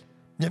pubited.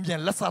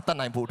 Yamian Lasatan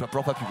I put a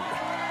prophet pubited.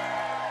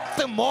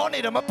 The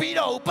morning, the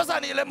Mapido,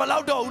 Pasani,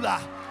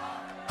 Lemaladola.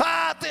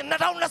 Ah, then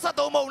Natang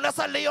Nasatomo,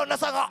 Nasa Leo,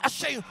 Nasa, a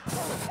shame.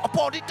 A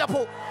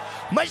poditapo.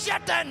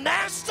 Majata,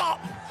 non-stop.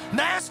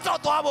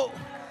 Non-stop, Wabo.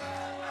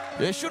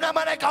 You should have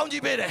a county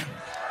bed.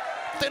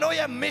 They know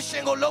your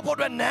mission go low for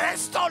the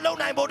non-stop low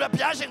nine boat of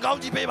Piashin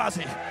County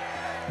Babasi.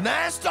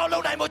 Non-stop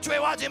low nine boat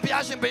watching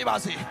Piashin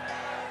Babasi.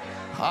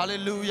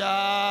 Hallelujah.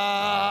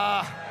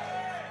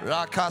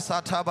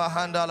 Rakasa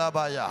Tabahanda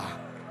Labaya.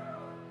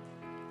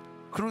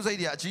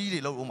 Crusade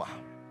Gidi Loma.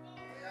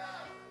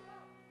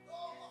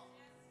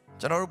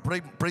 General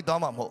Break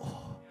Damamo.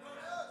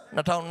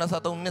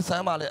 2023နှစ်ဆ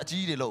န်းမှာလည်းအ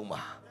ကြီးတွေလုံးမှာ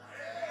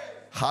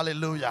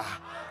Hallelujah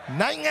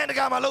နိုင်ငံတ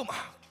ကာမှာလုံးမှာ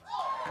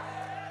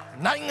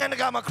နိုင်ငံတ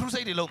ကာမှာ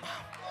crusade တွေလုံးမှာ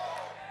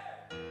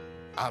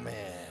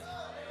Amen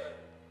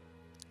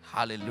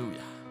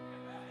Hallelujah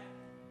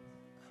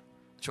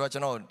ကျွန်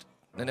တော်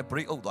နည်းနည်း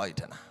break out သွားရ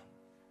ထင်တာ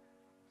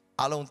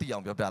အားလုံးသိအော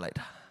င်ပြောပြလိုက်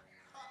တာ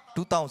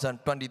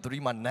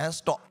2023မှာ non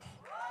stop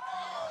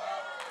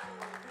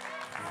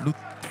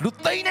လူ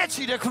သိန်းနဲ့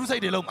ချီတဲ့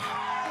crusade တွေလုံးမှာ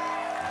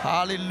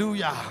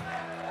Hallelujah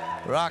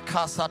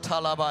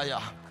Rakasatalabaya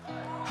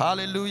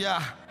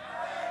Hallelujah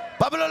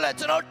ဘာဖြစ်လို့လဲ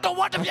ကျွန်တော်တဝ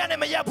က်တစ်ပြက်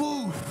နဲ့မရက်ဘူး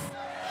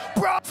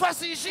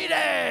prophecy ရှိတ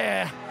ယ်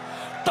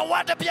တဝ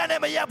က်တစ်ပြက်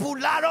နဲ့မရက်ဘူး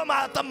လာတော့မှာ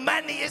the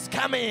money is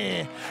coming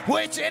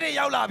ဝေချေတွေ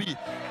ရောက်လာပြီ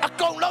အ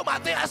ကုန်လုံးမှာ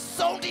သင်အ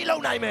ဆုံးထိလု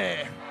ပ်နိုင်မယ်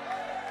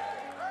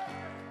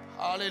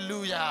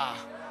Hallelujah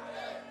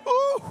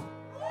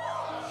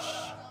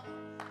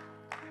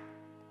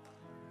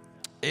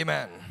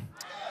Amen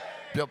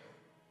the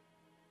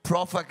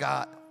prophet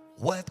got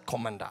wealth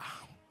commander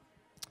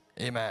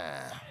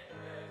Amen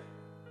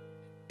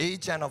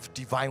agent of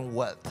divine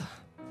wealth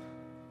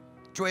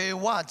ကျွေ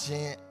ဝခြ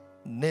င်း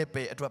နေ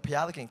ပေအတွက်ဘု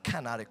ရားသခင်ခ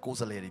န့်ထားတဲ့ကိုယ်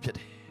စားလှယ်တွေဖြစ်တ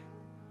ယ်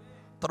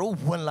သူတို့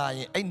ဝင်လာရ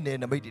င်အဲ့နယ်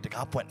နမိတ်တွေတ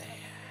ကားပွင့်တယ်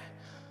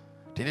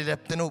ဒီနေ့လည်း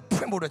သင်တို့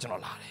ဖွင့်ဖို့အတွက်ကျွန်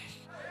တော်လာတယ်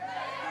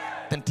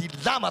သင်ဒီ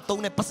လမှာ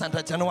သုံးတဲ့ပတ်စံထ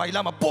က်ဇန်နဝါရီလ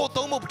မှာပို့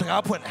သုံးဖို့တ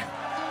ကားဖွင့်တ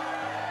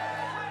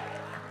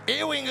ယ်ဧ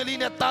ဝံဂေလိ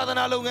နဲ့သာသ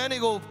နာလုပ်ငန်းတွေ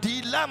ကိုဒီ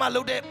လမှာ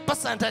လုပ်တဲ့ပတ်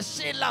စံထက်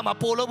ရှေ့လမှာ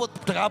ပို့လို့ဖို့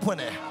တကားဖွင့်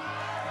တယ်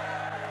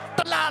တ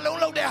လားလုံး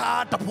လုပ်တဲ့ဟာ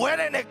တပွဲ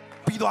တဲ့နဲ့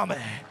ပြီးသွားမ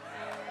ယ်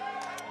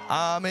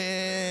အာမ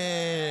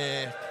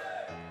င်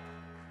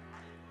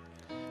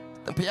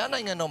ဘုရား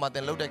နိုင်ငံတော်မှာသ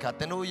င်လုပ်တဲ့အခါ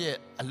သင်တို့ရဲ့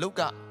အလုတ်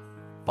က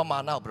ပမာ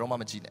ဏကိုဘယ်တော့မှ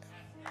မကြည့်နဲ့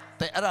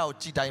သင်အဲ့ဒါကို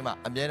ကြည့်တိုင်းမှာ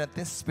အမြဲတမ်းသ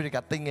င် spirit က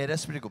သင်ငယ်တဲ့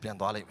spirit ကိုပြန်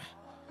သွားလိမ့်မယ်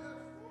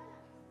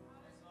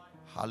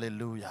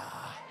Hallelujah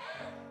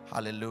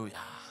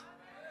Hallelujah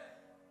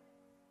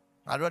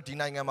ငါတို့ဒီ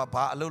နိုင်ငံမှာ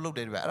ဘာအလုပ်လုပ်တ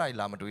ယ်တွေပဲအဲ့ဒါကြီး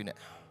လာမတွေးနဲ့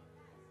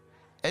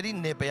အဲ့ဒီ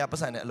နေပယ်ပ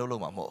တ်စံနဲ့အလုပ်လု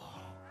ပ်မှာမဟုတ်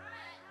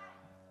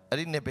အဲ့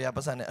ဒီနေပယ်ပ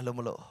တ်စံနဲ့အလုပ်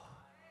မလုပ်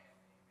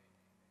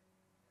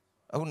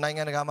အခုနိုင်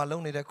ငံတကာမှာလု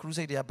ပ်နေတဲ့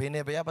crusade တွေကဘယ်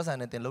နေပယ်ပတ်စံ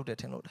နဲ့တင်လုပ်တယ်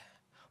ထင်လို့လဲ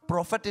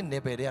prophetic နေ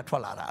ပယ်တွေကထွ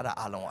က်လာတာအဲ့ဒါ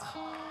အားလုံးอ่ะ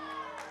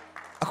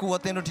အခုအ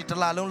သင်တို့ဒီတ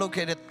လားလုံးလုပ်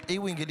ခဲ့တဲ့ဧ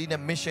ဝံဂေလိ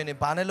နဲ့ mission တွေ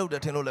ဘာနဲ့လုပ်တ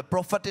ယ်ထင်လို့လဲ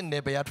prophetic နေ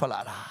ပယ်ကထွက်လာ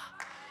တာ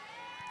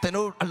သင်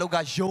တို့အလုပ်က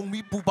ယုံ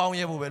ပြီးပူပေါင်း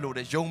ရဲဖို့ပဲလို့တ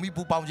ယ်ယုံပြီး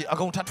ပူပေါင်းကြည့်အ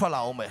ကုန်ထပ်ထွက်လာ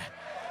အောင်မယ်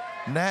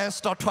non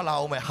stop ထွက်လာ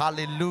အောင်မယ်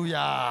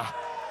hallelujah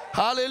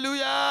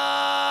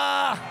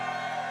hallelujah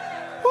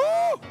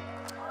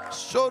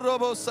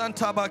Shorobo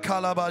Santa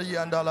Bakalabari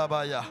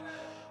andalabaya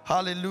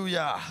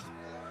hallelujah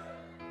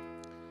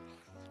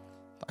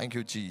Thank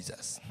you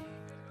Jesus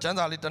ကျမ်း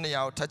စာလေးတစ်နေ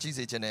ရာကိုထပ်ကြည့်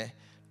စေခြင်းနဲ့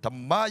ဓ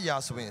မ္မရာ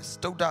ဇဝင်စ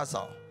တုဒ္ဒ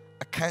ဆောင်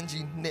အခန်း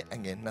ကြီး1အ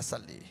ငယ်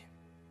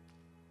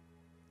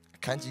24အ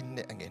ခန်းကြီး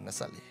1အငယ်24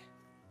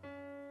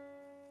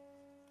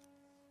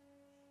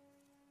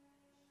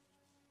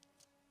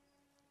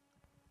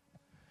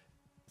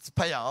ဖ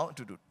တ်ရအောင်အ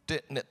တူတူ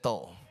1နဲ့3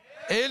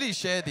အေလိ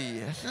ရှဲသည်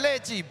လှဲ့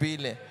ကြည့်ပြီး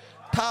လင်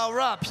ထာဝရ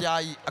ဘုရား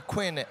၏အခွ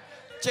င့်နဲ့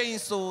ကျိန်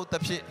ဆိုသ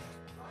ဖြင့်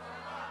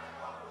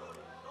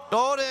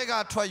တောထဲက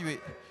ထွက်၍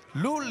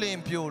လူလင်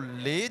ပြို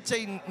4ကျိ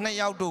န်2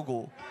ယောက်တို့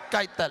ကို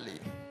ကိုက်တက်လေ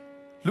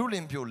လူလ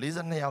င်ပြို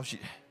42ယောက်ရှိ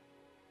တယ်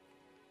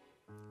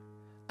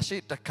အရှိ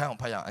တခန့်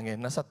ဖတ်ရအောင်အငယ်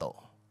23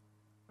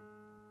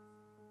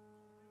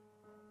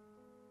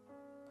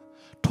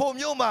ထို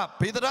မြို့မှ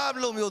ဗေဒရာ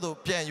မြို့မြို့သို့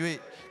ပြန်၍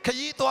ခ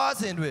ရီးသွား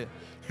စဉ်တွင်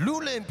လူ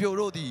လင်ပြို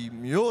တို့သည်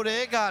မြို့ထဲ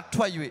က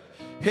ထွက်၍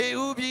ဟေ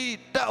ဥပြီး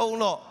တက်အောင်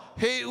လော့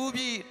ဟေဥ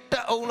ပြီးတ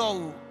က်အောင်လော့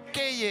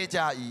ကဲ့ရဲ့ကြ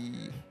၏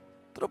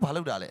သူတို့ဘာ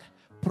လုပ်တာလဲ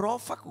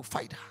prophet ကို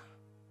fight တာ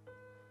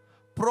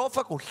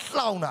prophet ကို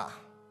လှောင်တာ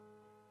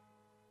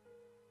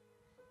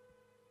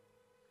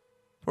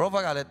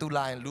prophet ကလည်းသူ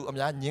လာရင်လူအ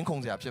များညင်းခု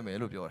န်စရာဖြစ်မယ်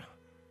လို့ပြောတာ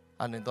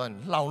အဲ့နဲ့တော့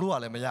လှောင်လို့က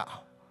လည်းမရအောင်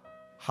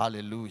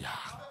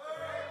hallelujah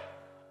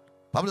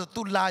ဘာလို့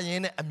သူလာရင်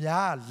နဲ့အ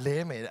များလဲ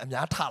မယ်အ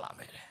များထလာ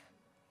မယ်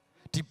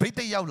ဒီဘိတ်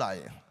သိက်ရောက်လာရ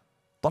င်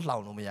တော့လှော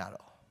င်လို့မရ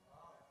တော့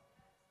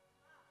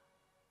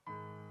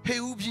ဟေ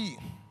ဥပြီး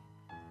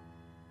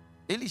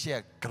အေလိရှေ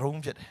ကဂ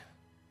ရုံးဖြစ်တယ်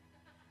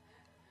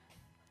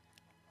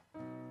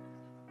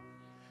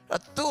အ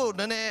တူ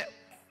နည်းနည်း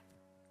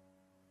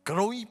ဂ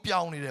ရုံးကြီးပြော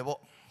င်းနေတယ်ပေါ့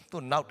သူ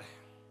နောက်တယ်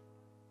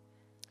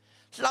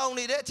လှောင်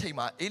နေတဲ့အချိန်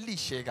မှာအေလိ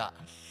ရှေက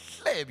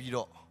လှဲ့ပြီး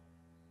တော့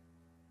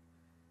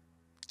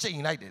ချိန်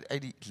လိုက်တယ်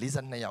အဲ့ဒီ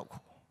42ယောက်ကို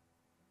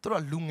သူ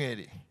တို့ကလူငယ်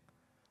တွေ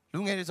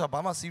ဆိုတာဘာ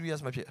မှ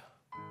serious မဖြစ်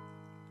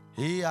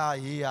ဟေး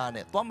ယာ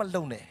နဲ့သွားမ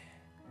လုံနဲ့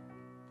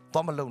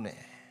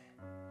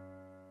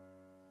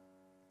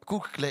အခု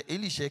လေအေ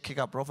လိရှေခေ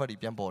က prophet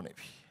ပြန်ပေါ်နေ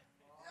ပြီ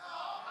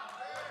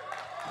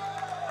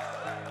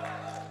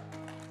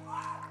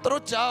သူ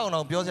တို့ကြောက်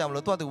အောင်ပြောစရာမ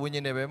လိုသူဝိညာ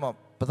ဉ်တွေပဲမှ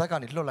ဗဇက်က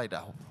နေလွတ်လိုက်တာ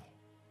ဟုတ်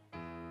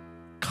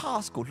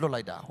cast ကိုလွတ်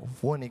လိုက်တာ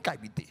ဝန်နေကြိုက်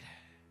ပြီးတည်တ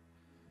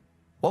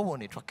ယ်ဝန်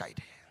နေထွက်ကြိုက်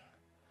တယ်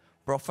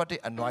prophetic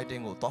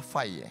anointing ကိုသွား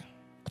fight ရင်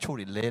အချို့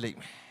တွေလဲလိမ့်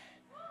မယ်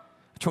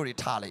အချို့တွေ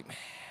ထားလိမ့်မ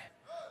ယ်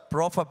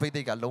prophet ဘိ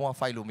သိက်ကလုံးဝ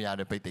fight လို့မရ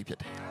တဲ့ဘိသိက်ဖြစ်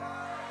တယ်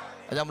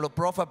အဲကြောင့်မလို့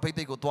prophet ဘိ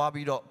သိက်ကိုသွား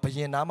ပြီးတော့ဘယ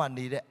င်နားမှာ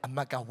နေတဲ့အမ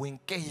တ်ကဝင်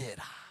ကဲ့ရဲ့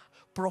တာ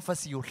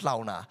prophecy ကိုလှော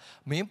င်တာ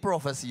မင်း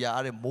prophecy က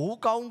အဲ့မိုး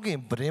ကောင်းကင်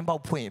ပရင်းပေါ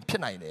က်ဖွင့်ဖြ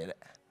စ်နိုင်တယ်တဲ့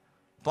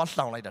သွား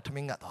လှောင်လိုက်တာထမ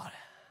င်းငတ်သွားတ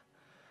ယ်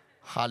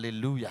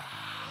hallelujah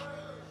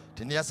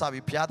ဒီနေ့စ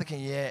ပြီးဘုရားသခ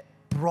င်ရဲ့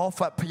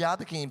prophet ဘုရား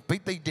သခင်ဗိ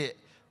တ်သိက်တဲ့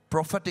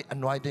prophetic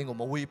anointing ကို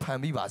မဝေဖန်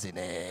မိပါစေ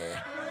နဲ့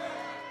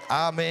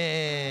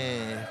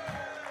amen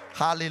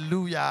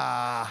hallelujah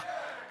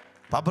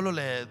ဘာလို့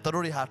လဲသူ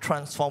တို့တွေဟာ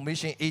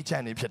transformation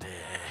agent တွေဖြစ်တ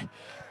ယ်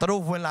သူ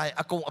တို့ဝင်လာရင်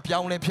အကုန်အပြော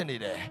င်းလဲဖြစ်နေ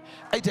တယ်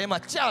အဲ့ထဲမှာ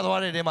ကြာ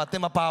သွားတဲ့ထဲမှာသ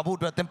င်မပါဖို့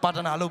အတွက်သင်ပါတ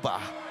နာလုပ်ပါ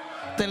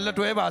သင်လက်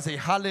တွဲပါစေ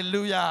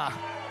hallelujah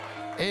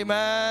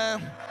amen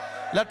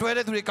လက်တွဲ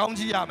တဲ့သူတွေကောင်း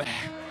ကြီးရမယ်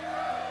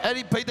အဲ့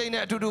ဒီဖိတ်သိမ်း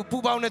တဲ့အတူတူပူ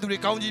ပေါင်းတဲ့သူတွေ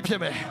ကောင်းကြီးဖြ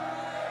စ်မယ်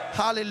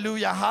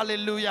hallelujah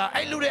hallelujah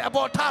အဲ့လူတွေအ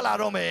ပေါ်ထလာ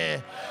တော့မယ်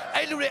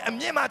အဲ့လူတွေအ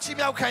မြင့်မှာချီး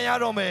မြှောက်ခံရ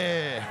တော့မယ်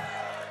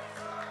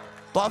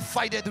သွား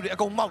fight တဲ့သူတွေအ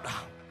ကုန်မောက်တာ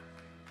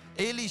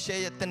အေလိရှေ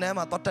ရဲ့တင်နန်း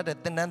မှာသွားတက်တဲ့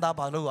တင်နန်းသား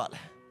ဘာလို့ရ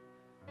လဲ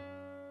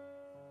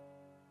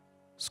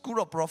School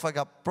of Prophet က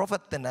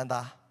Prophet တင်နန်း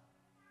သား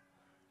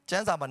ကျ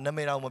မ်းစာမှာနာမ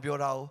ည်တော်မပြော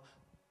တာဘူး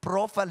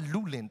Prophet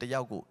လူလင်တ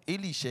ယောက်ကိုအေ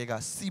လိရှေက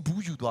စီ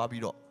ဘူးယူသွား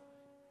ပြီးတော့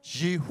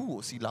ယေဟု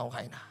ကိုစီလောင်း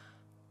ခိုင်းတာ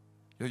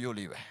ရိုးရိုး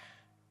လေးပဲ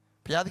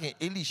ဘုရားသခင်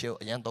အေလိရှေကို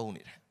အရန်သုံး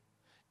နေတယ်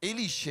အေ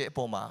လိရှေအ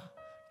ပေါ်မှာ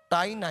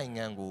တိုင်းနိုင်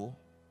ငံကို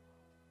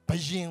ဘ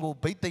ယင်ကို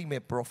ဗိတ်သိမ့်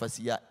မဲ့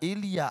prophecy ကအေ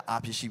လိယ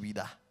အားဖြင့်ရှိပြီး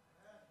သား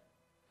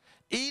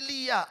အေလိ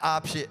ယ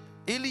အားဖြင့်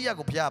အေလိယ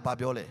ကိုဘုရားက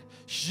ပြောလဲ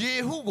ယေ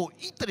ဟုကို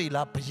ဣသရေလ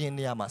ဘယင်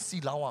နေရာမှာစီ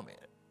လောင်းရမ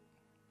ယ်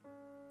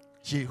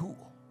ယေဟု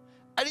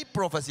အဲ့ဒီ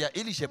prophecy က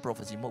အေလိရှေ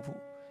prophecy မဟုတ်ဘူး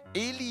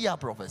အေလိယ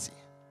prophecy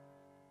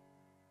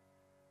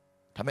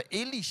ဒါပေမဲ့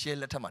အေလိရှေ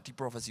လက်ထက်မှာဒီ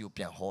prophecy ကို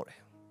ပြန်ဟောတယ်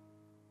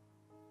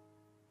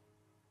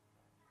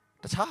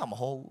တခြားမ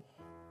ဟုတ်ဘူး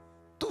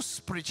သူ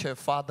spiritual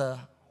father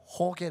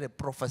ဟောခဲ့တဲ့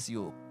prophecy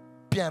ကို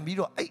ပြန်ပြီး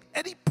တော့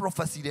အဲ့ဒီ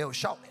prophecy တွေကို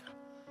ရှောက်နေတာ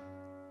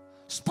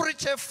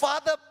spiritual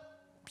father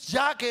ရ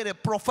ခဲ့တဲ့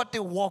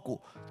prophetic word ကို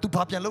သူ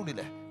ဘာပြန်လုပ်နေ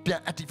လဲပြန်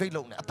activate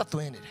လုပ်နေအသက်သွ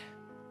င်းနေတယ်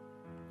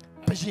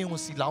ဘယင်ကို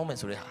စီလောင်းမယ်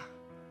ဆိုတဲ့ဟာ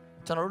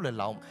ကျွန်တော်တို့လည်း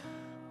လောင်းမယ်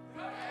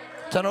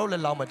ကျွန်တော်တို့လ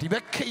ည်းလောင်းမယ်ဒီဘ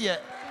က်ခေတ်ရဲ့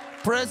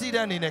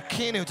president အနေနဲ့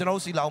king တွေကိုကျွန်တော်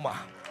တို့စီလောင်းပါ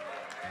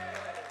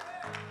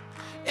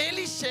အေ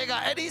လိရှေက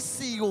အဲ့ဒီ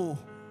စီကို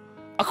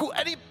အခု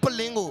အဲ့ဒီပ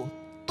လင်းကို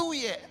သူ့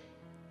ရဲ့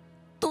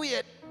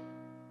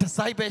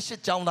discipleship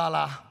ကျောင်းသား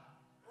လား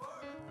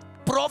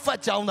prophet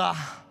ကျောင်းသား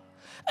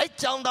အဲ့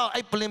ကျောင်းသား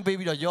အဲ့ပလင်းပေး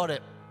ပြီးတော့ရော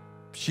တဲ့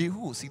ယေ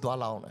ဟုကိုစီးသွား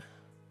လောင်းတယ်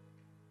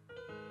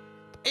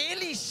အေ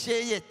လိရှေ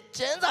ရဲ့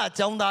ကျမ်းစာ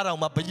ကျောင်းသားတော်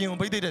မှာဘယင်ကို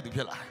ဗိတ်သိတဲ့သူဖြ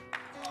စ်လာတယ်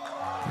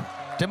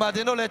ဒီမှာတ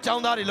င်တို့လည်းကျော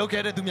င်းသားတွေလုပ်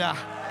ခဲ့တဲ့သူများ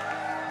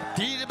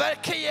ဒီဘက်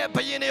ခေတ်ရဲ့ဘ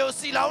ယင်တွေကို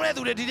စီလောင်းတဲ့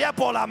သူတွေဒီတည်း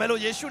ပေါ်လာမယ်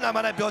လို့ယေရှုနာမ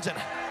နဲ့ပြောချင်တ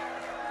ယ်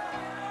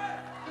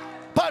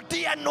but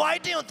the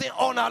anointing ကိုသင်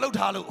honor လုပ်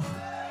ထားလို့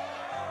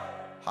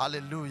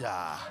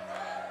hallelujah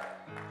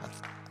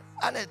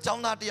အဲ့နဲ့ကျော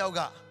င်းသားတယောက်က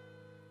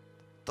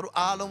သူတို့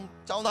အားလုံး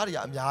ကျောင်းသားတွေက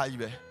အများကြီး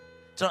ပဲ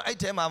ကျွန်တော်အဲ့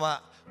ထဲမှာ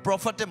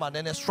prophetic မှာန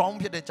ည်းနည်း strong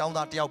ဖြစ်တဲ့ကျောင်း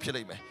သားတယောက်ဖြစ်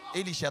လိမ့်မယ်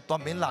အေလိရှေ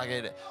သွားမင်းလာ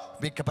ခဲ့တယ်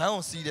မင်းကပန်း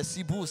ကိုစီးတယ်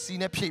စီဘူးကိုစီး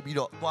နဲ့ဖြည့်ပြီး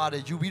တော့သွားတ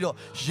ယ်ယူပြီးတော့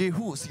ယေ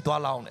ဟုကိုစီး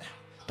သွားလောင်းတယ်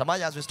ဓမ္မ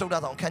ရာဇဝင်စတုတ္ထ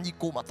ဆောင်အခန်းကြီး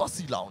9မှာသွား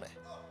စီးလောင်းတယ်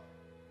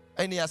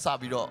အဲ့နေရာစ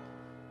ပြီးတော့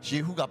ယေ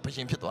ဟုကဘယ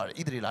င်ဖြစ်သွားတယ်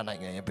ဣသရေလနို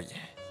င်ငံရဲ့ဘယ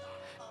င်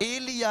အေ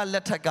လိယလ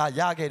က်ထက်က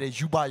ရခဲ့တဲ့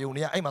ယူပါယုံ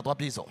တွေကအဲ့မှာသွား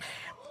ပြည့်စုံတယ်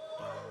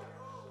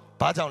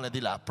ဘာကြောင့်လဲ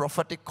သိလား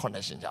prophetic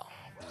connection ကြောင့်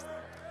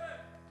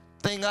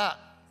သင်က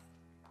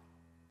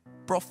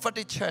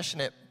prophetic church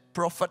နဲ့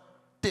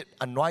prophetic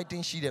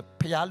anointing ရှိတဲ့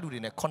ဖျားလူတွေ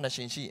နဲ့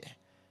connection ရှိတယ်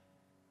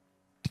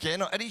တကယ်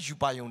တော့အဲ့ဒီယူ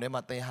ပါယုံထဲ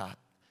မှာသင်ဟာ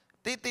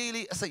တေးသေး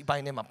လေးအစိတ်ပို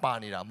င်းထဲမှာပါ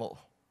နေတာမဟုတ်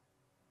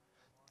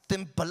သ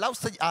င်ဘလောက်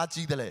စိတ်အား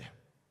ကြီးတယ်လဲ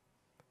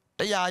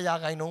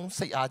100%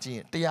 စိတ်အားကြီးရ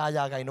င်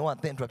100% က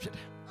သင်အတွက်ဖြစ်တ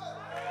ယ်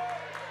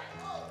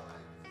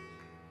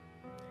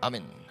အာမ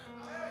င်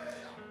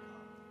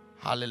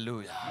ဟာလေလု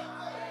ယာ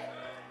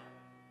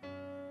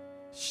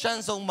ရှ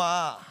မ်းဆုံးမှာ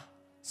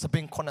စပ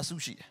င်9စု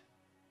ရှိတယ်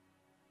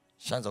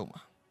ရှမ်းဆုံးမှာ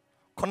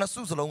9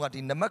စုစလုံးကဒီ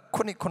နံပါတ်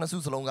9စု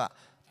စလုံးက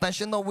တန်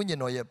ရှင်းသောဝိညာဉ်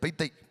တော်ရဲ့ဗိတ်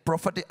သိက်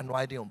prophetic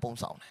anointing ကိုပုံ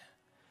ဆောင်တယ်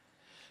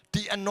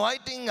ဒီ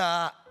anointing က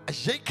အ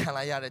ရိတ်ခံ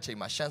လိုက်ရတဲ့အချိန်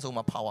မှာရှမ်းဆုံး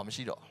မှာ power မ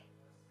ရှိတော့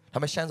ဒါပေ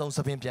မဲ့ရှမ်းဆုံးစ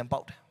ပင်ပြန်ပေါ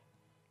က်တယ်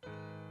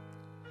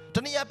တ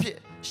နည်းအားဖြင့်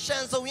ရှ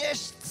မ်းဆုံးရဲ့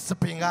စ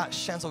ပင်က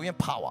ရှမ်းဆုံးရဲ့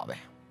power ပဲ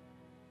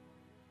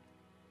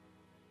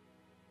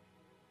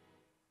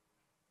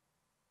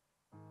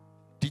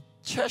ဒီ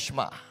church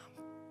မှာ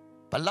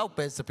ဘလောက်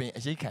ပဲစပင်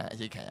အရိတ်ခံ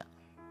ရ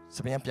စ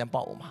ပင်ပြန်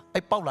ပေါက်အောင်ပါ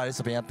အဲ့ပေါက်လာတဲ့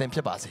စပင်ကသင်ဖြ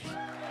စ်ပါစေ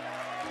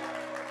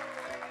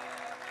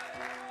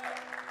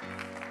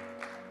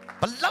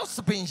ဘလောက်စ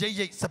ပင်ရိ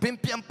တ်စပင်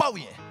ပြန်ပေါက်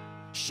ရင်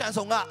ရှန်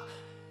ဆောင်က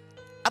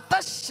အသ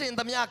က်ရှင်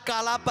သမျှကာ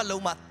လပတ်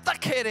လုံးမှာတတ်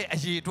ခဲ့တဲ့အ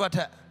ရေးအတွက်ထ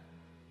က်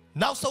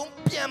နောက်ဆုံး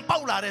ပြန်ပေါ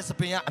က်လာတဲ့စ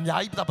ပင်ကအ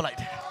များကြီးတတ်ပလိုက်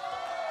တယ်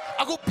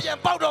အခုပြန်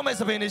ပေါက်တော့မယ့်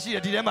စပင်တွေရှိတ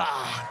ယ်ဒီထဲမှာ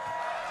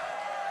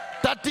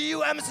ဒါ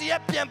DUMC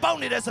ရဲ့ပြန်ပေါက်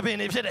နေတဲ့စပင်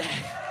တွေဖြစ်တယ်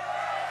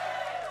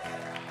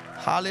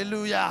ဟာလေ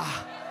လုယာ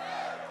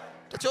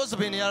တချို့စ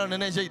ပင်တွေကတော့န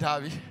ည်းနည်းရိတ်ထား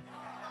ပြီ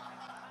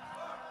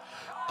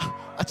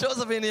အချို့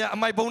စပင်တွေကအ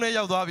မိုက်ပုံးနဲ့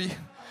ရောက်သွားပြီ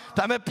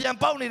ဒါပေမဲ့ပြန်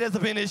ပေါက်နေတဲ့စ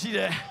ပင်တွေရှိတ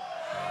ယ်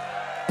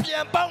ပြ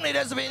န်ပေါက်နေ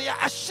တဲ့စပင်တွေက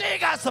အရှိ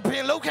ကစပ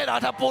င်လောက်ခဲ့တာ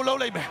ဒါပို့လုံး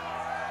လိုက်မယ်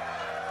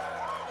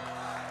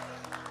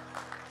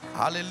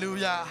ဟာလေလု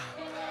ယာ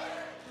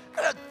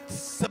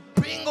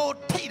Spingo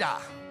tira.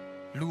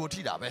 Luo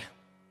tira be.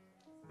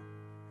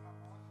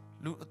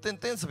 Lu ten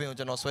spingo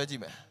jano sweji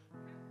me.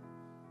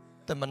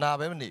 Ten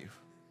manabe ni.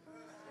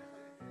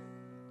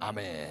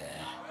 Amen.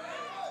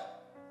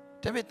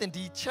 David ten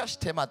di church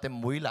tema ten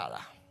muila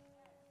la.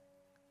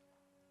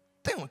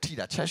 Ten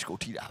tira church go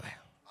tira be.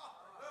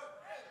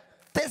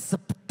 Ten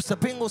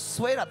spingo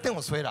swera ten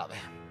swera be.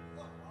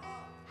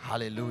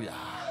 Hallelujah.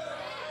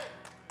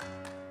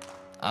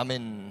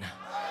 Amen.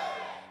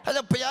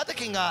 Hello, Payata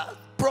King,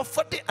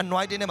 prophetic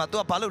anointing name. To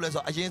a palo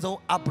leso. Ajenso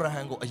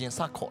Abraham go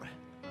ajensa kore.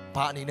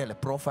 Pa ni ne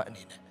prophet ni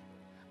ne.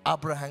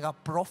 Abraham ga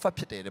prophet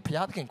pite.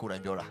 Payata King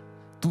kuran jora.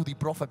 To the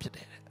prophet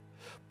pite.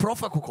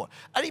 Prophet kuko.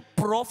 Ari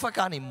prophet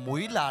ka ni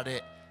muila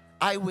de.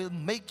 I will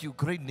make you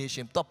great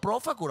nation. To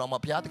prophet kuran ma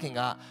Payata King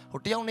ga.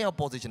 Hotiang ne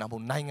opposition apo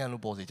naingan lu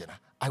opposition.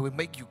 I will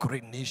make you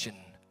great nation.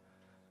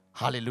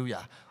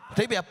 Hallelujah.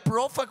 Maybe a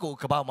prophet ko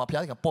kaba ma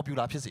Payata King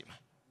popular pisi.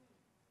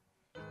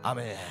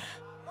 Amen.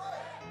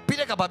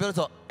 Peter Kababio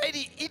so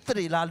Eddie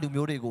Italy la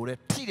lumure go re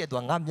tire to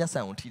ngam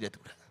nyasan tire to.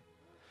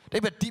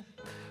 David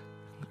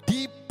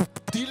deep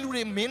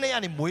lure mene ya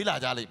ni moila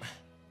ja lai.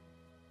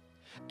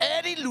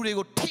 Eddie lure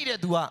go tire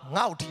to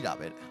ngau tira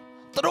be.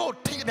 Tro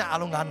tire na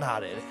along ga na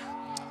re.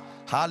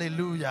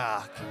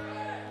 Hallelujah.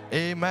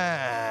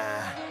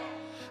 Amen.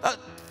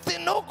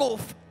 Tino go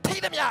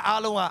tire mya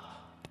along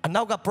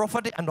now ga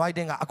prophetic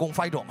anointing ga akong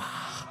fight do ma.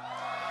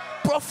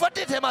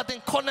 Prophetic tema tin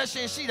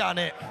connection shi da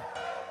ne.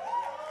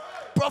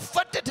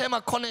 Prophetic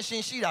tema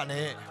connection shi da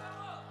ne.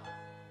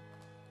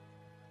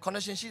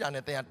 Connection shi da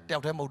ne ten tao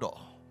the mo do.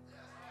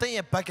 Ten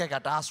ye back ga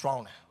da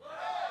strong ne.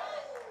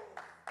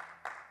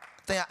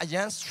 Ten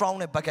ayan strong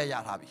ne back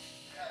ya tha bi.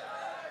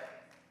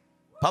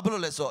 Ba blo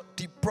le so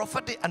the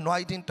prophetic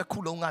anointing တစ်ခု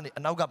လုံးကနေ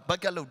အနောက်က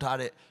back လုပ်ထား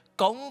တဲ့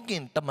ကောင်းက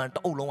င်တမန်တ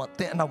အုပ်လုံးက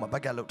tenအနောက်မှာ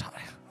back လုပ်ထားတ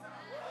ယ်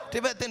။ဒီ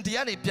ဘက်တင်ဒီက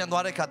နေပြန်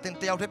သွားတဲ့ခါတင်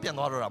တယောက်တည်းပြန်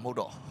သွားတော့တာမဟုတ်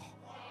တော့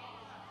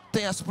။တ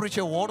င်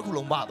spiritual war တစ်ခု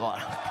လုံးပါသွား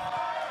တာ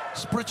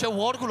။ spiritual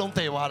war တစ်ခုလုံးတ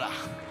ည်သွားတာ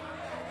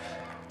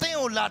။တင်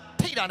ကိုလာ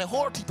ထိတာနဲ့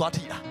ဟိုအထိသွား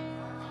ထိတာ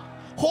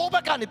။ဟိုဘ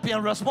က်ကနေပြန်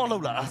response လု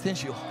ပ်လာတာသင်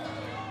ရှိရော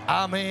။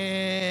အာမ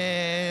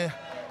င်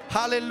။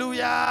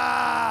 hallelujah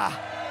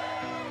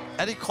 ။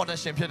အဲ့ဒီ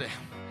connection ဖြစ်တယ်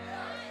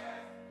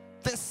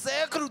။တင်ဆဲ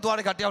ကလူသွား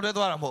တဲ့ခါတယောက်တည်း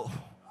သွားတာမဟုတ်ဘူး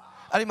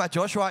။အဲ့ဒီမှာ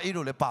Joshua အေး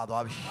တို့လည်းပါ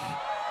သွားပြီ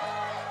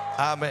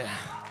။အာမင်။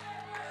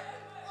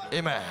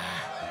 Amen.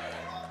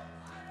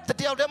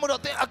 တယောက်တည်းမဟုတ်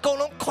တော့တင်အကုန်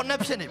လုံး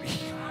connect ဖြစ်နေပြီ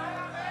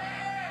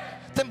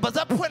။တင်ပါဇ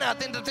က်ဖွင့်တာ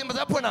တင်ပါဇ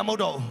က်ဖွင့်တာမဟုတ်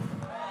တော့ဘူး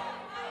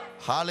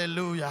။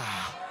 Hallelujah.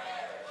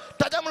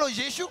 ဒါကြောင့်မလို့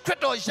ယေရှုခရစ်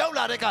တော်ရောက်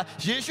လာတဲ့အခါ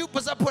ယေရှု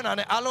ပါဇက်ဖွင့်တာ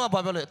နဲ့အားလုံးကဘာ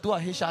ပြောလဲ तू က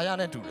ဟေရှာယ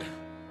နဲ့တူတယ်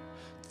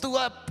။ तू က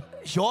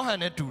ယောဟန်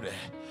နဲ့တူတယ်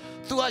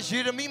။ तू ကယေ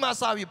ရမိမှ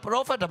စပြီး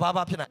prophet တပါး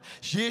ပါဖြစ်နေ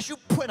ယေရှု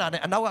ဖွင့်တာ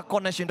နဲ့အနောက်က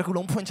connection တစ်ခု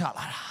လုံးဖွင့်ချ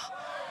လာတာ။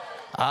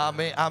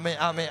 Amen. Amen.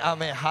 Amen.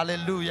 Amen.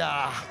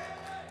 Hallelujah.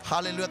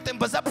 Hallelujah. တင်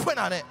ပါဇက်ဖွင့်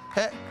တာနဲ့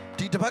ဟဲ့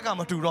ဒီတစ်ဖက်က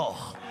မတူတော့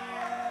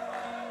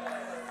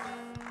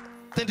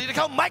တင်ဒီတစ်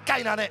ခေါက်မိုက်က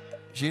င်တာနဲ့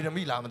ယေရ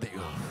မိလားမသိ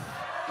ဘူး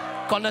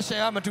connection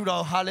ကမတူ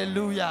တော့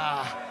hallelujah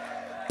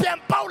ပြန်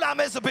ပေါက်လာမ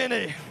ယ်စပင်း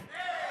နေ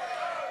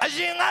အရ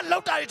င်ကလော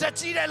က်တာတွေထက်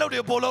ကြီးတဲ့လောက်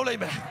တွေပို့လုံးလို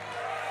က်မယ်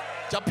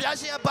ကြပြ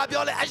ရှင်ကဘာ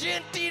ပြောလဲအရင်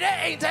တီးတဲ့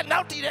အိမ်ထက်နော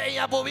က်တီးတဲ့အိမ်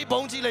ကပို့ပြီး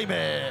ဘုံကြီးလိုက်မ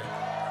ယ်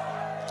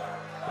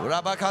ရာ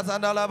ဘခါစ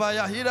န္ဒလာဘာ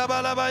ယာဟီရာဘာ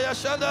လာဘာယာ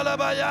ရှန္ဒလာ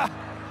ဘာယာ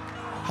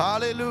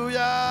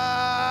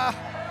hallelujah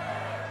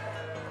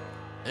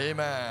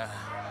amen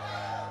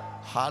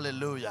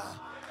hallelujah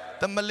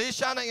the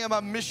Malaysia နိုင်ငံမှာ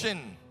mission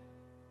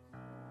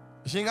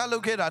အရင်ကလု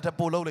ပ်ခဲ့တာတ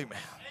ပို့လုပ်လိုက်မ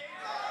ယ်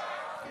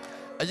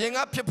အရင်က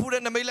ဖြစ်ဖူး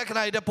တဲ့နမိတ်လက္ခ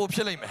ဏာတွေတပို့ဖြ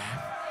စ်လိုက်မယ်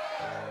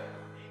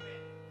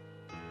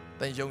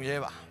တင်ယုံရဲ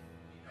ပါ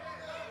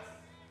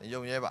တင်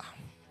ယုံရဲပါ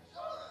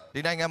ဒီ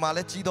နိုင်ငံမှာလ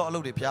ည်းကြီးသောအလု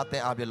ပ်တွေဘုရားသ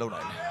င်အားဖြင့်လုပ်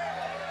နိုင်တယ်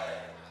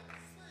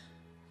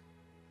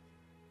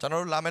ကျွန်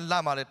တော်တို့လာမယ့်လ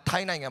မှာလည်းထို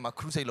င်းနိုင်ငံမှာ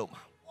crusade လုပ်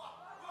မှာ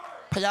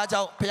ဘုရားเจ้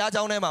า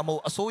ထဲမှာမဟု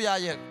တ်အစိုးရ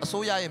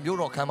ရဲ့မြို့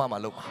တော်ခန်းမှာ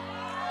လုပ်မှာ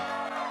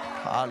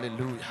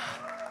hallelujah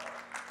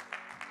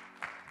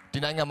ဒီ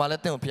နိုင်ငံမှာလ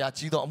ည်းတင့်ကိုဘုရား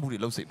ကြီးသောအမှုတွေ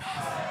လုပ်စေမယ်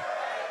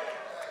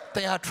။တ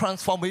င်ဟာ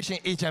transformation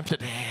agent ဖြ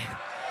စ်တယ်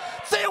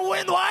။သင်ဝ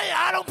င်သွားရင်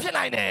အားလုံးဖြစ်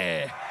နိုင်တယ်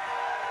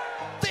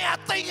။တင်ဟာ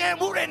သိငယ်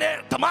မှုတွေနဲ့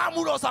ဓမ္မ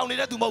မှုတော်ဆောင်နေ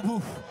တဲ့သူမဟုတ်ဘူး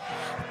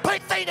။ဖိ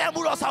တ်သိတဲ့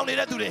မှုတော်ဆောင်နေ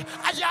တဲ့သူတွေ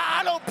အရာ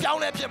အားလုံးပြော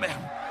င်းလဲဖြစ်မယ်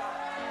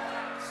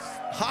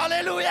။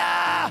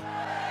 hallelujah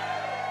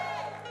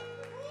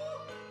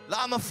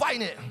လာမ fight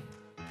နဲ့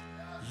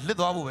လစ်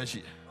သွားဖို့ပဲရှိ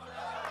တယ်။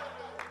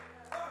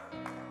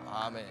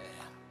အာမင်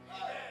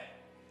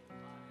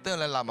တင်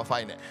လည်းလာမ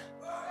fight နဲ့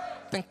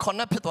တင်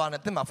connect ဖြစ်သွားတ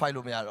ယ်တင်မ fight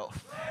လို့မရတော့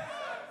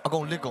အကု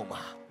န်လစ်ကုန်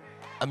ပါ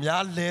အ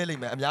များလဲလိ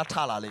မ့်မယ်အများထ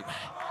လာလိမ့်မ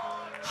ယ်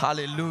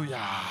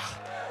hallelujah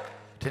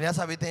ဒီနေ့ဆ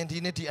က်ပြီးတင်ဒီ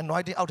နေ့ဒီ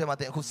anointing အောက်ထဲမှာ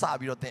တင်အခုစ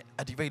ပြီးတော့တင်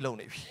activate လုပ်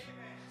နေပြီ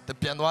တင်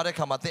ပြန်သွားတဲ့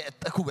ခါမှာတင်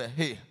အခုပဲ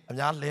ဟေးအ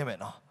များလဲမယ်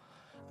နော်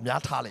အများ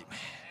ထလိမ့်မ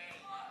ယ်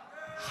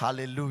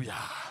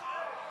hallelujah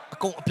အ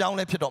ကုန်အပြောင်း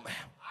လဲဖြစ်တော့မယ်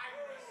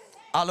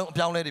အားလုံးအ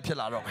ပြောင်းလဲတွေဖြစ်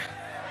လာတော့မယ်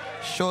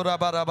shora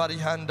barabari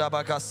handa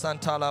baka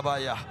santa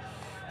labaya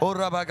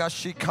orabaga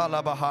shikala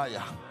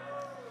bahaya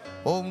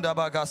Om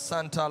dabaga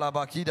santa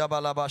laba kida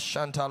balaba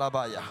shanta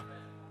labaya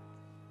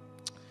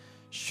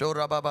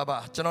Shora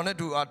Baba, Janone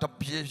do at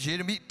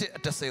Jeremy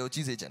at the sale,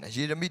 Jesus,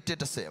 Jeremy did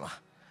the same.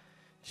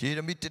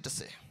 Jeremy did the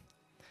same.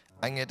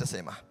 I get the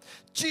same.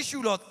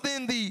 Jishula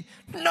thin the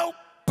no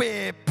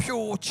pay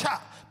pure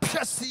cha,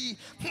 Pessy,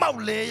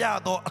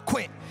 Mauleado, a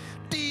queen.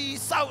 The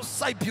south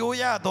side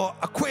Pioyado,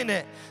 a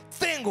queen,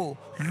 Thingo,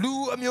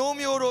 Lu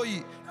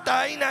Amiomoroi,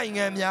 Dina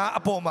Yamia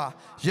Apoma,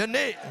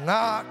 Yane,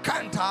 Na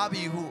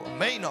Cantabi, who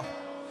may know.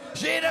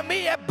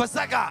 Jeremy at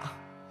Basaga,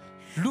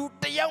 Lu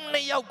the young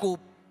Nayako,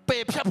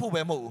 Pay Papu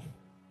Bemo.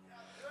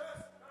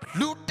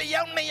 Lu the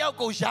young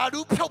Nayako,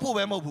 Yadu Papu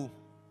Bemo.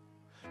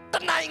 The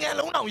nine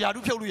alone,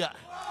 Yadu Piolia.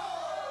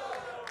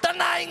 The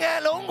nine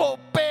alone go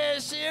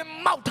Pessi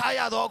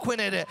Moutayado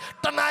Quinede.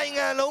 The nine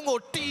alone go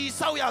T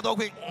Sawyado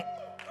Queen.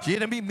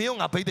 Jeremy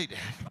Milna paid it.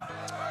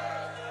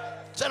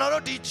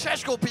 General the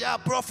church go Pia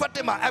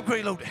Prophetic my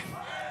upgrade loaded.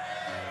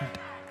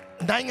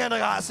 Nine and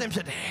a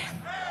sympathy.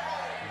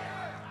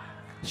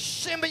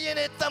 Shimmy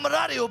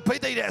Tamaradio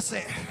paid it.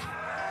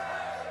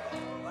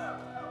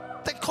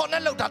 The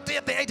Cornello that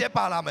they ate a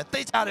parliament,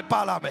 they had a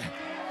parliament.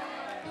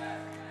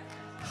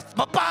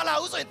 Mapala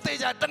also in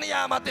Teja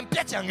Tania Martin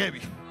Piachang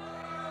gave.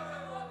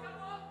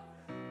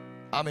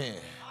 Amen.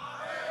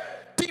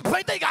 People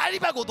take a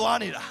ribago to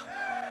Anida.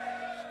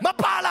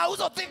 Mapala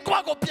also think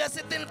Quago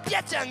Piacet in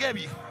Piachang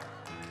gave.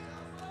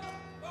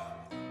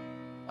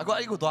 I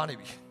got a good one.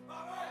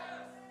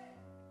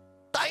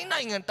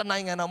 Dining and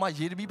Tanang and my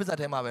Jirbi at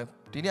him.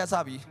 Tinia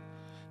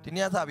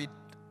Sabi,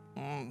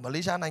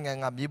 Malaysia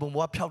and a people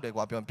more powder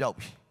guapian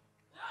pelby.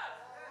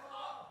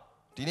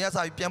 Tinia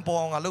Sabi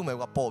Piampo and Alume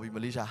were Bobby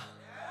Malaysia.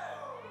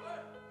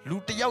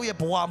 Lutio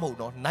Poamo,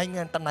 no, 9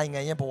 and 9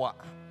 a.m. Poa.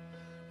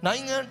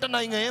 9 and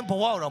 9 a.m.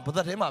 Poa, but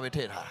that him I will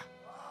tell her.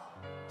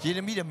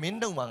 Jeremy the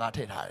Mindo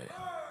Mangated her.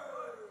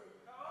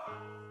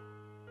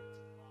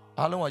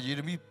 Allo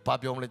Jeremy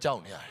Papion Le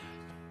Jaunia.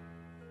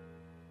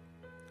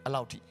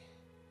 Allow tea.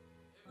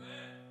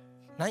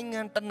 9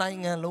 and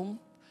 9 alone.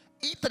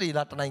 Eat 3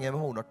 that 9 and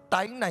home,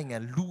 9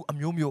 and Lu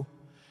Amumio.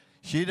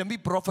 Jeremy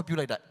prophet you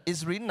like that.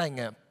 Israel 9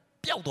 and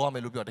Piauto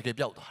Amelubio the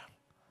Capiauta.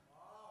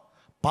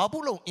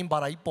 Babulo in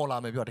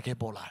Baraipola may be the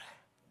Capola.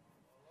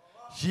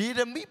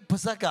 Jeremy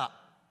Pasaka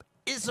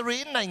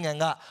Israel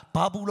Nanga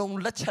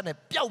Babulo Lachane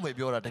Piau may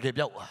be the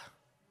Capiaua.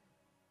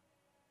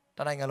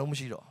 Tananga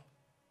Lomshiro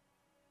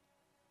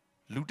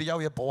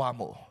Lutiao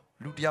Poamo,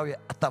 Lutiao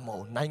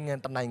Atamo, 9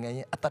 and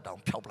 9 at the down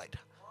Piauplate.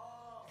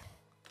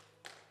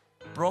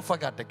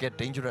 Prophet got to get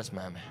dangerous,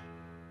 ma'am.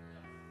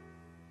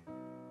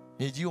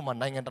 Need you my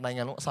 9 and 9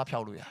 and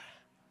Sapialuya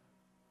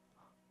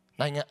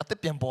 9 at the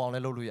Piampo,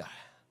 hallelujah.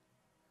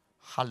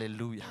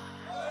 Hallelujah.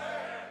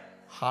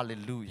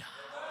 Hallelujah.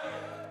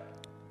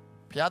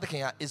 Piada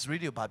King is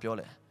really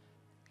Babiole.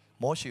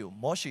 Moshi,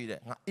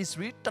 is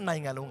written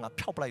along a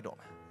pop light on.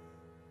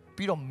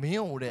 Peter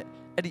Meal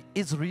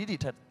is really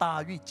that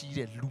Tavi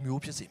G.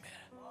 Lumiopism.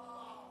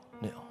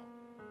 No.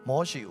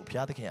 Moshi,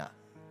 Piada King.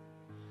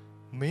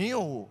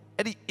 Meal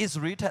is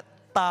written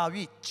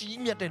Tavi G.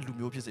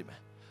 Lumiopism.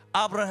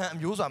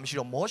 Abraham used I'm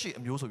sure Moshi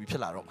and used to be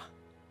Pilaroma.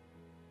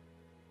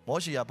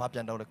 Moshi, a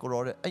papian down the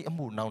corridor, a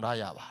moon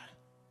now.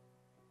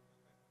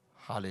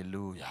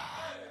 Hallelujah.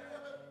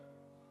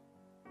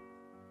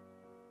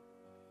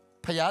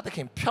 Payada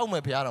came Pell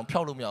me piano,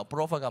 Pelumia,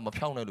 Prophet, my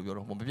piano,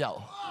 Mabia.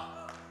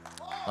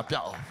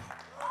 Mabia.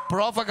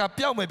 Prophet,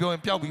 Piao may be in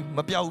Piao,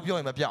 Mabia,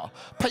 Mabia.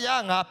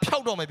 Payanga,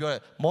 Piao may be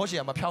Moshi,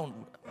 and Mapiao.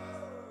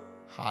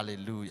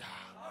 Hallelujah.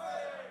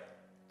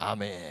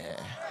 Amen.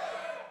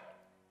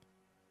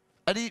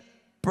 I did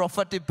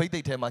prophetic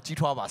bait him at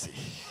G12.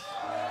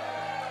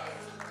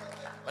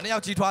 When you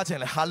have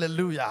G12,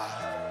 hallelujah.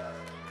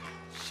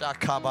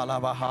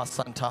 Shakabalabaha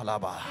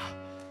Santalaba.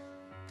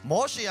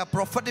 Moshe a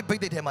prophetic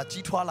big him at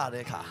G12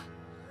 Reka.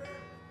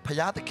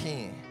 Payat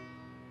King.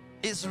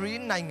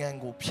 Israel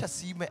Nangango,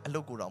 Piasime, a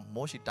logo,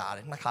 Moshe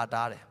Dare,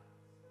 Nakadare.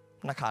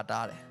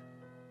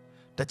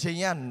 The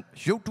Jayan,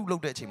 you to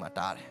look at him at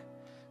Dare.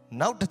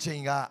 Now the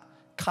Janga,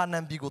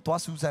 Kanan Bigo,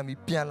 Susan,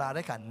 Piala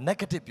Reka,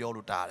 negative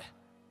Yolo Dare.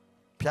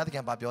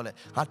 Piatican Babiole,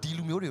 a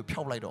dilumio,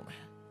 Piolidome.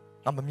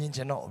 I'm a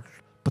minjano,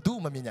 but do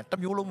Mamina,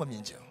 Tamulo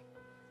Maminjo.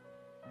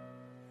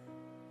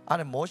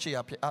 And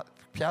Moshe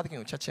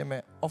Piatican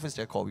Chacheme office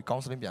there called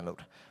counseling piano.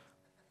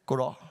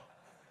 Goro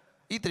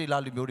Itri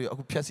Laliburi,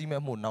 who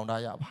Piasime Moon now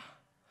Nayaba.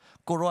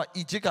 Goro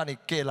Ijikani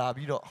Kela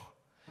Bido.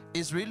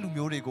 Israel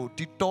Lumurigo,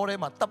 Titore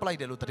Mataplai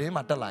de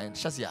Lutrema the line,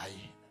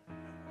 Shasiai.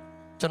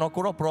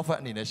 Janokoro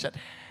prophet in a shed.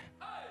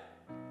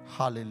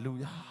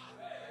 Hallelujah.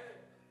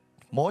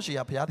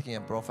 Moshe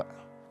Piatican prophet.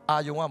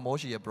 Are you want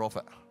Moshe a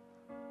prophet?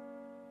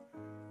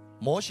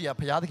 Moshe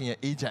Piatican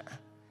agent.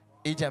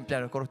 Agent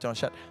Piano Corton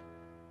shed.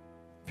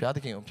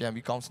 Piatican, Pian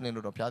be counseling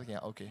to the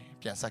Piatican, okay,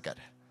 Pian Sakat.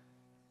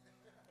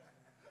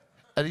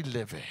 Eddie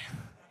Levy.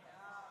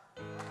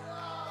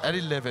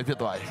 Eddie Levy,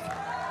 Pitwai.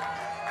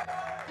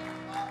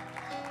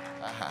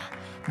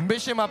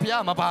 Mission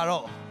Mapia,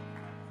 Maparo.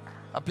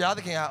 A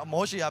Piatican,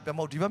 Moshe up a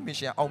motive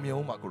mission,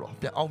 Omio Macro,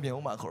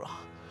 Omio Macro.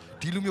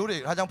 ဒီလူမျိုးတွေ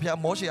အားကြောင့်ဖခင်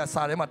မောရှေက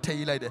စာထဲမှာထည့်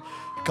ရေးလိုက်တယ်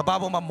ကဘာ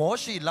ပေါ်မှာမော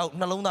ရှေလောက်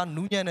နှလုံးသား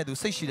နူးညံ့တဲ့သူ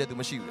စိတ်ရှိတဲ့သူ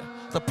မရှိဘူးလား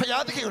ဆိုဖခ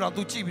င်သခင်ကတော့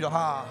तू ကြည့်ပြီးတော့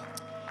ဟာ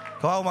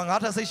ကဘာပေါ်မှာငါ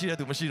ထက်စိတ်ရှိတဲ့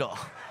သူမရှိတော့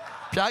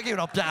ဖခင်က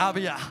တော့ပြန်အား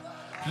ပေးရ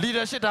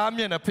leadership ဒါ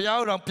မြင်တယ်ဖခင်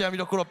ကတော့ပြန်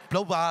ပြီးတော့ကိုတော့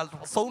လောက်ပါ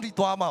ဆုံးထိ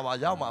သွားမှာပါ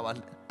ရောက်မှာပါ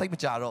တိတ်မ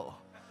ကြတော့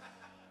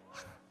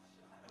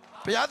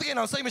ဖခင်သခင်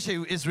တော့စိတ်မရှိ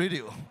ဘူး Israel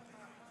တွေကို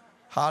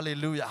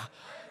hallelujah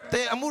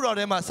တဲ့ အမှုတော်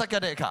ထဲမှာစက္က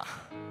တ်တဲ့အခါ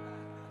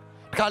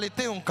တခါလေ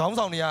တင့်ကိုခေါင်း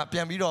ဆောင်တွေကပြ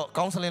န်ပြီးတော့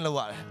counseling လုပ်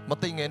ရတယ်မ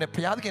သိငယ်နဲ့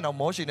ဘုရားသခင်တော်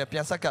မောရှေနဲ့ပြ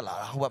န်စက္ကတ်လာ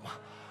တာဟုတ်ပါမှာ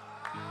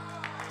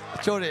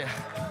ကျိုးတယ်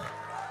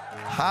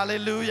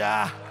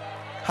hallelujah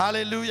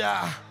hallelujah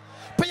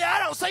ဘုရား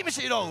တော်စိတ်မ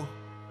ရှိတော့ဘူး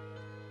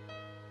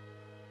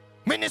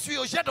ministry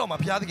ကိုရက်တော့မှာ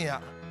ဘုရားသခင်က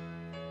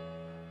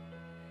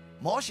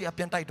မောရှေက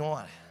ပြန်တိုက်တွန်းရ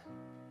တယ်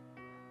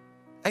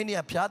အဲ့ဒီက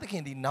ဘုရားသခ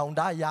င်ဒီနောင်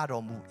တရ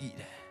တော်မူ၏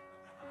တဲ့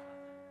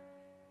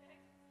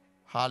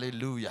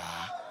hallelujah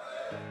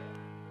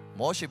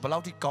မောရှေဘလော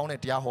က်ထိကောင်းတဲ့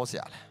တရားဟောဆ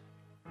ရာလဲ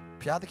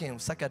ဘုရားသခင်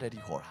ကိုစက္ကတ်တဲ့ဒီ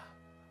ဟောတာ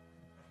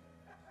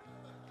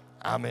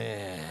အာမင်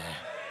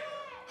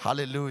ဟာ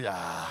လေလုယာ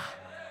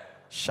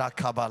ရှာ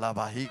ကာဘာလာ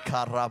ဘာဟီ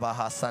ကာရာဘာ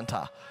ဟာစန်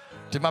တာ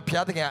ဒီမှာဘု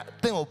ရားသခင်ကအ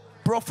သင်ကို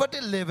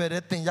prophetic level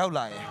တဲ့သင်ရောက်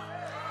လာရင်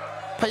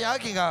ဘုရားသ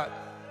ခင်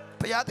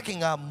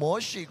ကမော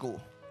ရှေကို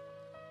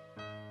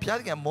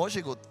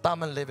တာ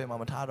မန် level မှာ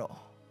မထားတော့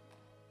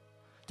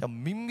ကြောင့်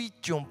မိမိ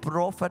ကျွန်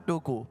prophet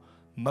တို့ကို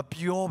မ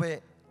ပြောပဲ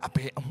အဘ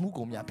ယ်အမှု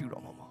ကိုများပြု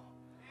တော်မှာမဟုတ်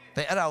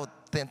တဲ့အဲ့ဒါကို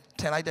သင်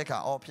ထင်လိုက်တဲ့အခါ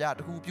အော်ဘုရားတ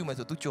ခုပြုမယ်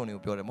ဆိုသူကြုံနေ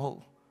ကိုပြောတယ်မဟုတ်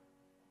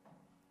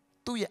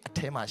သူ့ရဲ့အ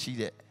ထဲမှာရှိ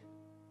တဲ့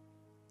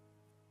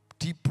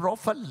ဒီ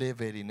prophet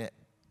level တွေနဲ့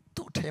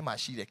သူ့အထဲမှာ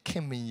ရှိတဲ့ခ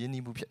င်မင်ရင်း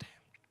နှီးမှုဖြစ်တယ်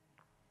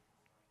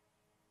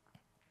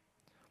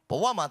ဘ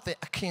ဝမှာသင်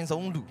အခင်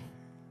ဆုံးလူ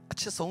အ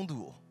ချစ်ဆုံးသူ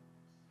ကို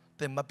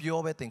သင်မပြော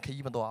ပဲသင်ခ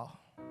ရီးမသွား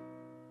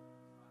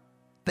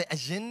သင်အ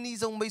ရင်နှီး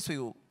ဆုံးမိတ်ဆွေ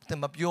ကိုသ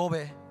င်မပြော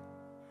ပဲ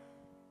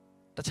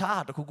တ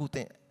ခြားတခုခုသ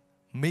င်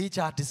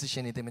major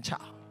decision တွေသင်မချ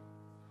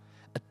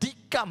အဓိ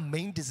က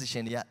main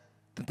decision တွေက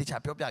သင်တ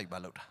ခြားပြောပြယူပါ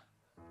လို့တာ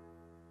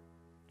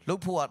လု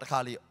ပ်ဖို့ကတခါ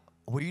လေ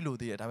အဝေးလို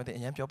သေးတယ်ဒါပေမဲ့သင်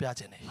အရင်ပြောပြ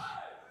ခြင်းနေ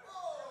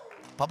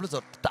ဘာဖြစ်လို့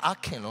ဆိုတအား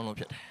ခင်လုံး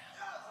ဖြစ်တယ်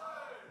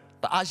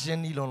တအားရ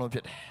င်းနှီးလုံးဖြ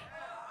စ်တယ်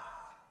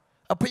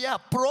အဖေက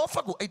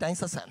prophet ကိုအဲ့တိုင်း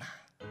ဆက်ဆံတာ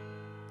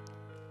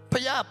ဖ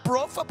ခင်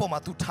prophet ပေါ်မှာ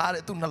သူထားတ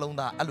ယ်သူနှလုံး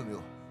သားအဲ့လို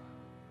မျိုး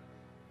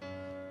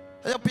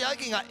အဲ့တော့ဘုရား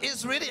ခင်က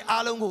Israel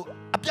အားလုံးကို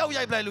အပြောက်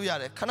ရိုက်ပလိုက်လို့ရ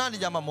တယ်ခဏနေ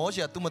ကြမှာမော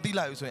ရှေက तू မသိ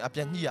လိုက်ဘူးဆိုရင်အပြ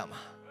န်ညှိရ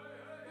မှာ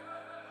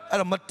အဲ့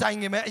တော့မတိုင်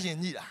ခင်ပဲအရင်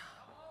ညှိတာ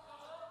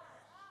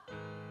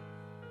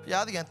ဘု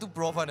ရားသခင် तू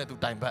prophet နဲ့ तू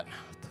တိုင်ပတ်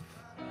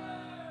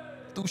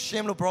तू ရှ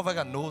င်းလို့ prophet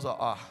က no ဆို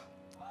အာ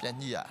ပြန်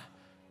ညှိရ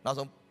နောက်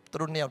ဆုံးသူ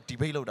တို့နှစ်ယောက်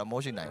debate လုပ်တာမော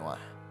ရှေနိုင်သွား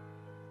တယ်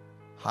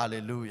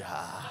hallelujah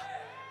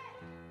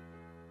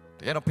တ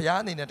ကယ်တော့ဘုရား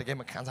အနေနဲ့တကယ်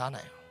မခံစား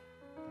နိုင်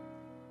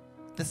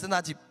ဘူးသစ္စာ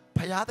ကြီး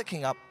ဘုရားသခ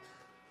င်က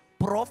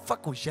prophet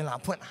ကိုရင်လာ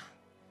ဖွင့်တာ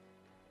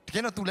တက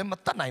ယ်တော့ तू လည်းမ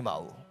တတ်နိုင်ပါ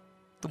ဘူး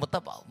तू မတ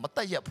တ်ပါဘူးမတ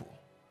တ်ရက်ဘူး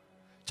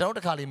ကျွန်တော်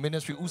တခါလေ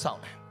ministry ဥဆော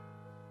င်တယ်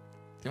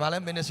ဒီမှာလ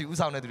ည်း ministry ဥ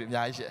ဆောင်တဲ့သူတွေအ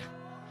များကြီးရှိတယ်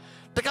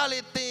တခါလေ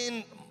သင်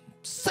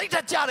စိတ်ဓာ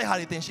တ်ကြတဲ့ဟာ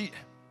တွေသင်ရှိ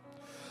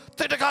တ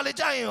ယ်တခါလေ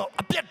ကြာရင်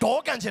အပြက်ဒေါ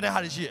ကန်ချင်တဲ့ဟာ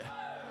တွေရှိတယ်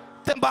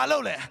သင်ဘာလု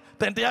ပ်လဲ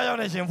သင်တရားရောက်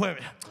နေရှင်ဖွင့်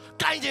ပြီ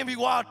ကိုင်းချင်ပြီ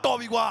ကွာတော်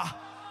ပြီကွာ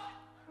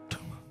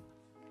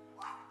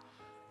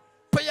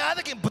ဘုရားသ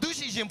ခင်ဘုသူ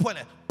ရှိရှင်ဖွင့်တ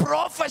ယ်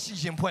prophet ရှိ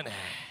ရှင်ဖွင့်တယ်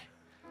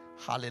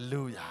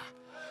hallelujah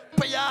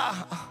ဘုရား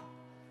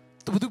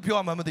သူဘုသူပြော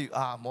မှမသိဘူး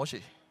အာမောရှေ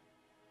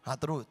ဟာ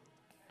သူတို့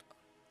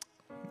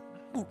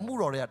မှု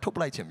တော်တွေကထုတ်ပ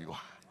လိုက်ခြင်းပြီကွာ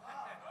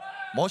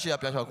မောရှေက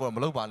ပြန်ချောကိုတော့မ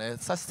လုပ်ပါနဲ့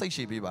ဆက်စိတ်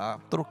ရှိပေးပါ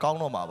သူတို့ကောင်း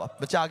တော့မှာပါ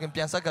မကြခင်ပြ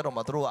န်ဆက်ကြတော့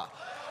မှာသူတို့က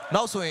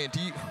နောက်ဆိုရင်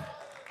ဒီ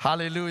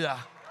hallelujah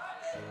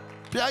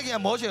ဘုရားခင်က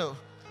မောရှေကို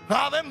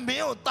ငါပဲမ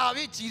င်းကိုတာ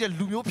ပြီးကြီးတဲ့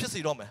လူမျိုးဖြစ်စေ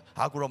တော့မယ်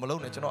ဟာကိုတော့မလု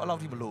ပ်နဲ့ကျွန်တော်အဲ့လော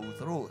က်ထိမလုပ်ဘူး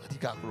သူတို့အဓိ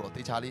ကကိုတော့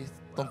တေချာလေး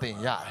သွန်သင်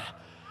ရတယ်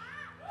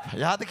ဘု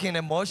ရားသခင်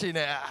နဲ့မောရှေ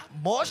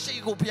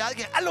ကိုဘုရားသ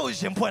ခင်အဲ့လို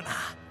ရှင်ဖွင့်တာ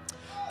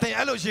သင်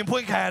အဲ့လိုရှင်ဖွ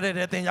င့်ခံရတဲ့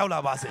သင်ရောက်လာ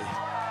ပါစေ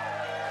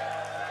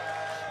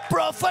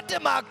prophet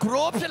မှာ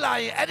grow ဖြစ်လာ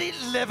ရင်အဲ့ဒီ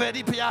level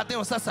ဒီဘုရားသင်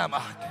ကိုဆက်ဆံ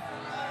ပါ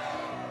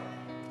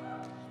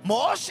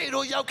မောရှေ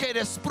တို့ရောက်ခဲ့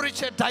တဲ့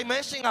spiritual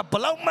dimension ကဘ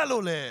လောက်မှတ်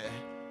လို့လဲ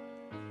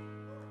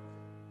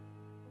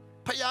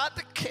ဘုရားသ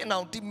ခင်အော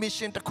င်ဒီ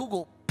mission တစ်ခု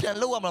ကိုပြန်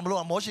လုပ်ရမှာမလို့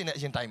မောရှေနဲ့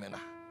အရင်တိုင်မယ်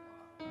လား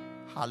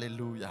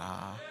hallelujah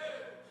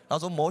နော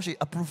က်ဆုံးမောရှေ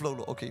approve လုပ်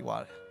လို့ okay ဝါ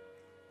တယ်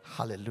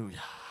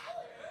hallelujah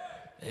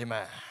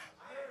amen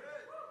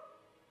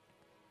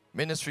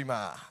ministry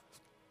မှာ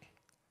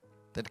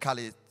တခါ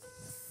လေ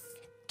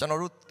ကျွန်တော်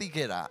တို့သိ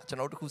ခဲ့တာကျွန်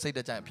တော်တို့တစ်ခုစိတ်တ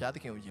ကြရင်ဘုရားသ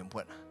ခင်ကိုယင်ဖွ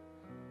င့်တာ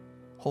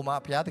ဟိုမှာ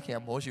ဘုရားသခင်က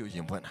မောရှေကိုယ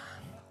င်ဖွင့်တာ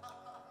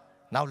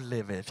နောက်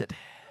level ဖြစ်တ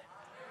ယ်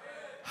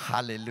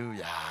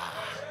hallelujah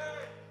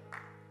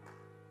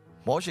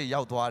မောရှေ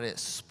ရောက်သွားတဲ့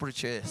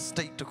spiritual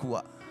state တခုက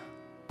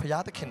ဘု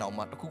ရားသခင်တော်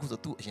မှာတခုခုဆို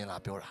သူ့အရင်လာ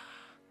ပြောတာ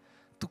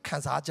သူခံ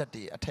စားချက်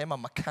တွေအထဲမှာ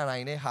မခံနို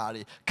င်တဲ့ဟာ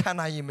တွေခံ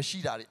နိုင်ရင်မရှိ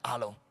တာတွေအား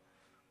လုံး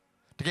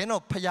တကယ်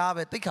တော့ဘုရား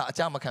ပဲတိတ်ခါအ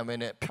ကြမခံပဲ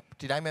နဲ့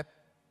ဒီတိုင်းပဲ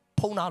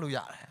ဖုံးထားလို့ရ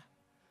တယ်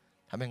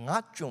ဒါပေမဲ့ငါ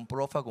ကျွန်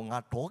prophet ကိုငါ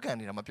ဒေါကန်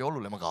နေတာမပြော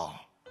လို့လည်းမကောင်း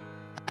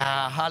အာ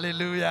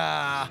hallelujah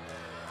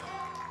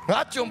ငါ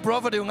ကျွန်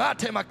prophet ကိုငါအ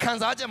ထဲမှာခံ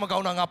စားချက်မကော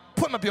င်းတာငါ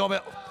ဖွင့်မပြောပဲ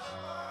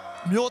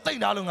မျိုးသိ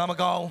မ့်တာလို့ငါမ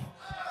ကောင်း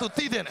သူ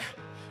သိတဲ့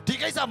ဒီ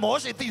ကိစ္စမော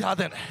ရှေသိထား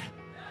တဲ့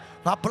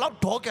ငါဘလောက်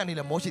ဒေါကန်နေ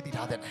လဲမောရှေသိ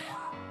ထားတဲ့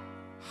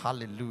ဟာ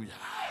လေလုယာ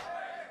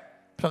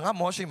ပြန်ငါ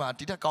မောရှေမှာ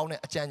ဒီတက်ကောင်းတဲ့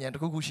အကြံဉာဏ်တ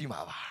စ်ခုခုရှိမှာ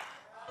ပါ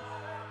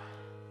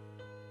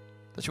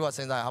တချို့ကစ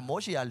ဉ်းစားဟာမော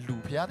ရှေကလူ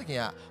ဘုရားသခင်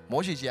က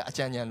မောရှေကြီးကအ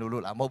ကြံဉာဏ်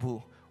လို့လားမဟုတ်ဘူး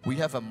we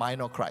have a mind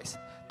of Christ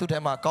သူထဲ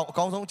မှာအ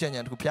ကောင်းဆုံးအကြံဉာ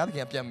ဏ်တစ်ခုဘုရားသခ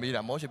င်ပြန်မေး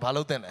တာမောရှေဘာ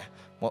လုပ်တဲ့လဲ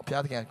ဘု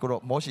ရားသခင်ကို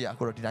တော့မောရှေက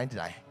ကိုတော့ဒီတိုင်း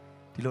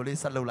ဒီလိုလေး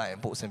ဆက်လုပ်လိုက်ရင်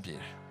ပို့အဆင်ပြေ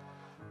တယ်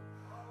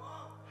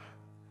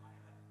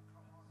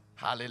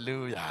ဟာလေလု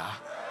ယာ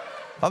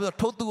ဘာလို့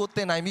ထိုးသူကိုတ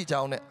င်နိုင်မိကြ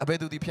အောင်နဲ့အဘယ်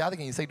သူဒီဘုရားသ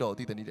ခင်စိတ်တော်ကို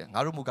သိတဲ့နည်းတဲ့ငါ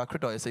တို့မူကခရ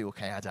စ်တော်ရဲ့စိတ်ကို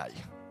ခံရကြ၏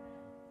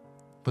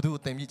ဘသူ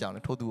ကိုတင်မိကြအောင်လဲ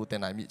ထိုးသူကိုတ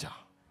င်နိုင်မိကြအောင်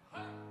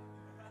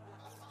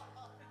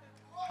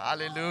ဟာ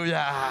လေလု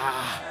ယာ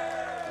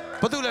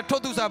ဘသူလဲ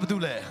ထိုးသူစားဘသူ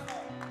လဲ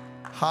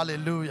ဟာလေ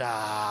လုယာ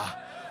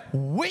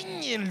ဝိ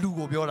ညာဉ်လူ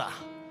ကိုပြောတာ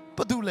ဘ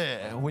သူလဲ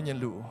ဝိညာဉ်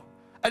လူ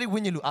အဲ့ဒီဝိ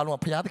ညာဉ်လူအားလုံးက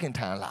ဘုရားသခင်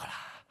ထံလာတာ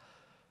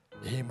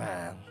အာမ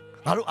င်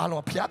ငါတို့အား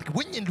လုံးကဘုရားသခင်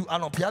ဝိညာဉ်လူ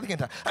အားလုံးဘုရားသခင်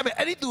ထံ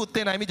အဲ့ဒီသူကိုတ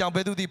င်နိုင်မိကြအောင်ဘ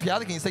ယ်သူဒီဘုရား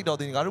သခင်စိတ်တော်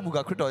တင်ငါတို့မူက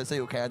ခရစ်တော်ရဲ့စိ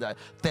တ်ကိုခံရကြတယ်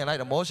တင်လိုက်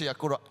တယ်မောရှေက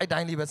ကိုတော့အဲ့တို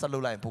င်းလေးပဲဆက်လု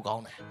ပ်လိုက်ရင်ပိုကော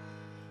င်းတယ်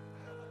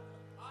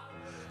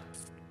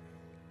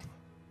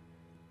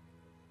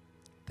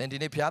တင်ဒီ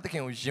နေ့ဘုရားသခ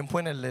င်ကိုယဉ်ဖွ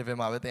င့်တဲ့ level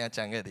မှာပဲတင်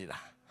ကြံခဲ့သေးတာ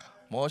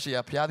မောရှေက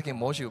ဘုရားသခင်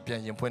မောရှေကိုပြ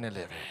န်ယဉ်ဖွင့်တဲ့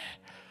level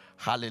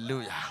ဟာလေလု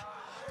ယာ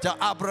ကြောင့်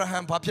အာဗြဟံ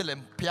ဘာဖြစ်လဲ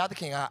ဘုရားသ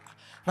ခင်က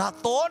ငါ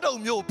သောတုံ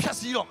မျိုးဖြတ်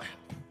စည်းတော့မယ်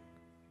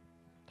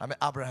ဒါပေမဲ့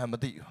အာဗြဟံမ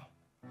သိဘူး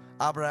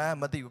အာဗြဟံ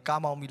မသိဘူး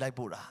ကားမောင်းမိလိုက်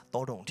ပို့တာ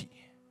သောတုံအထိ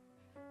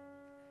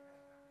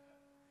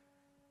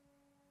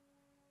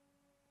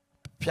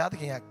ဘုရားသ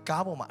ခင်က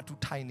ကားပေါ်မှာအတူ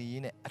ထိုင်နေရ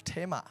င်းနဲ့အ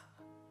ထဲ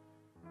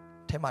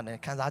မှာနဲ့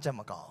ခံစားချက်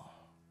မကောင်း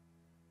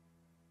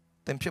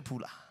သင်ဖြစ်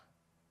ဘူးလား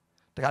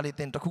တခါလေ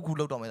သင်တစ်ခု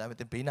လောက်တော့မယ်ဒါပေမဲ့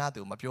သင်ဘေးနား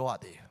သူမပြောရ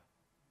သေးဘူး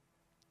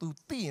तू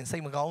သိရင်စိ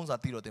တ်မကောင်းဆိုတာ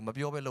သိတော့သင်မ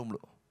ပြောပဲလုပ်မ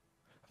လို့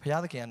ဘု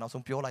ရားသခင်ကနောက်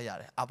ဆုံးပြောလိုက်ရ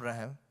တယ်အာဗြ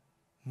ဟံ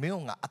မင်း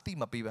ကငါအတိ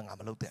မပေးပဲငါ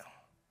မလုပ်တဲ့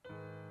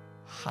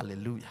ဟာလေ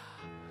လုယာ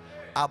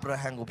အာဗြ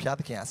ဟံကိုဘုရား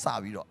သခင်ကစ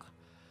ပြီးတော့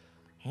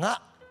ငါ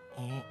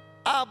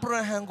အာဗြ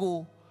ဟံကို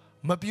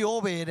မပြော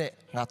ပဲတဲ့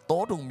ငါ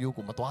တောတုံမျိုး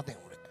ကိုမသွားတဲ့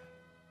ဘူးတဲ့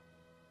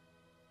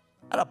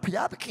အဲ့ဒါဘု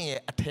ရားသခင်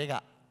ရဲ့အထဲက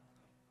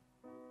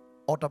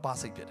အော်တပါ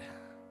စိတ်ဖြစ်တယ်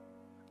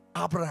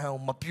အာဗြဟံကို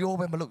မပြော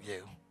ပဲမလုပ်ရ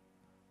ဘူး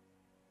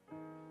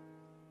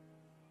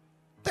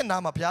တဲ့နာ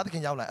မှာဘုရားသခ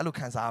င်ရောက်လာအဲ့လို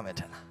ခံစားရမယ်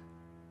ထင်လား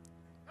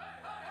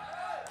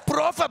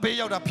prophet ဘေး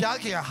ရောက်တာဘုရား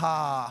ခင်ဟာ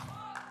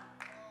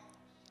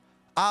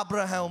အာဗြ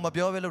ဟံကိုမ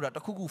ပြောပဲလို့တာတ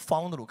ခုခုဖော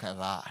င်းတယ်လို့ခံ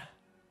စား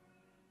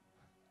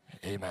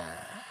ရတယ်အာမင်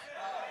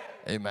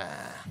အာမင်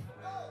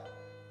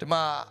ဒီ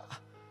မှာ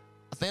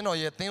အသင်းတော်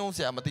ရဲ့သင်းအောင်ဆ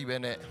ရာမသိပဲ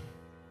နဲ့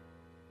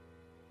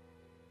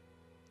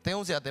သင်း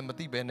အောင်ဆရာတင်မ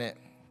သိပဲနဲ့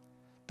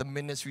the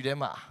ministry ထဲ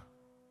မှာ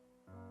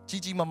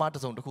ကြီးမားမားတ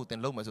စုံတစ်ခုတင်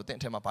လုပ်မယ်ဆိုတင်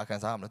အထက်မှာဘာခံ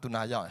စားရမလဲသူ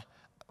နာရောက်ရင်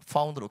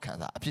ဖောင်းတယ်လို့ခံ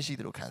စားအဖြစ်ရှိတ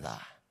ယ်လို့ခံ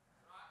စား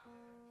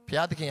ဘု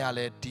ရားသခင်ကလ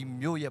ည်းဒီ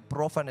မျိုးရဲ့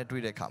prophet နဲ့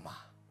တွေ့တဲ့အခါမှာ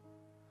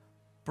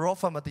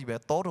prophet မသိပဲ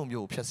တောတုံ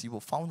မျိုးကိုဖျက်ဆီး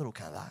ဖို့ဖောင်းတယ်လို့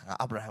ခံစားငါ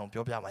အာဗြဟံကို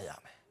ပြောပြမှရ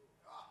မယ်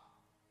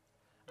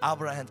အာ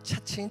ဗြဟံချ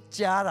က်ချင်း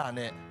ကြားတာ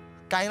နဲ့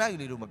ကိုင်းလိုက်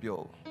လေလို့မပြော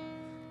ဘူး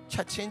ချ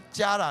က်ချင်း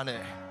ကြားတာ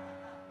နဲ့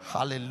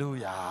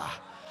hallelujah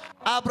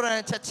အာဗြဟံ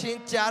ချက်ချင်း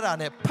ကြားတာ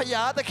နဲ့ဘု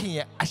ရားသခင်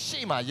ရဲ့အရှိ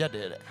မရက်တ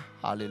ယ်တဲ့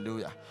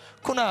hallelujah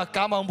ခုနက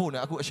ကားမောင်းဖို့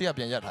နဲ့အခုအရှိက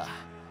ပြန်ရက်တာ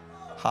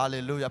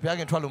hallelujah ဘုရား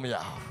ခင်ထွက်လို့မရ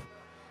ဘူး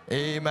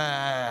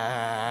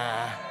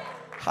amen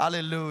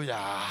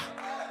hallelujah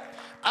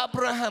အာ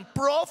ဗြဟံ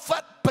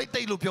prophet ပိတ်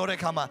တိတ်လို့ပြောတဲ့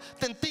အခါမှာ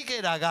သင်သိ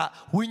ခဲ့တာက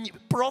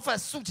prophet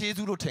စုကျေး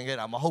ဇူးလို့ထင်ခဲ့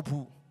တာမဟုတ်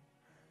ဘူး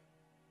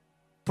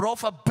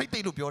prophet ပိတ်တိ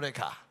တ်လို့ပြောတဲ့အ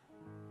ခါ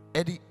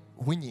အဲ့ဒီ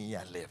ဝိညာဉ်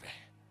ရဲ့ level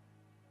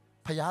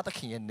ဘုရားသခ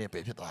င်ရဲ့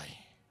level ဖြစ်သွားပြီ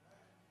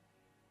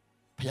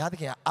ဘုရားသ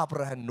ခင်ကအာ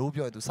ဗြဟံ no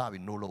ပြောရင်သူစ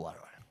ပြီး no လို့ရ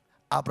တော့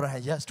အာဗြဟံ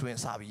yes တွင်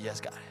စပြီး yes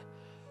ကတယ်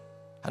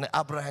အဲ့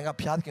အာဗြဟံက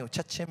ဘုရားသခင်ကိုချ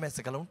က်ချင်းပဲစ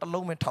ကားလုံးတစ်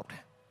လုံးပဲထောက်တ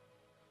ယ်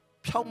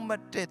ဖြောက်မှ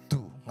တ်တဲ့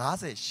သူ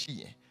90ရှိ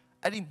ရင်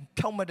အဲ့ဒီ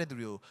ဖြောက်မှတ်တဲ့သူ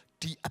တွေကို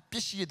ဒီအပြ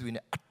စ်ရှိတဲ့သူတွေ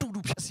နဲ့အတူတူ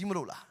ဖြတ်စည်းမ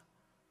လို့လား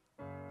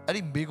အဲ့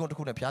ဒီမေကွန်တစ်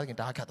ခုနဲ့ဘုရားသခင်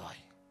တားခတ်သွား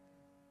ပြီ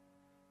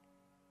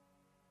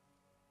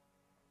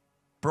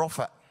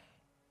prophet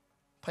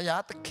ဘု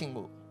ရားသခင်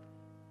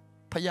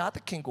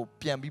ကို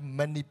ပြန်ပြီး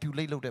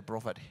manipulate လုပ်တဲ့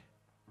prophet တွေ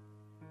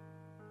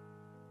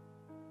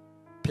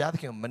ဘုရားသ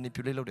ခင်ကို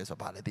manipulate လုပ်တယ်ဆို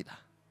တာဘာလဲသိ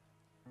လား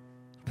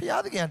ဘု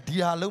ရားသခင်ကဒီ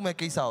ဟာလုံးမဲ့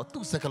ကိစ္စကို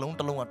သူ့စကလုံး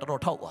တစ်လုံးကတော်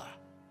တော်ထောက်သွားတာ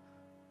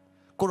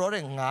ကိုရော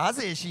တဲ့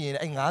90ရှိရင်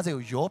အဲ့90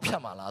ကိုရောဖြ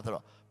တ်မှာလားဆို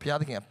တော့ဘုရား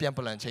သခင်ကပြန်ပ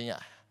လန်ချင်းရ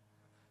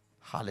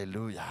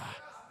hallelujah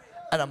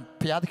အဲ့ဒါ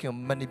ဘုရားသခင်ကို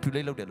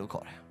manipulate လုပ်တယ်လို့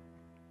ခေါ်တယ်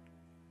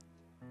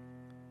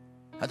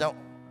အဲကြောင့်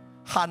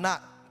ဟာန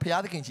ဘု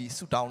ရားသခင်ကြီး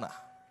ဆုတောင်းတာ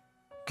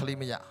ကလေး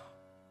မရ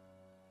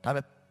ဒါပေ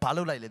မဲ့ဘာ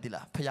လုပ်လိုက်လဲသိ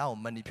လားဘုရားကို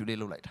manipulate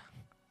လုပ်လိုက်တာ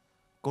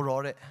ကိုရော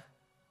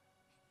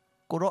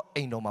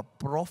အိမ်တော်မှာ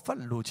prophet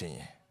လိုချင်ရ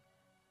င်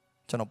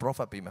ကျွန်တော်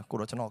prophet ပေးမယ်ကို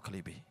ရောကျွန်တော်က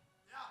လေးပေး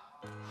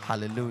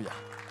hallelujah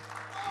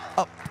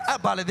အဲ့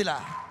ဘာလဲသိ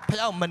လားဘု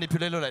ရားကို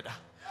manipulate လုပ်လိုက်တာ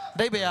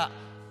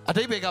အ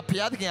တိတ်ဘယ်ကဘု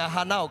ရားသခင်က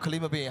ဟာနကိုက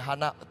လေးမပေးရင်ဟာ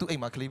နသူ့အိ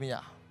မ်မှာကလေးမရ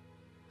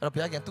အဲ့တော့ဘု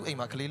ရားကသူ့အိမ်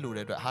မှာကလေးလို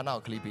တဲ့အတွက်ဟာန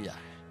ကိုကလေးပေးရတယ်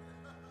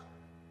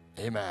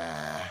အာမင်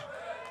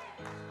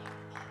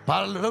ဘာ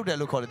လုပ်တယ်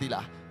လို့ခေါ်လဲသိ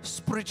လား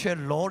spiritual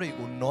law တွေ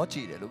ကိုနောကြ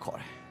ည့်တယ်လို့ခေါ်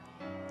တယ်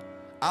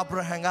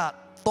Abraham က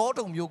တော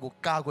တုံမျိုးကို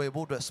ကာကွယ်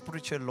ဖို့အတွက်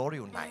spiritual law တွေ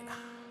ကိုနိုင်တာ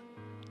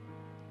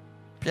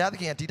ဘုရားသ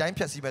ခင်ကဒီတိုင်း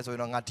ဖြတ်စည်းမယ်ဆိုရ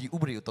င်တော့ငါဒီဥ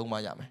ပဒေကိုသုံးမ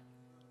ရမယ်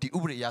ဒီဥ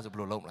ပဒေအရဆိုဘယ်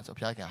လိုလုပ်မလဲဆို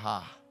ဘုရားသခင်ဟာ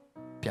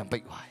ပြန်ပိ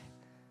တ်သွားတယ်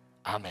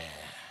အာမင်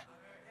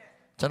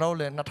ကျွန်တော်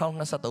လည်း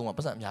2023မှာပ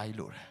တ်စံအများကြီး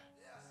လို့တယ်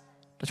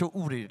တချို့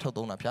ဥပဒေတွေထုတ်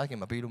သုံးတာဘုရားသခင်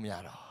မပေးလို့မရ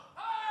တော့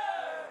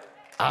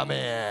အာမ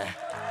င်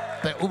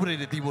တဲ့ဥပဒေ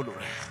တွေတည်ဖို့လို့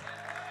တယ်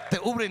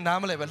တဲ့ဥပဒေနား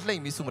မလဲပဲလှိ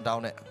မ့်ပြီးစုမတော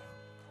င်းနဲ့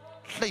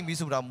လှိမ့်ပြီး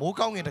စုတာမိုး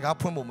ကောင်းငင်တကား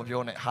ဖွင့်ဖို့မ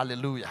ပြောနဲ့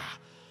hallelujah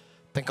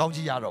သင်ကောင်း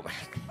ကြီးရတော့မယ်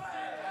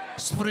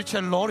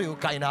spiritual law တွေကို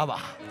ကင်ထားပါ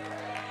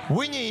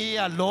ဝိညာဉ်ရေး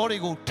ရ law တွေ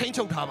ကိုထိန်း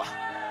ချုပ်ထားပါ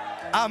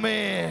အာမ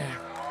င်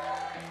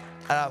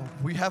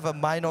we have a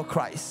mind of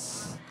Christ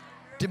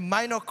ဒီ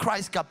mind of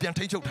Christ ကပြန်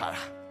ထိန်းချုပ်ထား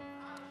တာ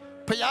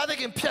ဘုရားသ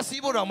ခင်ဖြည့်ဆ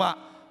ည်းဖို့တော့မှ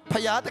ဘု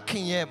ရားသခ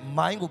င်ရဲ့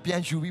mind ကိုပြ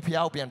န်ယူပြီးဘု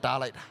ရားကိုပြန်တား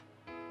လိုက်တာ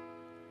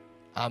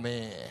အာမ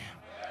င်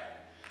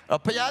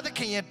ဘုရားသခ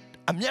င်ရဲ့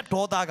အမျက်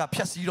ဒေါသကဖြ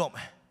ည့်ဆည်းတော့မ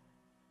ယ်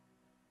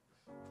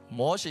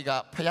မောရှေက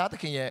ဖျားသ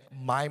ခင်ရဲ့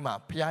မိုင်းမှာ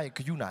ဖျားရဲ့ဂ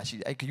ယုဏရှိ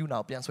တယ်အဲ့ဂယုဏ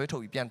ကိုပြန်ဆွဲထု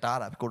တ်ပြီးပြန်တား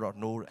တာကိုတော့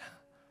နိုးတယ်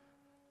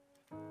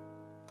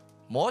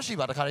မောရှေ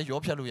ပါတခါလေးရော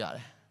ဖြတ်လို့ရတ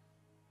ယ်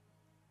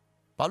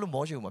ဘာလို့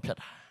မောရှေကိုမဖြတ်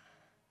တာ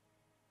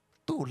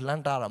သူ့ကိုလ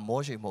မ်းတားတာမော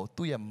ရှေမဟုတ်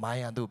သူ့ရဲ့မို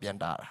င်းရသူ့ပြန်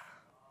တားတာ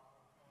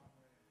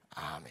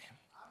အာမင်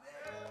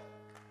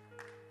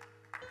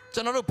ကျွ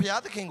န်တော်တို့ဖျား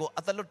သခင်ကို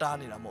အသက်လွတ်တား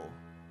နေတာမဟုတ်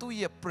သူ့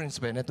ရဲ့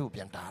principle နဲ့သူ့ကို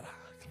ပြန်တားတာ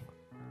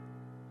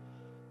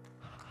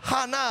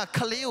ဟာနာခ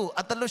လေးကို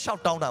အတလွတ်လျှော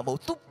က်တောင်းတာမဟုတ်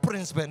သူ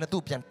principle နဲ့သူ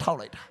ပြန်ထောက်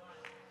လိုက်တာ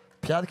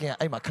ဘုရားသခင်က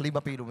အဲ့မှာခလေးမ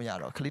ပေးလို့မရ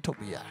တော့ခလေးထုတ်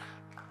ပေးရတာ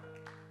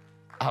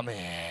အာမ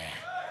င်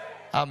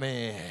အာမ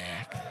င်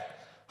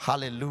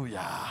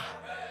hallelujah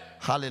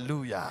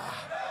hallelujah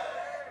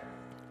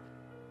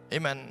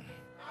amen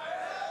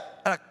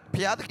အဲ့ဘု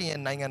ရားသခင်ရဲ့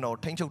နိုင်ငံတော်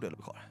ထိန်းချုပ်တယ်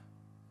လို့ခေါ်တယ်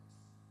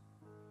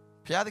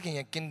ဘုရားသခင်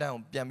ရဲ့ kingdom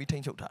ကိုပြန်ပြီးထိ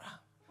န်းချုပ်ထားတာ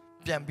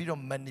ပြန်ပြီး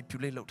တော့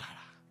manipulate လုပ်ထား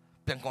တာ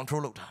ပြန်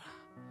control လုပ်ထားတာ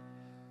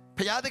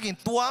ဘုရားသခင်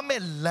သွား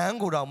မဲ့လမ်း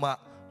ကိုတော့မှ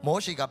မော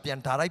ရှေကပြန်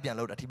ဒါလိုက်ပြန်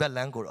လုပ်တာဒီဘက်လ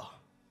မ်းကိုတော့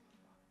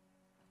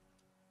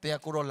တ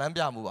ရားကိုတော့လမ်း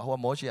ပြမှုပါဟိုက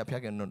မောရှေကဘု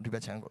ရားခင်ဒီဘ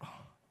က်ချမ်းကိုတော့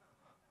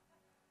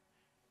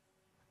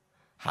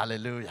ဟာလေ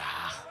လုယာ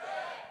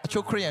အ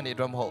ချို့ခရိယန်တွေအ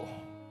တွက်မဟုတ်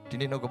ဒီ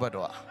နေ့နှုတ်ကပတ်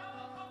တော့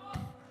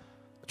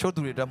အချို့သူ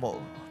တွေအတွက်မဟုတ်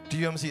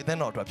DUMC အသင်း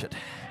တော်အတွက်ဖြစ်တ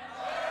ယ်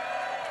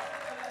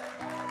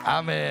အာ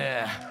မင်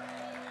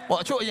ဟော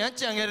အချို့အရန်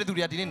ကြံခဲ့တဲ့သူ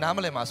တွေကဒီနေ့နားမ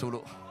လည်မှာဆို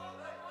လို့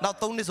နောက်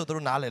3နှစ်ဆိုသူ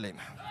တို့နားလည်လိမ့်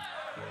မယ်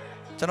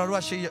ကျွန်တော်တို့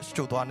ကရှေ့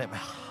ကျိုးသွားနေ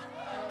မှာ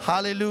ဟာ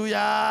လေလု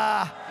ယာ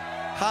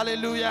ဟာလေ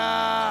လုယာ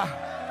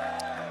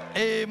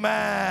အာမ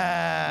င်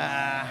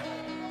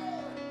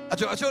အ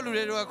ချို့လူ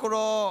တွေတို့ကကို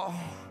တော့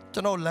ကျွ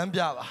န်တော်လမ်း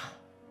ပြပါ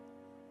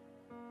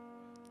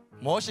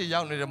မောရှေ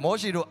ရောက်နေတယ်မော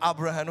ရှေတို့အာ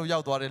ဗြဟံတို့ရော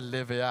က်သွားတဲ့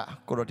level က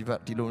ကိုတော့ဒီဘက်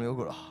ဒီလိုမျိုး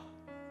ကိုတော့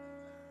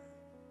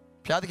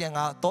ဖျားသခင်က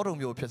တောတုံ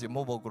မျိုးဖြစ်စီမ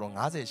ဟုတ်ဘူးကိုတော့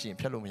90ရှိရင်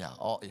ဖြတ်လို့မရ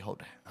အော်အေးဟုတ်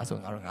တယ်အဲဆို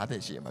ငါတို့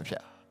90ရှိရင်မဖြ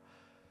တ်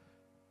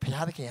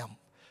ဖျားသခင်က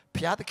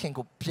ဘုရားသခင်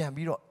ကိုပြန်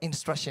ပြီးတော့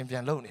instruction ပြ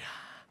န်လုပ်နေတာ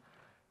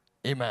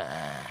အာမင်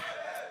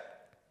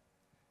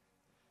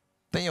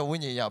သင်ရဲ့ဝိ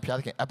ညာဉ်ရောက်ဘုရား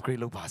သခင်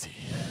upgrade လုပ်ပါစေ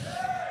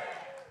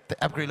သင်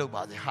upgrade လုပ်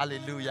ပါစေ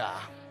hallelujah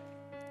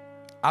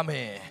အာမ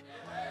င်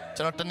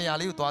ကျွန်တော်တနေရာ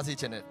လေးကိုသွားစီ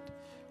ခြင်းနဲ့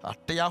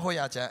တရားဟော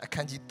ရာကျမ်းအခ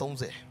န်းကြီး30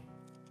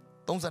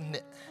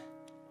 32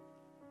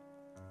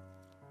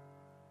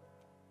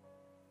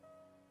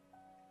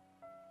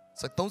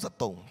စက်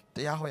33တ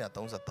ရားဟောရာ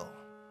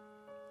33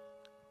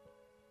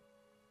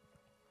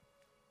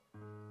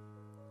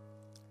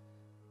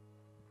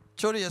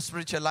ချိုးရဲ့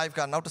spiritual life က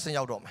နောက်တစ်ဆင့်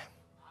ရောက်တော့မယ်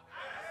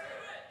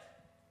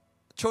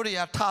ချိုးရ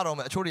ထတော့မ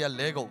ယ်အချိုးရ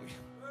လဲကုန်ပြီ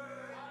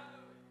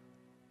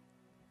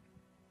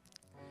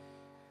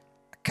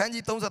အခန်း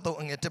ကြီး33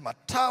အငယ်1မှာ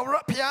ထာဝရ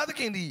ဘုရားသ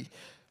ခင်သည်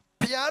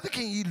ဘုရားသခ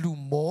င်၏လူ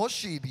မော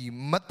ရှေသည်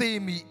မသေး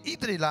မီဣ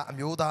သရေလအ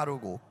မျိုးသား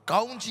တို့ကို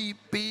ကောင်းကြီး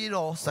ပေး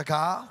တော်စ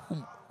ကား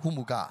ဟု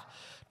မူကား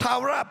ထာ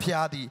ဝရဘု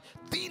ရားသည်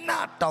တိနာ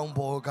တောင်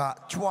ပေါ်က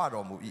ကြွ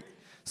တော်မူ၏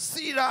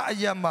စီရာအ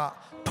ယမ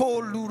ထို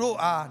လူတို့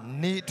အား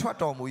နေထွက်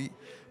တော်မူ၏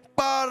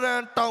ပါရ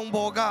န်တောင်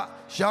ပေါ်က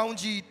ရောင်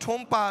ကြီးထွ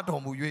န်းပါ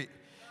တော်မူ၍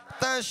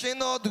တန်ရှင်း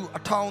သောသူအ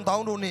ထောင်တော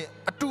င်းတို့နှင့်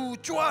အတူ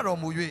ကြွတော်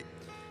မူ၍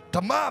ဓ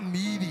မ္မ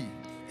မီးသည်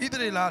ဣသ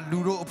ရေလလူ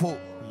တို့အဖို့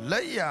လ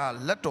က်ရ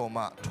လက်တော်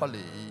မှထွက်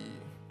လေ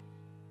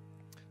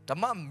ဓ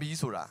မ္မမီး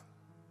ဆိုတာ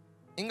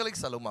အင်္ဂလိပ်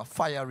စာလုံးမှာ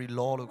fiery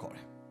law လို့ခေါ်တ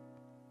ယ်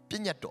ပြ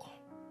ည့်ညတ်တော်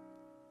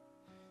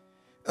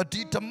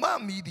ဒီဓမ္မ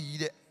မီးသည်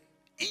တဲ့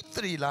ဣသ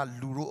ရေလ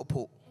လူတို့အ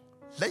ဖို့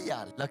လက်ရ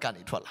လက်က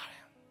နေထွက်လာတ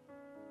ယ်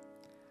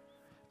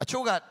အ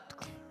ချို့က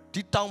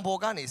ဒီတောင်ပေါ်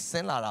ကနေဆ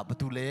င်းလာတာဘာ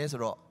တူလဲဆို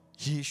တော့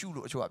ယေရှု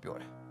လို့အချို့ကပြော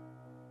တယ်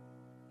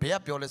ဘယ်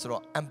ကပြောလဲဆို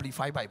တော့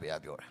amplify Bible က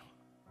ပြောတယ်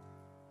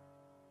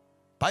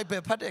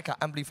Bible ဖတ်တဲ့အခါ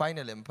amplify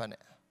နဲ့လည်းမဖတ်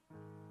နဲ့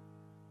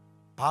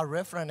ဘာ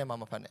reference နဲ့မှ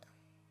မဖတ်နဲ့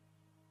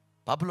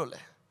ဘာဖြစ်လို့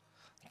လဲ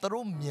သူ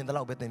တို့မြင်တဲ့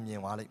လောက်ပဲသင်မြင်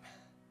သွားလိမ့်မယ်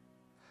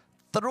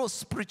သူတို့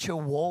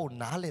spiritual world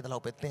နားလေတဲ့လော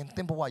က်ပဲသ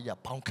င်ဘဝကြီး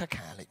ဘောင်ခတ်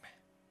ခံရလိမ့်မယ်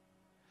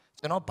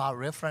ကျွန်တော်ဘာ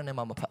reference နဲ့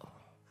မှမဖတ်ဘူး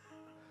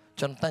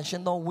ကျွန်တော်တန်ရှ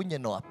င်းသောဝိညာ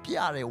ဉ်တော်ကပြ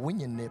တဲ့ဝိ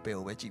ညာဉ်နယ်ပယ်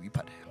ကိုပဲကြည့်ပြီးဖ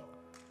တ်တယ်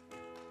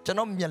ကျွန်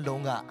တော်မျက်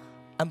လုံးက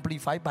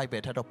amplify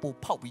Bible ထက်တော့ပို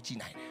ဖောက်ပြီးကြည့်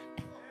နိုင်တယ်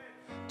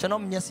ကျွန်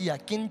တော်မျက်စိက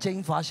King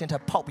James version ထ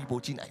က်ဖောက်ပြီးပို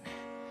ကြည့်နိုင်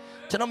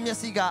တယ် ကျွန်တော်မျက်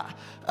စိက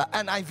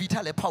NIV ထ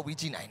က်လည်းဖောက်ပြီး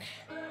ကြည့်နိုင်တယ်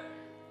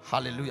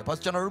Hallelujah ဘာ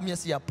ကျွန်တော်တို့မျက်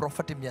စိက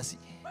prophetic မျက်စိ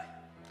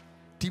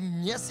ဒီ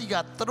မျက်စိက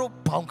သူတို့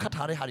ဘောင်ခတ်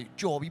ထားတဲ့ဟာတွေ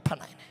ကြော်ပြီးဖတ်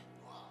နိုင်တယ်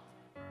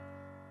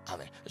အာ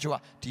မင်အချို့က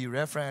ဒီ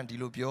reference ဒီ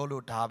လိုပြော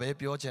လို့ဒါပဲ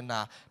ပြောချင်တာ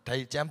ဒါ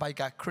ကျမ်းပိုက်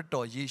ကခရစ်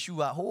တော်ယေရှု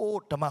က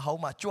ဟိုးဓမ္မဟော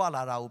င်းမှာကြွ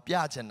လာတာကိုပြ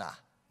ချင်တာ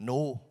no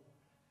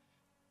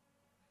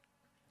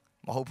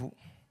မဟုတ်ဘူး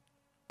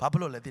ဘာဖြ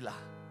စ်လို့လဲသိ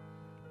လား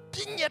ပြ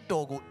ည့်ညတ်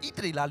တော်ကိုဣသ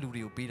ရေလလူ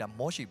တွေကိုပေးတာ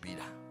မောရှေပေး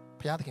တာ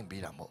ဘုရားသခင်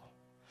ပေးတာမဟုတ်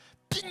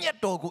ပြည့်ညတ်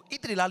တော်ကိုဣ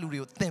သရေလလူတွေ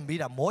ကိုသင်ပေး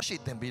တာမောရှေ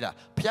သင်ပေးတာ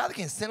ဘုရားသခ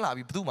င်ဆင်းလာ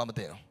ပြီးဘယ်သူမှမ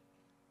သင်ဘူး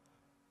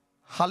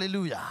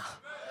Hallelujah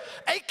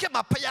အဲ့က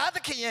မှာဘုရားသ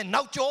ခင်ရဲ့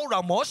နောက်ကျော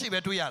တော်မောရှေပဲ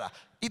တွေ့ရတာ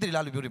ဣသရေလ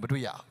လူမျိုးတွေမ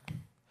တွေ့ရဘူး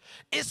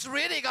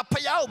Israel တွေကဘု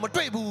ရားကိုမ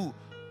တွေ့ဘူး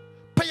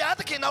ဘုရား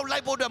သခင်နောက်လို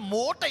က်ဖို့အတွက်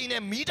မိုးတိမ်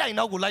နဲ့မီးတိုင်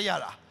နောက်ကိုလိုက်ရ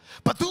တာ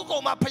ဘသူ့ကော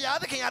င်မှဘုရား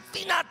သခင်က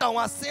တိနာတောင်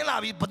ကဆင်းလာ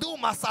ပြီးဘသူ့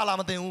မှစာလာ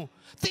မသိဘူး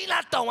တိနာ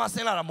တောင်ကဆ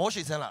င်းလာတာမော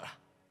ရှေဆင်းလာတာ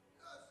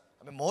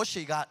မော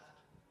ရှေက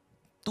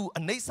သူ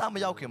အနေဆာမ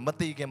ရောက်ခင်မ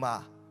သေးခင်မှာ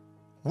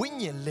ဝိ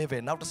ညာဉ်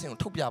level နောက်တစ်ဆင့်ကို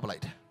ထုတ်ပြပလို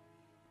က်တယ်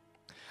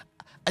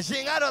အရ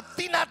င်ကတော့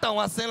တိနာတောင်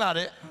ကဆင်းလာတ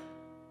ယ်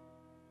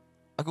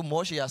အခု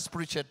မောရှေက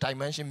spiritual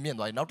dimension မြင့်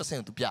သွားပြီနောက်တစ်ဆင့်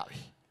ကိုသူပြပြီ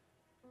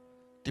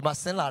ဒီမှာ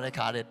ဆင်းလာတဲ့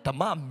ခါတဲ့ဓမ္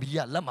မမီးက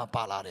လက်မှာ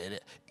ပါလာတယ်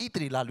တဲ့ဣသ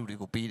ရေလလူတွေ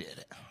ကိုပေးတယ်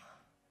တဲ့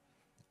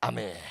အာမ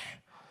င်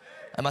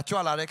အမကြွ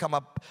လာတဲ့ခါ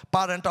မှာ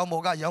ပါရန်တောင်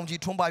ပေါ်ကရောင်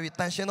ကြီးထွန်းပါပြီး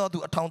တန်ရှင်းသောသူ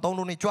အထောင်သုံး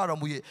လုံးနဲ့ကြွတော်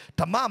မူ၍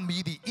ဓမ္မ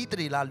မီးသည်ဣသ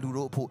ရေလလူ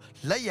တို့အဖို့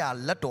လက်ရ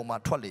လက်တော်မှ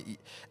ထွက်လေ၏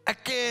အ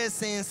ကယ်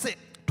စင်စစ်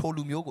ထို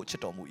လူမျိုးကိုချ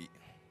စ်တော်မူ၏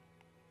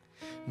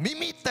မိ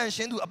မိတန်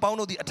ရှင်းသူအပေါင်း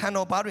တို့သည်အထံ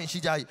တော်ဘာတွင်ရှိ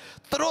ကြ၏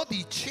သူတို့သ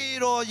ည်ခြေ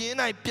တော်ရင်း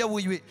၌ပြည့်ဝ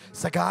၍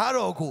စကား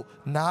တော်ကို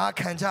နာ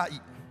ခံကြ၏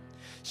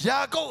ယာ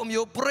ကုပ်အ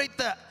မျိုးပရိ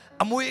သတ်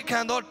အမွေခံ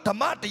သောဓမ္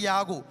မတ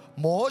ရားကို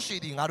မောရှေ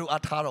သည်ငါတို့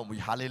အားထားတော်မူ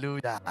၏ဟာလေလု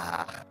ယာ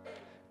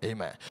အာ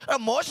မင်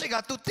မောရှေက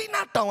သူတိ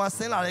နာတောင်ကဆ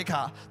င်းလာတဲ့အ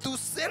ခါသူ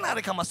ဆင်းလာ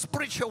တဲ့အခါမှာ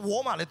spiritual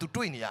war မှာလည်းသူ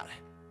တွေ့နေရတယ်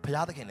ဘု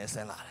ရားသခင်လည်းဆ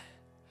င်းလာတယ်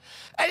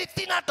အဲ့ဒီ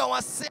တိနာတောင်က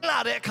ဆင်းလာ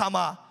တဲ့အခါ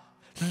မှာ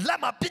လက်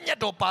မှာပြည့်ညတ်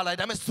တော်ပါလိုက်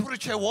ဒါပေမဲ့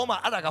spiritual war မှာ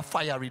အဲ့ဒါက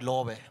fiery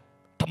law ပဲ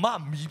ဓမ္မ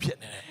မီးဖြစ်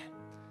နေတယ်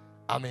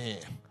အာမ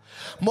င်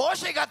မော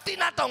ရှေကတိ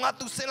နာတောင်က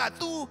သူဆင်းလာ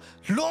သူ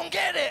လွန်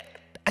ခဲ့တဲ့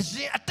အရ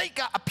င်အတိတ်က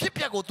အဖြစ်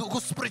ပြက်ကိုသူအခု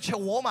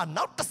spiritual war မှာ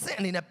နောက်တစ်ဆင့်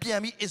အနေနဲ့ပြန်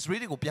ပြီး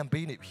Israel ကိုပြန်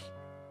ပေးနေပြီ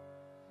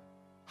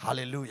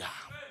Hallelujah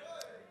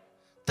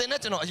တဲ့နဲ့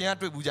ကျွန်တော်အရင်က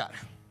တွေ့ဘူးကြတယ်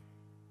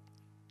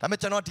ဒါပေမဲ့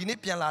ကျွန်တော်ဒီနေ့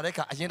ပြန်လာတဲ့အ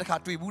ခါအရင်တစ်ခါ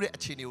တွေ့ဘူးတဲ့အ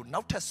ခြေအနေကို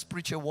နောက်ထပ်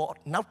spiritual war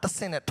နောက်တစ်ဆ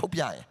င့်နဲ့ထုတ်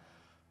ပြရင်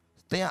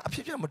သင်ကအဖြ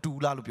စ်ပြက်မတူ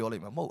လားလို့ပြောလို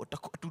က်မှာမဟုတ်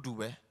အတူတူ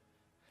ပဲ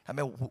ဒါပေ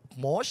မဲ့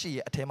မောရှေ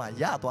ရဲ့အထဲမှာ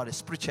ရသွားတဲ့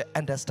spiritual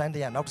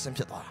understanding ကနောက်တစ်ဆင့်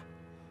ဖြစ်သွားတာ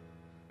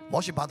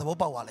မောရှေဘာသဘော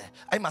ပေါက်သွားလဲ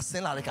အဲ့မှာဆ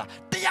င်းလာတဲ့အခါ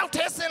တယောက်တ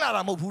ည်းဆင်းလာ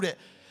တာမဟုတ်ဘူးတဲ့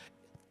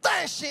တ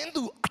န်ရှင်း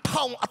သူအ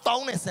ထောင်အသော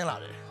င်းနဲ့ဆင်းလာ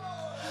တယ်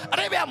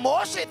အဲ့ဒီမော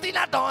ရှေတိ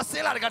နာတောင်ဆ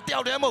င်းလာတဲ့ကတယော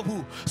က်တည်းမဟုတ်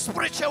ဘူး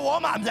spiritual war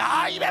မှာအ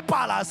များကြီးပဲ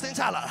ပါလာဆင်း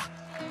ချလာတာ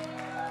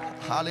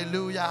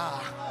Hallelujah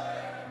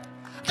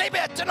ဒီ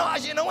ပဲကျွန်တော်အ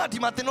ရင်တော့ဒီ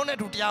မှာသင်တို့နဲ့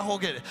အတူတရားဟော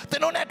ခဲ့တယ်သ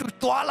င်တို့နဲ့အတူ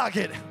သွားလာ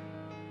ခဲ့တယ်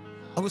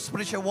အခု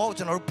spiritual war ကို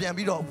ကျွန်တော်တို့ပြန်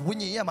ပြီးတော့ဝိ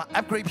ညာဉ်ရဲ့မှာ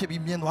upgrade ဖြစ်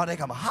ပြီးမြင်သွားတဲ့အ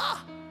ခါမှာဟာ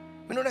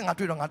မင်းတို့နဲ့ငါ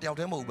တွေ့တော့ငါတယောက်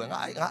တည်းမဟုတ်ဘူးပဲငါ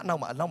အနော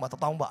က်မှာ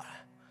1000ပါတယ်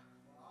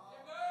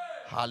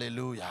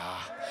Hallelujah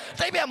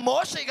ဒီပဲ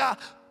မောရှေက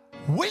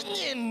ဝိ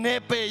ညာဉ်န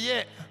ယ်ပယ်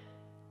ရဲ့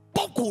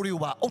ပုံကိုယ်တွေ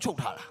ကိုပါအုပ်ချုပ်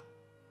ထားတာ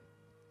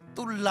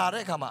သူလာ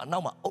တဲ့အခါမှာအနော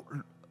က်မှာ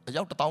အ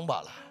ယောက်1000ပါ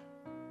လာ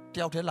တ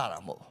ယောက်တည်းလာတာ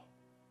မဟုတ်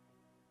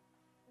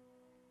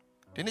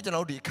ဒီနေ့ကျွန်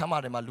တော်တို့ဒီအခမ်းအ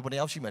နားတွေမှာလူဘယ်နှ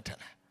ယောက်ရှိမှထင်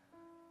လဲ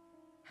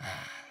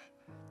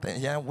တဲ့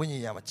ရန်ဝိညာ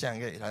ဉ်ရမှာကြံ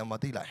ခဲ့ဒါမှမ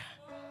သိလိုက်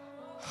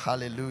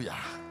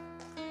Hallelujah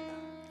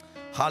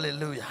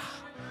Hallelujah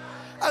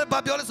အဲ့ဘာ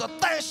ပြောလဲဆို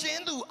တော့တန်ရှ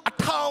င်းသူအ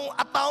ထောင်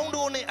အသောင်း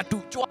တို့နဲ့အတူ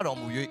ကြွတော်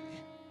မူ၍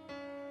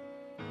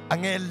အ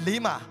ငယ်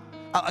4မှာ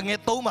အငယ်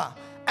3မှာ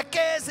အက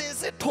ယ်စင်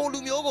စစ်ထိုလူ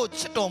မျိုးကို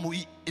ချစ်တော်မူ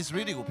၏ဣသ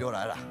ရေလကိုပြောတာ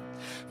အဲ့ဒါ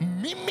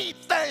မိမိ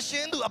တန်ရှ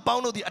င်းသူအပေါ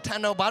င်းတို့ဒီအထံ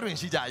တော်ဘာတွင်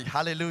ရှိကြ၏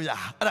 Hallelujah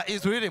အဲ့ဒါဣ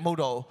သရေလမဟုတ်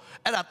တော့ဘူး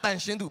အဲ့ဒါတန်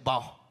ရှင်းသူအပေါ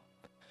င်း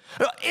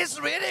အဲ့တော့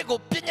Israel ကို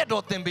ပြည့်ညတ်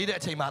တော်သင်ပေးတဲ့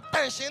အချိန်မှာတ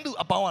န်ရှင်းသူ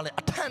အပေါင်းကလည်း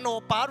အထံ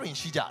တော်ပါတွင်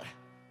ရှိကြတယ်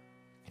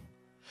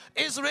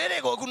Israel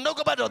ကိုအခုနှုတ်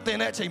ကပတ်တော်သင်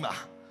တဲ့အချိန်မှာ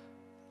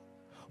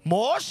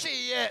မောရှေ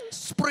ရဲ့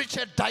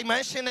spiritual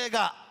dimension တွေက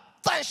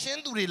တန်ရှ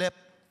င်းသူတွေလည်း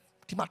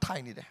ဒီမှာထို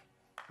င်နေတယ်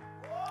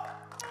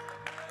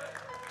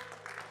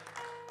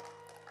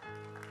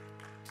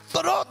သ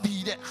ရောဒီ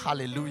တဲ့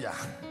Hallelujah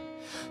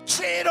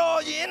ခြေတော်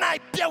ရင်း၌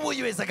ပြည့်ဝ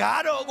၍စ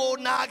ကားတော်ကို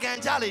နာခံ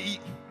ကြလေ၏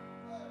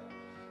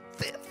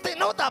သင်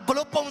တို့ကဘ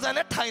လို့ပုံစံ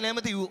နဲ့ထိုင်လဲမ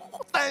သိဘူး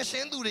တန်ရှ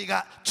င်းသူတွေက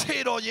ခြေ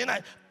တော်ရင်း၌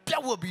ပြ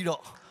တ်ဝတ်ပြီး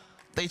တော့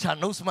တေချာ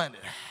နှုတ်စမှတ်နေ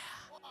တယ်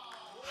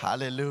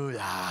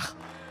Hallelujah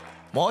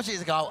မောရှေ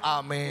စကားအာ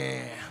မ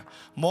င်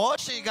မော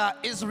ရှေက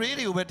Israel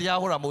ကိုပဲတရား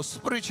ဟောတာမဟုတ်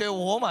spiritual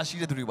war မှာရှိ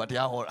တဲ့သူတွေပါတ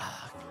ရားဟောတာ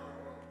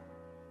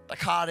တ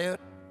ခါတည်း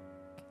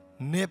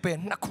နေပဲ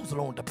နှစ်ခုစ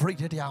လုံးတပရိ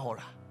တ်တရားဟော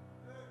တာ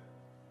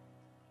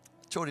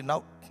ချို့ဒီနော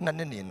က်2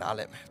နှစ်နေနား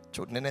လဲမယ်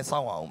ချို့နည်းနည်းစော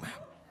င့်အောင်မယ်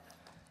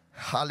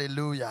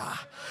Hallelujah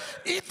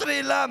ဣသရေ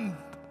လ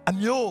အ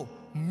မျိုး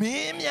မ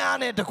င်းများ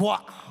နဲ့တကွ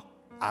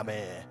အာမ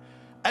င်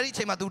အဲ့ဒီ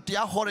ချိန်မှာသူတ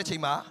ရားဟောတဲ့ချိ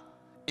န်မှာ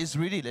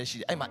Israel လည်းရှိ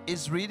တယ်အဲ့မှာ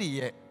Israel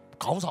ရဲ့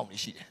ခေါင်းဆောင်တွေ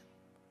ရှိတယ်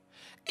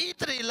ဣ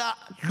သရေလ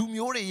လူ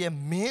မျိုးတွေရဲ့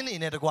မင်းတွေ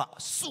နဲ့တကွ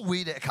စု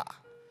ဝေးတဲ့အခါ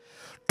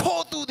ထို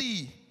သူသည်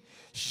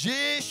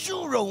ယေရှု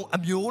ရုံအ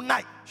မျိုး၌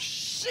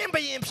ရှင်ဘု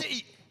ရင်ဖြစ်၏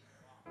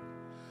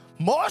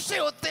မောရှေ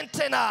ကိုသင်ထ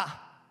င်တာ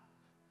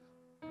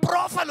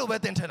prophet လို့ပဲ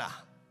သင်ထင်တာ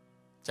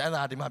ကျမ်း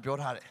စာဒီမှာပြော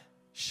ထားတယ်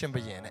ရှင်ဘု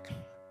ရင်နဲ့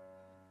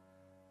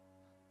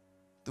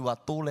သူက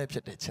တိုးလဲဖြ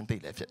စ်တယ်ချင်းသိ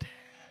လဲဖြစ်တယ်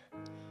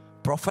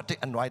prophetic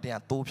anointing က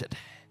တိုးဖြစ်တ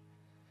ယ်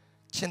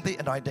ချင်းသိ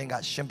anointing က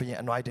ရှင်ဘုရင်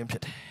anointing ဖြ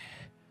စ်တယ်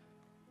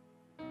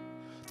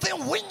သင်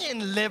ဝိညာဉ်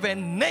level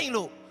နိုင်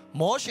လို့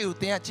မောရှေကို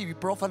သင်ကကြည့်ပြီး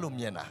prophet လို့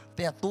မြင်တာသ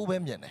င်ကတိုးပဲ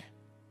မြင်တယ်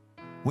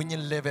ဝိညာ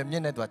ဉ် level မြ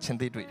င်တဲ့သူကချင်း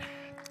သိတွေ့တယ်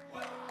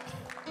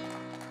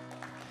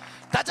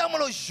ဒါကြောင့်မ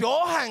လို့ယော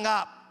ဟန်က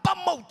ပတ်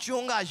မုတ်ကျွ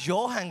န်းက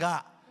ယောဟန်က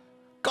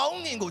ကောင်း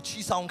ငင်ကိုချီ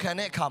ဆောင်ခံ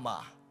တဲ့အခါမှာ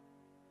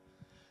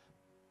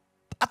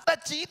အသက်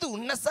ကြီးသူ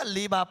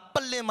24ပါပ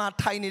လင်မှာ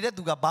ထိုင်နေတဲ့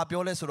သူကဘာ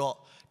ပြောလဲဆိုတော့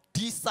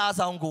ဒီစာ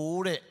ဆောင်ကို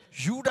တဲ့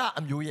ယူဒ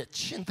အမျိုးရဲ့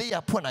ရှင်သေးရ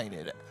ဖွင့်နိုင်တ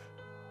ယ်တဲ့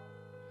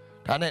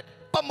ဒါနဲ့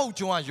ပတ်မုတ်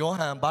ကျွန်းကယော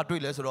ဟန်ဘာ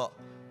တွေ့လဲဆိုတော့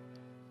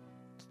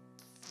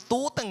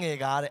တိုးတငယ်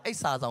ကားတဲ့အဲ့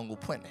စာဆောင်ကို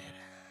ဖွင့်တယ်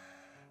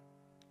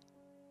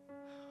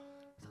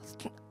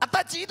အသ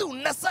က်ကြီးသူ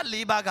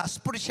24ပါက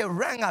spiritual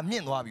rank ကမြ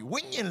င့်သွားပြီ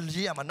ဝိညာဉ်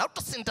ရေးရမှာနောက်တ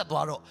စ်ဆင့်တက်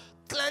သွားတော့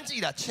ကလန်းကြ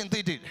ည့်တာချင်း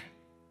သေးတယ်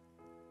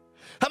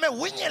ဒါပေမဲ့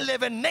ဝိညာဉ်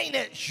level 9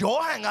နဲ့ယော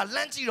ဟန်ကလ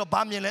မ်းကြည့်တော့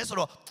ဘာမြင်လဲဆို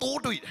တော့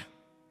တိုးတွေ့တယ်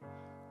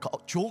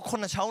ဂျိုး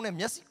9ချောင်းနဲ့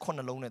မျက်စိ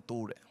9လုံးနဲ့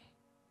တိုးတယ်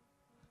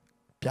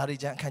ဗျာဒိ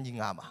တ်ကျမ်းအခန်းကြီး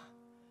9မှာ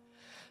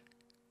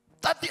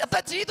အသ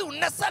က်ကြီးသူ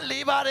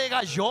24ပါတဲ့က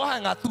ယောဟ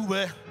န်ကသူ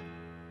ပဲ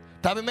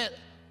ဒါပေမဲ့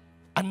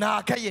အနာ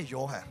ဂတ်ရဲ့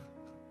ယောဟန်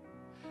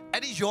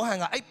အဲ့ဒီယောဟန်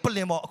ကအဲ့ပလ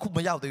င်ပေါ်အခုမ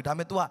ရောက်သေးဘူးဒါပေ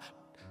မဲ့ तू က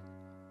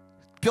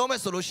ပြောမယ်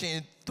ဆိုလို့ရှိရ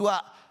င် तू က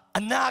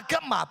အနာဂ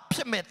တ်မှာဖြ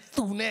စ်မဲ့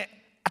သူနဲ့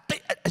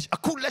အ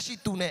ခုလက်ရှိ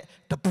သူနဲ့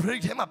the break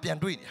ထဲမှာပြန်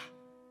တွေ့နေတာ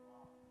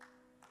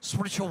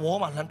spiritual war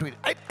မှာလမ်းတွေ့တယ်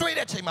အဲ့တွေ့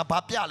တဲ့ချိန်မှာဘာ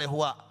ပြလဲ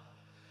ဟိုက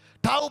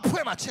ဒါကိုဖွ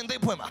င့်မှာချင်းသိ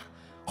ဖွင့်မှာ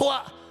ဟိုက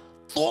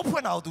သိုးဖွ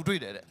င့်တာကို तू တွေ့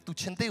တယ်တဲ့ तू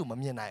ချင်းသိကိုမ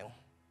မြင်နိုင်ဘူး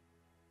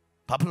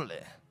ဘာဖြစ်လို့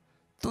လဲ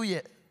သူ့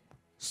ရဲ့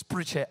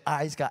spiritual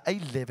eyes ကအဲ့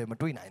level မ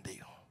တွေ့နိုင်သေး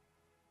ဘူး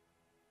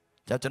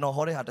ကျွန်တော်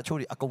ဟောတဲ့ဟာတချို့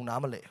တွေအကုန်နား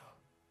မလဲ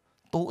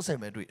တိုးအစင်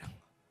ပဲတွေ့တယ်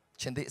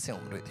ချင်းသိအစင်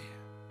ကိုမတွေ့သေးဘူး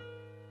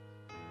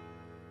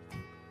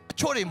အ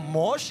ချို့တွေ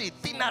မောရှိ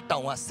တိနာတော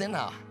င်ကဆင်း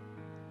လာ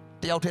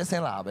တယောက်တည်းဆ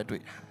င်းလာတာပဲ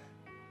တွေ့တယ်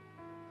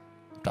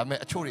ဒါပေမဲ့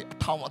အချို့တွေအ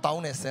ထောင်အတော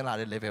င်းနဲ့ဆင်းလာ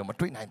တဲ့ level ကိုမ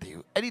တွေ့နိုင်သေး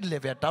ဘူးအဲ့ဒီ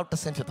level တောက်တ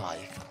စ်ဆင့်ဖြစ်သွား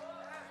ပြီ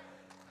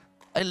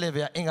အဲ့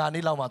level အင်္ဂါ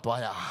နေ့လောက်မှသွား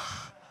ရ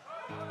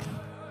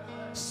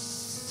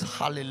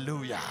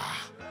hallelujah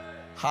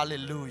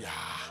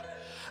hallelujah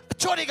အ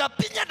ချို့တွေက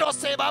ပညာတော်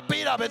10ပါး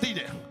ပေးတာပဲသိ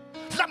တယ်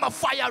လက်မှာ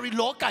fiery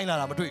law ကင်လာ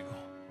တာမတွေ့ဘူး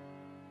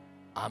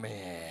အာမင်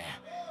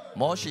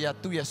မောရှေက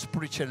သူ့ရဲ့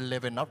spiritual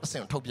level နောက်တစ်ဆ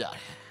င့်ထုတ်ပြတယ်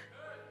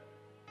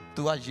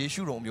သူကယေ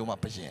ရှုတော်မျိုးမှာ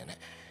ဘုရင်နဲ့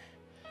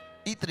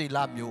ဣသရေလ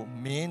မျိုး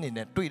မင်းနေ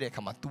နဲ့တွေ့တဲ့အ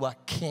ခါမှာ तू က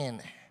king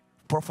နဲ့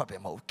prophet ပဲ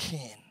မဟုတ်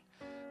king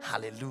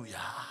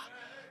hallelujah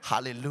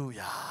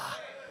hallelujah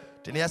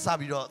ဒီနေ့စ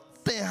ပြီးတော့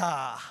သင်ဟာ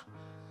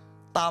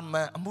တာမ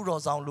န်အမှု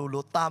တော်ဆောင်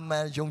လို့တာမ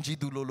န်ယုံကြည်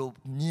သူလို့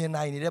မြင်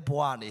နိုင်နေတဲ့ဘ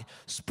ဝကနေ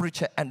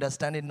spiritual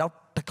understanding နောက်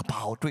တစ်ကဘာ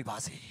ကိုတွေ့ပါ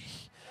စေ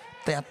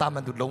သင်တာမ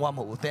န်သူလုံးဝမ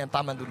ဟုတ်ဘူးသင်တာ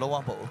မန်သူလုံးဝ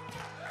မဟုတ်ဘူး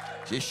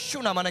ယေရှု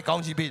နာမနဲ့ကော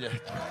င်းချီးပေးတယ်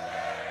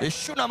ယေ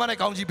ရှုနာမနဲ့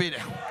ကောင်းချီးပေးတ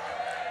ယ်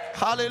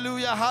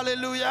hallelujah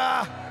hallelujah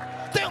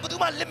သင်ဘယ်သူ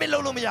မှ limit လု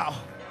ပ်လို့မရအောင်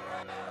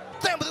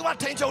သင်ဘယ်သူမှ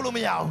ထိန်းချုပ်လို့မ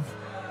ရအောင်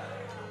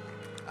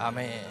အာမ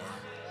င်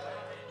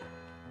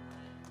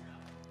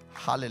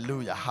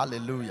hallelujah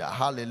hallelujah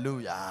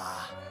hallelujah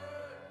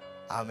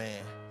အာမင်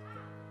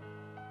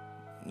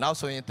နောက်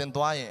ဆိုရင်သင်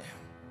သွားရင်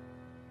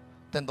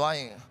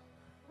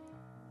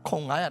ခုံ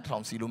900ထော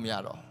င်စီလို့မရ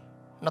တော့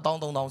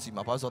2000 3000စီ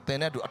မှာဘာလို့ဆိုသင်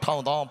တဲ့သူ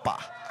1000ပါ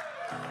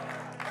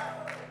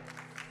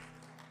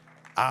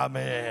အာမ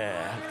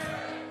င်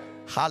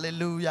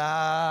hallelujah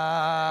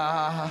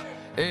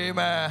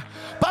amen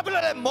ဘာဖြစ်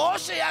လဲမော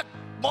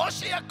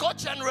ရှေက God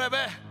general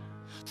ပဲ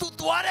သူ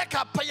သွားတဲ့အ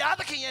ခါဘုရား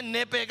သခင်ရဲ့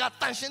နေပယ်က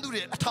တန်ရှင်းသူ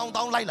တွေ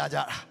1000လိုက်လာကြ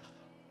တာ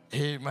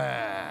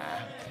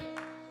amen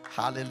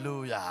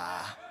hallelujah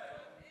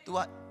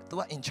तू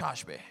က in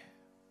charge ပဲ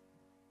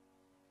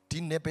ဒီ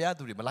နေပယ်ရ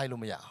သူတွေမလိုက်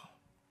လို့မရအောင်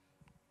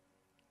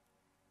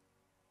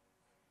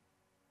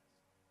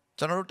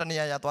ကျွန်တော်တို့တနေ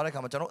ရာသွားတဲ့အခါ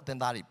မှာကျွန်တော်အသင်း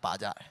သားတွေပါ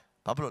ကြတယ်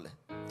ဘာဖြစ်လို့လဲ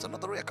ကျွန်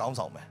တော်တို့ရဲ့ခေါင်း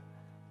ဆောင်ပဲ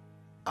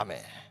အာမ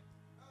င်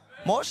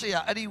မောရှေက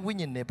အဲ့ဒီဝိ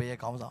ညာဉ်နယ်ပယ်ရဲ့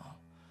ခေါင်းဆောင်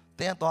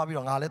တင်းသွားပြီး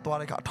တော့ငါလည်းသွား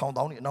တဲ့အခါ1000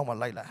တောင်းနေအနောက်မှာ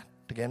လိုက်လာ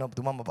တကယ်တော့ဘယ်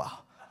သူမှမပါ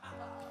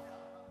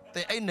တ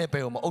င်းအဲ့နယ်ပ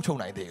ယ်ကိုမအုပ်ချုပ်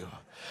နိုင်သေးဘူးဒါ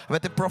ပေ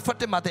မဲ့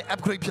prophetic မှာတင်း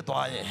upgrade ဖြစ်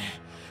သွားရင်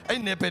အဲ့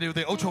နယ်ပယ်တွေကို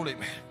တင်းအုပ်ချုပ်လိမ့်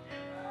မယ်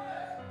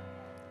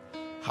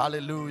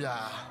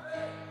hallelujah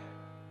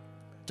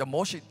ကျွန်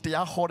မောရှေတ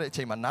ရားဟောတဲ့အ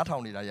ချိန်မှာနားထော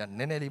င်နေတာက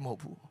နည်းနည်းလေးမဟုတ်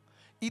ဘူး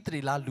ဣသရေ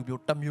လလူ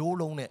မျိုးတစ်မျိုး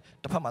လုံးနဲ့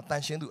တစ်ဖက်မှာတ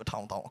န်ရှင်းသူ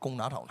1000တောင်းအကုန်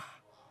နားထောင်တာ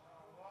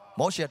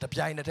မောရှေတ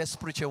ပြိုင်နက်တည်း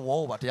spiritual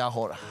war ပါတရား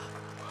ဟောတာ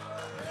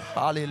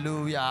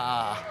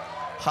hallelujah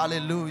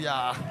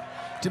hallelujah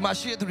ဒီမှာ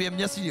ရှိတဲ့သူတွေရဲ့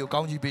မျက်စိတွေကို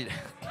ကောင်းကြီးပေးတယ်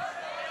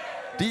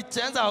ဒီကျ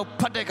မ်းစာကို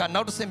ဖတ်တဲ့အခါ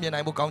နောက်တစ်ဆင့်မြင်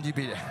နိုင်ဖို့ကောင်းကြီး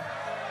ပေးတယ်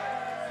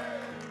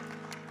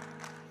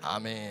အာ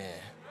မင်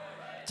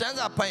ကျမ်း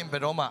စာဖတ်ရင်ဘ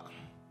ယ်တော့မှ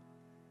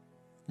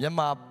မြန်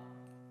မာ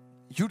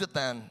ယူဒတ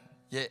န်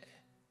ရဲ့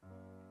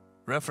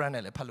reference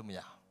နဲ့လည်းဖတ်လို့မရ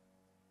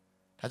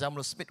ဒါကြောင့်မ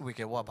လို့ Smith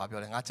Wiggle ကဘာပြော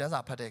လဲငါကျမ်းစာ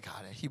ဖတ်တဲ့အခါ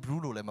လေ Hebrew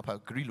လို့လည်းမဖတ်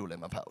ဘူး Greek လို့လ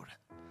ည်းမဖတ်ဘူးတဲ့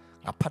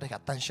ငါဖတ်တဲ့အခါ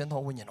တန်ရှင်းသော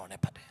ဝိညာဉ်တော်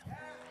နဲ့ဖတ်တယ်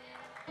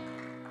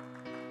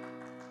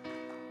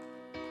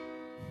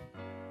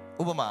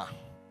ဥပမာ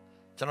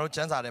ကျွန်တော်ကျ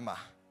မ်းစာထဲမှာ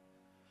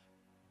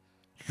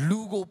လူ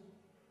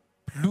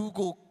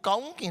ကိုကော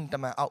င်းကင်တ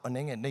မန်အောက်အ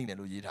နေငယ်နှိမ့်တယ်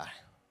လို့ရေးထားတယ်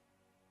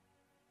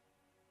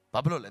ဘာ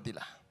ဖြစ်လို့လဲသိ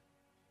လား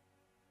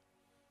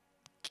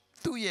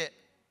သူရဲ့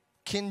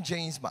King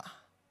James မှာ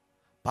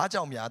ဘာ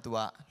ကြောင့်များသူက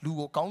လူ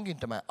ကိုကောင်းကင်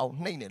တမန်အောင်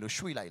နှိမ့်တယ်လို့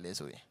ရွှေ့လိုက်လဲ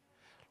ဆိုရင်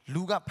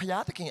လူက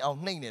ဖျားသခင်အောင်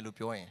နှိမ့်တယ်လို့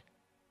ပြောရင်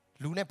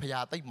လူနဲ့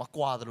ဖျားသိပ်မ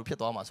ကွာသလိုဖြစ်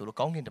သွားမှာဆိုလို့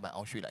ကောင်းကင်တမန်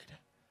အောင်ရွှေ့လိုက်တယ်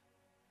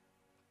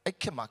အဲ့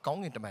ခေတ်မှာကော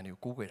င်းကင်တမန်တွေ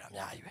ကိုကိုးကွယ်တာအ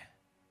များကြီးပဲ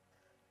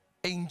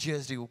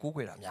angels တွေကိုကိုး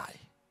ကွယ်တာအများ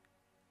ကြီး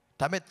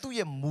ဒါပေမဲ့သူ့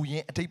ရဲ့မူရ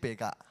င်းအတိတ်ပဲ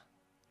က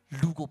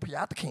လူကို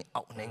ဖျားသခင်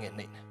အောင်အနေငယ်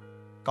နှိမ့်တယ်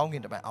ကောင်းက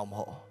င်တမန်အောင်မ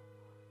ဟုတ်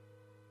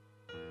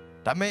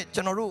ဒါပေမဲ့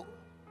ကျွန်တော်တို့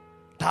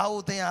ဒါကို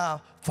သင်ဟာ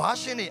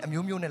version တွေအ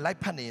မျိုးမျိုးနဲ့လိုက်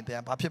ဖတ်နေရင်သင်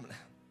ဟာဘာဖြစ်မလဲ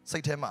စိ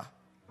တ်ထဲမှာ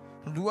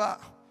လူက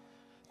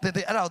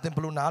တဲ့အဲ့ဒါကိုသင်ဘ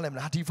ယ်လိုနားလဲမ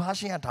လားဒီ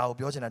version ကဒါကို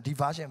ပြောချင်တာဒီ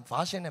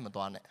version နဲ့မ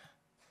သွားနဲ့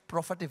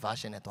prophetic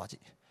version နဲ့သွားကြ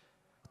ည့်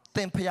သ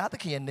င်ဖျားသ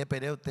ခင်ရဲ့နေပ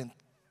ယ်တွေကိုသင်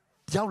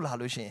ရောက်လာ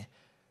လို့ရှိရင်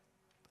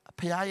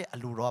ဖျားရဲ့အ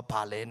လိုတော်က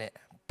ဘာလဲနဲ့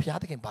ဖျား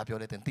သခင်ဘာပြော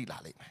လဲသင်သိလာ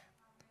လိမ့်မယ်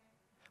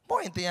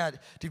မို့ရင်သင်က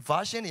ဒီ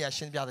version တွေက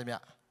ရှင်းပြသမျှ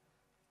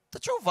တ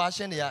ချို့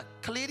version တွေက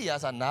ကလေးတွေက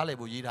စားနားလည်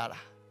ဖို့ရေးထားတာ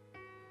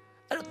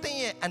အဲ့တော့သင်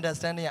ရဲ့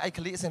understanding ကအဲ့က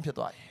လေးအဆင့်ဖြစ်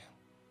သွားတယ်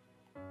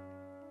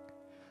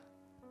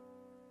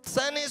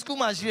Sunday school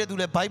မှာရှိတဲ့သူ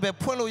လည်း Bible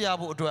ဖွင့်လို့ရ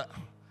ဖို့အတွက်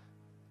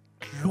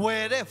လွ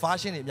ယ်တဲ့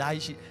version တွေအများ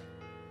ကြီးရှိတယ်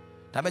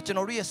။ဒါပေမဲ့ကျွန်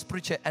တော်တို့ရဲ့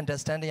spiritual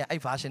understanding က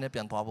အဲ့ version နဲ့ပြ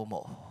န်သွားဖို့မ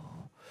ဟုတ်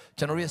။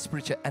ကျွန်တော်တို့ရဲ့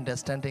spiritual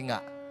understanding က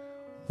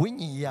ဝိ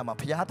ညာဉ်ရေးရမှာ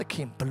ဘုရားသခ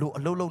င်ဘလို့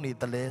အလုပ်လုပ်နေ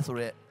တယ်လဲဆို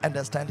တဲ့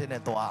understanding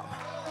နဲ့သွားမှာ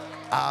။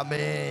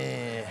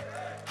 Amen.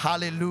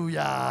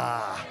 Hallelujah.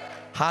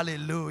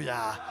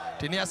 Hallelujah.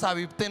 ဒီနေ့အစ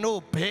ပြီးသင်တို့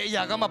ဘယ်အ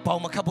ရာကမှဘော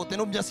င်မခတ်ဖို့သင်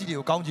တို့မျက်စိတွေ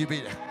ကိုကောင်းကြည့်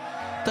ပေးတယ်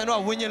။သင်တို့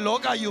ကဝိညာဉ်လော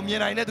ကကြီးကိုမြ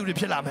င်နိုင်တဲ့သူတွေ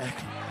ဖြစ်လာမယ်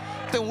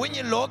။ သင်ဝိ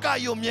ညာဉ်လောက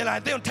ကြီးကိုမြင်လာရ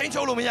င်သင်ထိန်း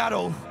ချုပ်လို့မရ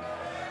တော့ဘူး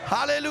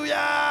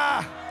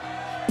Hallelujah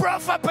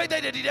Prophet ဖိတ်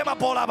တဲ့ဒီထဲမှာ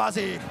ပေါ်လာပါ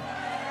စေ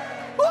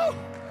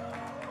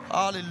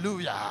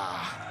Hallelujah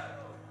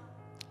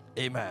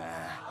Amen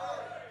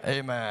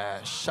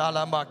Amen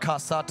Shalama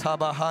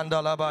kasataba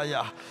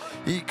handalabaya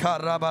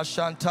Ikaraba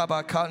shantaba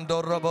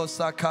kandorobo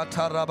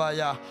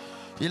sakatarabaya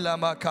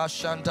Ilama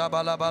kashanta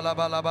bala bala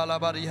bala bala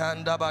bari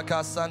handa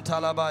bakasanta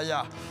labaya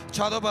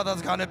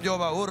Chadobadas kane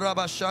pyoba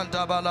uraba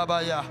shanta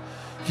balabaya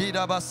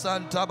Kida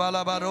basanta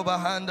balabaroba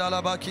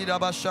handalaba kida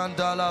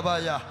bashanta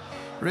labaya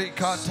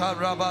Rikata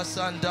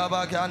rabasanta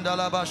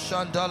bakandala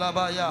bashanta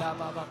labaya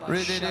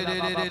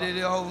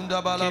Rididididididi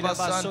honda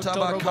balabasanta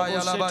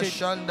bakaya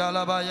labashanda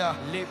labaya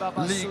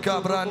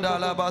Lika branda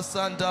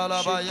labasanta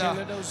labaya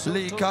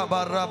Lika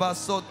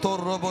barabasoto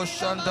robo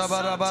shanta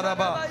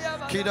barabaraba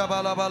Kida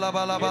balabala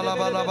balabala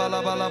balabala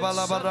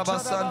balabala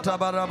barabasanta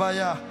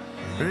barabaya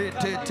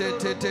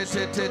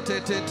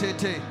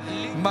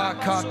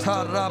Makata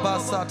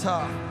rabasata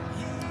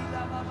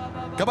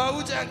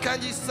Kabaujan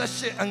kanji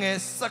sashi ange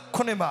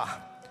sakonema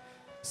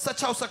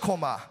Sachau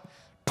sakoma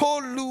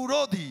To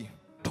lurodi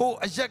To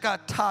ajaka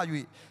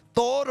tayui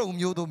Toro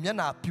myodo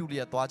myana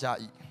pulia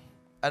twajai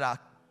Era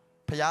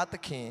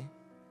Payatakin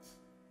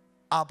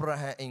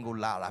Abraham ingo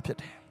lara pit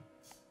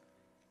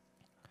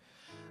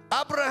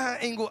Abraham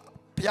ingo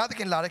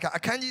Payatakin laraka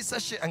Akanji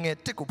sashi ange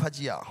tiku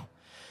pajia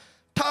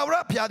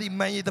Tawra Piadi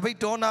May the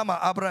Victorama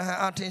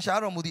Abraham Antin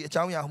Sharo Mudi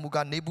Chauya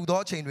Muga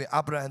Nebudo chain with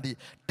Abraham the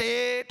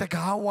Te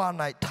Tagawa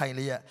night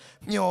Thailia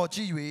Myo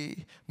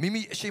Jiwi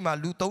Mimi Shima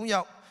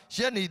Lutoya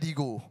Jenny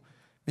Digo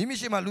Mimi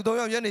Shima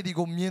Lutoya Jenny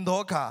Digo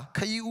Miendoka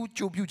Kayu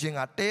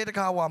Chupujinga Te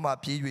Tagawama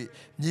Piwi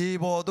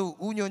Yebodo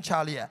Union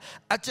Chalia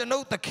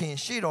Achano the King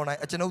Shirona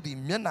Achano the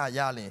Miana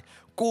Yali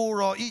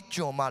Goro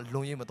Ichoma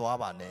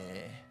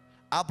Luyimadoabane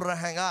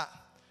Abraham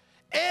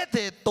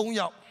Ete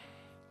Tonya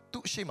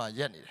to Shima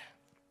Jenny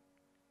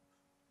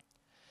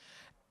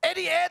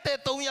Eddie Ete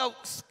Tonya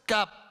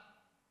Scap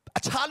a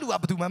Chalu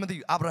Abdu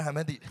Mamadi Abraham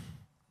Eddie.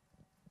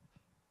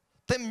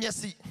 Then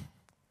Messi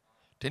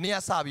Tenia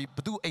Sabi,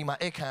 Badu Ema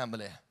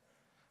Ekamele,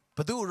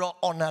 Badu Ro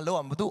Onalo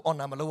and Badu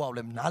Onamalo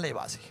Lem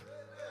Nalevasi.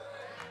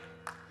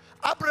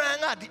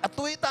 Abraham the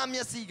Atuita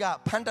Messiga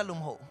Pantalum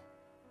Ho.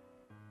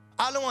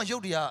 Alon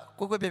Jodia,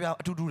 Coca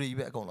to do the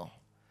Begono.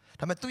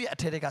 Tamatui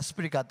Atega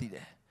Spirica did.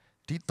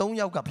 Did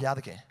Tonya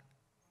Gapiadake?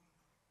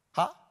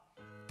 Ha?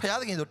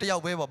 Payading to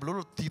tell way of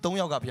blue,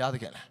 Titonya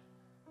Gapiadagan.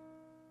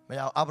 May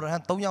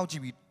Abraham Tonya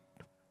Gibi.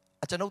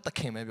 I don't know the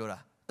king, maybe. I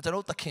don't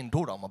know the king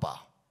do them about.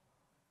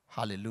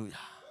 Hallelujah.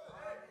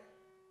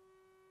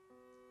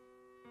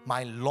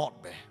 My Lord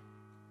be.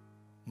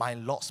 My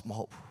Lord's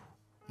hope.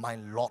 My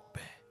Lord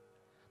be.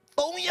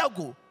 Tonya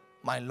go,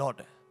 my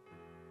Lord.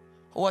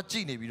 What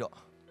genie we do?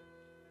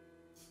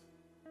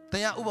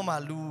 They are over my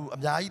loo,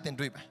 I'm eating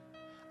dream.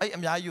 I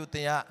am you,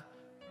 they are.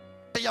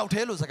 They are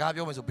tell us a guy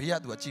to be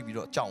at the Chibi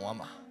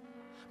Chawama.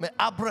 May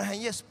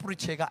Abraham yes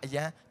preach a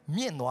ya,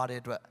 me and what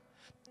it were.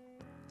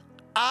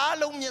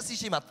 Along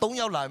Yasishima,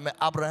 Tonya Lime,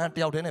 Abraham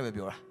Tiao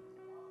Denebura.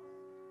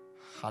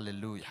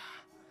 Hallelujah.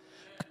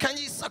 A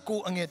Kanji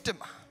Sako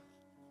Angetima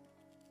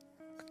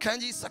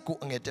Kanji Sako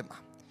Angetima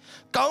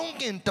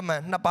Kaungin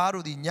Taman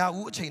Nabaru the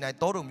Nyawu Chain I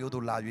thought of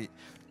Mudu Lavi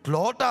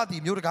Glota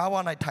the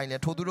Muragawa night Thailand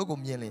Todurogo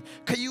Miele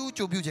Kayu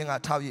Jobujanga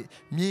Tavi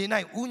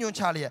Mienai Union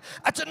Charlie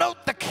at a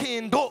note the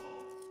Kendo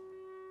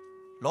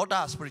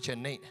Lorda spiritual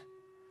name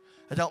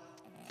I don't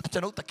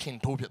know the king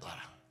told you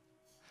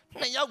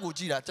that. Nayago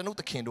Jira to know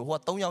the king,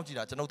 what don't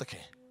you to know the king?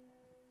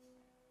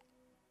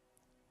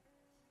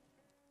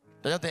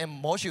 Don't think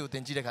Moshe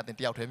than Jira than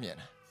the Outamian.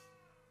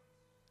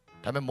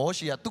 Time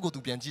Moshe to go to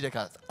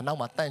Bianjika, and now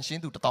my attention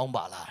to the town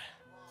bala.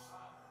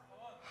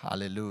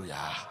 Hallelujah.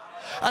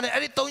 And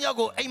I don't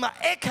go, Ema,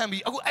 it can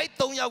be, I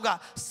don't yoga,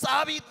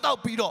 Sabi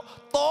Taupido,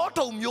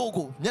 Toto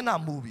Myogo,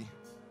 Yana movie.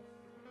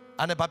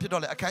 And a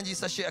Bapidola, a kanji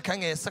sashi, a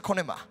kange,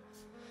 Sakonema.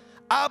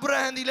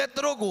 Abraham the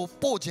letrogo,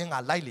 poaching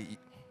a lily.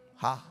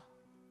 Ha?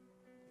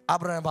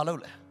 Abraham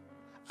Balole.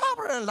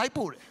 Abraham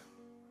Laipure.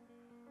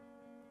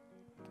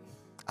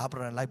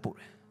 Abraham Laipure.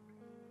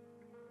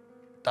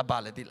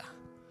 Tabaledilla.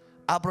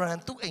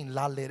 Abraham tu ain't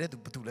la lere to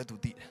let to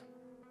deed.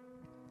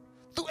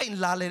 Tu ain't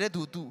la lere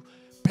to do.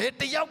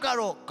 Petty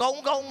Yagaro,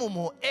 Gong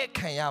Momo,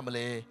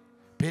 Ekayamle.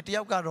 Petty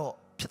Yagaro,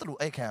 Pitlu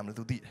Ekam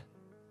to deed.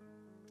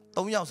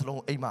 Don't yell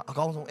long, Ema, a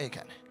gong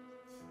Ekan.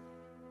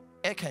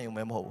 Ekan you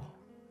memo.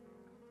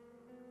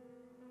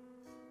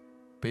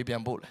 Baby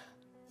and bull.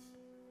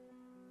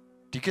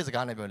 The kids are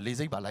going to be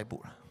lazy by like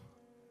bull.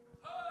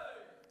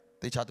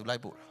 They try to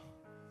like bull.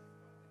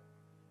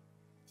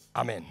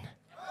 Amen.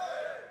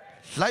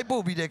 Like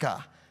bull be the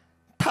car.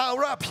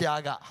 Taura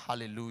Piaga.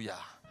 Hallelujah.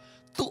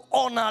 To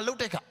honor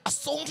Luteka. A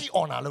song to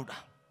honor Luda.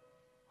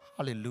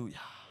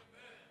 Hallelujah.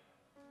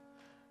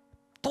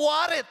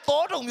 Tuare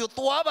thought on you,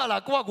 Tuaba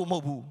la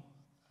Quagumobu.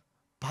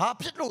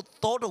 Papito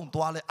thought on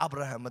Tuale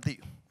Abraham.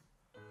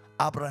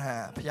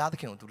 Abraham,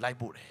 Piatkin to like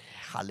bull.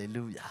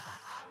 Hallelujah.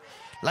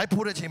 Like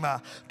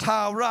Purachima,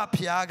 Tara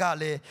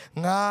Piagale,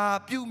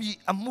 Nga Pumi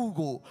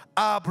Amugo,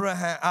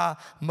 Abraham,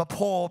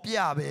 Mapo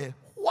Piabe,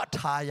 what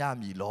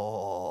Hayami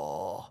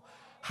Lo.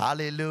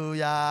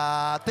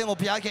 Hallelujah. Tengo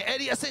Piake,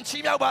 Eddie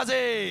Asenchimia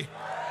Baze.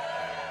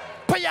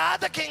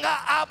 Payada King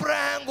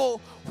Abraham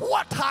go,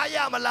 what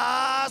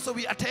Hayamala, so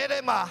we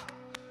attend ma.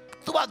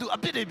 Tubadu a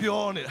bit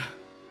beyond it.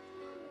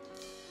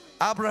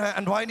 Abraham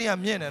and Winey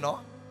and Mien, no?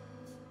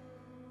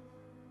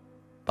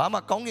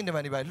 Bama Kong in the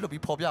money by Luby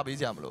Popia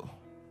Biziamlo.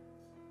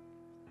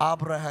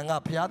 Abraham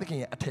up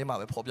Piatkin at Tema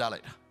with Popia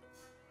later.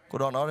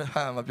 Good on all the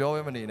time of your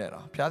women in it.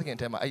 Piatkin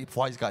Tema 8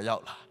 voice got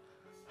out.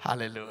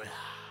 Hallelujah.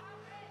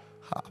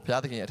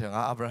 Piatkin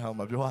at Abraham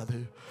of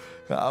Joadi.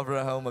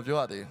 Abraham of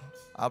Joadi.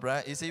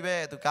 Abraham is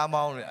here to come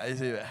on.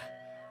 Is here.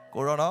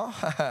 Good on all.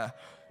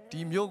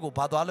 Team Yogo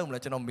Padalum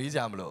Legend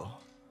Miziamlo.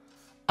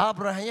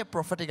 Abraham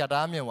prophetic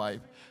Adamian wife.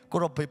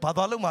 Good up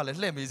Padaluma,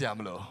 let me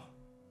Miziamlo.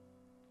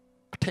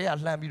 Tell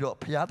Lamb you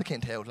Piat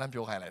can't tell Lamb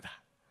your highlight.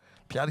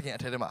 Piat can't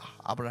tell him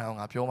Abraham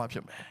up your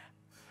map.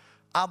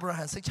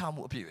 Abraham 6 times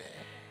will be.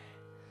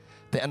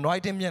 They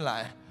anoint him in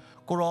lie.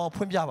 Go all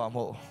Punjaba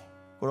mo.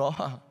 Go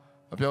all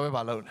a pure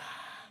balloon.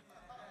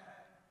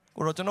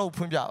 Go to know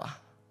Punjaba.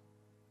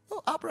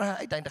 Abraham,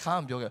 I think the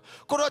calm yoga.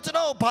 Go to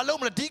know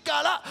Paloma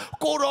Dicala.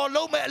 Go all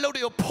Loma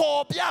Lodio,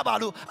 poor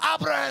Piabalu.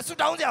 Abraham, sit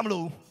down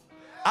Jamlu.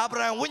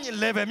 Abraham, when you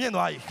live in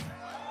life.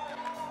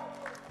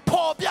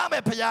 Paul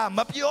Piame Payam,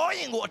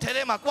 Mapioing or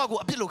Telemaquago,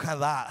 a pillow can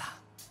that.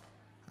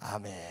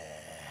 Amen.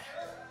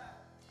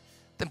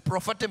 Then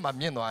prophet him at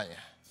Mianway.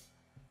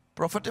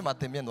 Prophet him at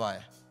the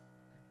Mianway.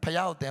 Pay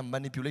out them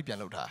manipulation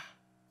load her.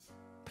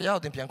 Pay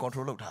out them pian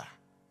control load her.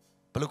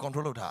 Blue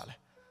control load her.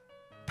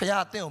 Pay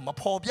out them, my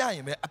Paul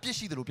Piame, a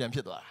piece of the Lupian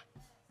Pidor.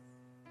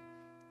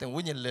 Then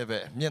when you live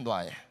at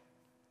Mianway.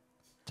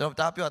 Job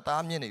Tapio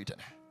Tamian Newton.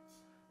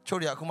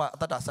 Choria Kuma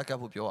Tata Saka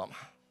Pupioma.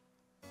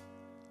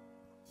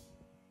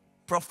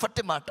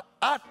 Prophetic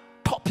at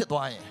top it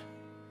wine.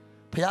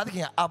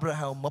 Piating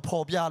Abraham,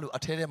 Mapobialu,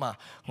 Aterema.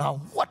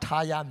 Now, what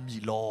I am, me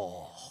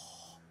law.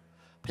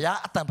 Pia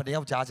at Tampany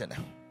of Jargon.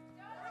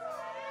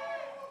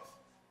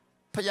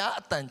 Pia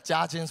at the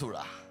Jargon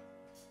Sura.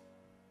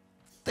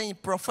 Then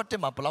prophetic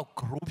my block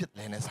group it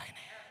Lenesign.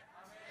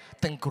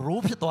 Then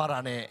group it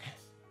Warane.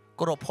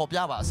 Go to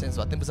Popiava since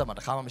what Timbers at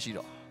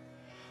Hamashiro.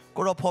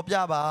 Go to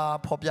Popiava.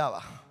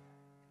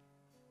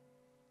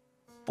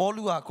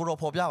 Polua, go to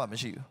Popiava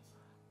machine.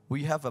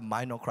 We have a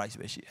mind of Christ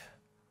this year.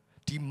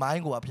 The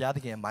mind go up here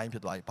again, mind to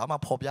like Pama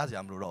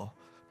Popiazam Luro.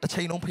 The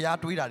chain on Pia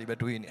do it, but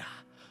doing it.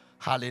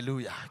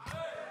 Hallelujah.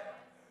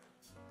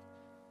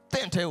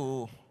 Then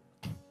tell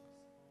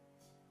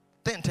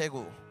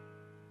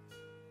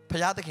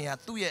Pia the king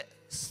at 2 years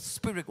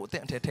spirit go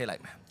then tell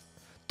like me.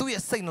 2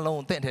 years saying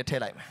alone, then tell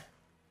like me.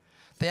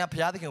 Then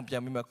Pia the king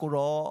Piamima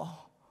Kuro,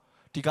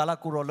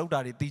 Tigala Kuro looked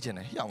at the teaching.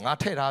 Young, I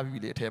tell you,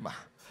 I tell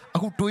I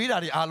could do it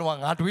at the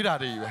Alwan, I do it at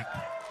the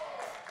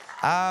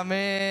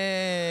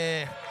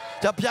Amen.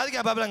 The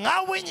Piaga Babel,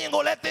 now winning go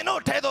let the no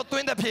tato to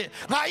in the pit.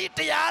 I eat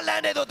the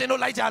island, they don't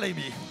like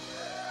Jalebi.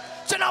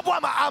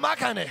 Chenapama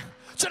Amakane.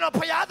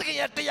 Chenapayaki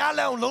at the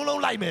island, Lolo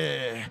like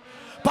me.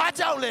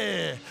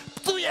 Pajale,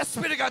 2 years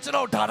spirit got to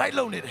know that I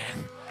loaned it.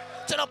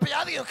 ကျွန်တော်ဘု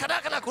ရားသခင်ခဏ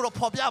ခဏကိုတော့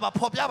ဖော်ပြပါ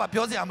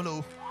ပြောစရာမလို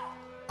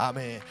အာမ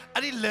င်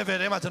အဲ့ဒီ level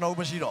ထဲမှာကျွန်တော်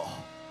မရှိတော့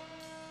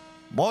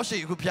မောရှေ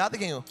အခုဘုရားသ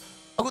ခင်ကို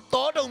အခု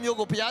တောတုံမျိုး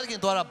ကိုဘုရားသခင်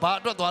သွားတာဘာ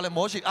အတွက်သွားလဲ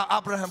မောရှေအာ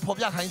ဗြဟံဖော်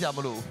ပြခိုင်းကြမ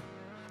လို့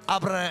အာ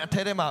ဗြဟံအ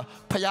ထဲထဲမှာ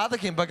ဘုရားသ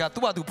ခင်ဘက်က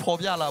သူ့ဘာသူဖော်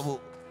ပြလာဖို့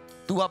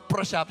သူက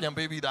pressure ပြန်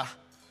ပေးပြီးသား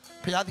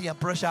ဘုရားသခင်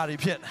pressure တွေ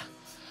ဖြစ်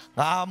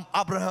ငါ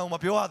အာဗြဟံကိုမ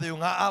ပြောရသေး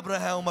ဘူးငါအာဗြ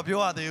ဟံကိုမပြော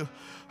ရသေးဘူး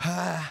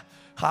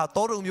ဟာ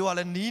တောတုံမျိုးက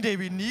လည်းနီးနေ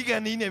ပြီနီးက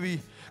န်နီးနေပြီ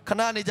ခ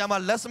ဏနေကြမှာ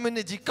last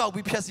minute ကြီးကောက်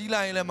ပြီးဖြတ်စည်း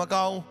လိုက်ရင်လည်းမ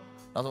ကောင်း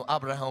နောက်ဆုံးအာ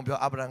ဗြဟံပြော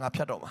အာဗြဟံငါဖြ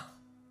တ်တော့မှာ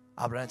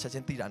အာဗြဟံချက်ချ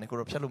င်းသိတာနဲ့ကို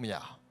တော့ဖြတ်လို့မရ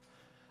အောင်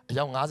အ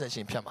ယောက်90ရှ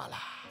င်ဖြတ်မှာ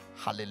လား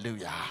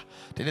hallelujah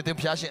ဒီနေ့သင်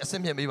ဖျားရှင်အစ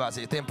စ်မြင့်ပေးပါ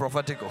စေသင်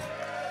prophetic ကို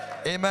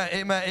amen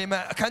amen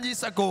amen အခန်းကြီး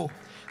19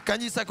အခန်း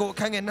ကြီး19အ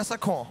ခန်းငယ်29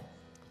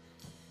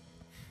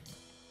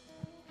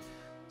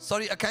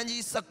 sorry အခန်း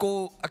ကြီး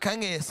19အခန်း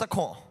ငယ်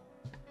19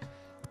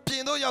ပြ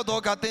င်တို့ရောက်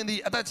တော့ကသင်သည်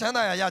အသက်ချမ်း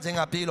သာရခြင်း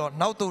ကပြေးတော့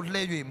နောက်သို့လှ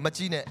ည့်၍မ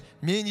ကြည့်နဲ့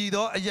မြင်ကြီး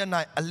သောအရက်၌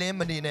အလင်း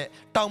မနေနဲ့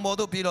တောင်ပေါ်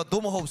သို့ပြေးတော့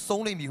သို့မဟုတ်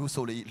ဆုံးလိမ့်မည်ဟု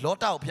ဆိုလေလော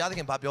တာကိုဘုရားသခ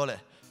င်ဘာပြောလဲ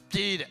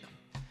ပြေးတဲ့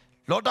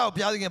လောတာကိုဘု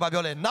ရားသခင်ဘာ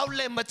ပြောလဲနောက်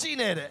လည်းမကြည့်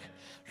နဲ့တဲ့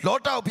လော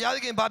တာကိုဘုရားသ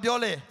ခင်ဘာပြော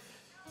လဲ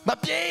မ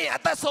ပြေးအ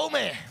သက်ဆုံးမ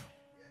ယ်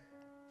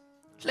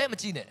လှည့်မ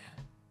ကြည့်နဲ့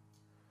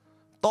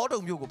တောတုံ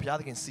မျိုးကိုဘုရား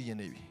သခင်စီရင်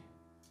နေပြီ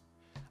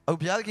အခု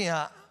ဘုရားသခင်က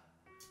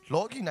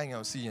လောကီနိုင်ငံ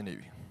ကိုစီရင်နေ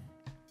ပြီ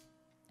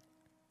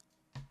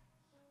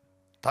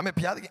ဒါမဲ့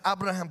ဘုရားသခင်အာ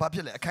ဗြဟံဘာဖြ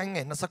စ်လဲအခန်းင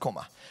ယ်20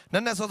မှာန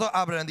က်နက်စောစော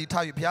အာဗြဟံဒီ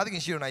ထားပြီးဘုရားသခ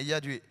င်ရှိတော်၌ရ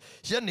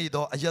က်နေ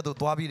သောအရက်သို့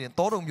သွားပြီးရင်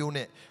တောတုံမျိုး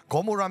နဲ့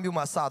ဂေါမောရမျိုး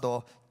မှစသော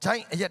ဂျို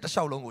င်းအရက်တစ်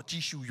လျှောက်လုံးကိုကြ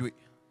ည့်ရှု၍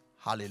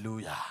ဟာလေလု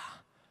ယာ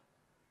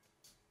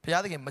ဘု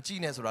ရားသခင်မကြ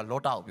ည့်နဲ့ဆိုတာလော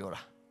တာကိုပြော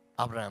တာ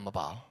အာဗြဟံမ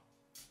ပါဘူး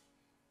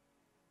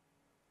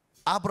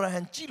အာဗြဟံ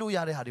ကြည့်လို့ရ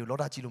တဲ့ဟာတွေကိုလော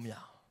တာကြည့်လို့မရ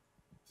ဘူး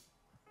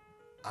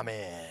အာမ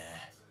င်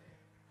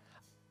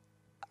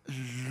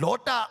လော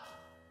တာ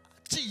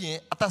ကြည့်ရင်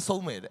အသက်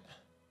ဆုံးမယ်တဲ့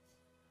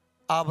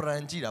အာဗြဟံ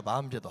ကြည့်တာဘာ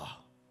မှမဖြစ်သွား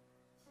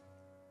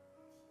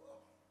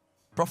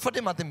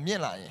prophetic မှာသင်မြ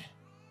င်လာရင်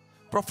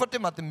prophetic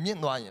မှာသင်မြင်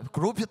သွားရင်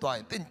grow ဖြစ်သွားရ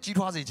င်သင်ကြီး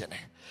ထွားစေချင်တ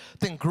ယ်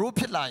သင် grow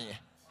ဖြစ်လာရင်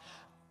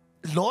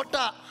လော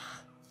တာ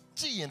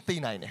ကြည့်ရင်သိ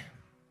နိုင်တယ်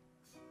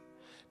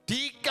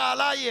ဒီကာ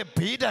လရဲ့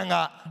ဘေးဒဏ်က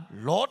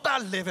လောတာ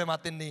level မှာ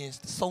သင်နေ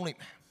ဆုံးလိမ့်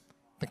မယ်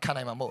သင်ခံ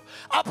နိုင်မှာမဟုတ်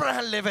အာဗြ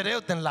ဟံ level တွေ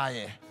ကိုသင်လာရ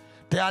င်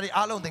တရားတွေ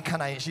အားလုံးသင်ခံ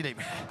နိုင်ရင်ရှိလိမ့်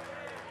မယ်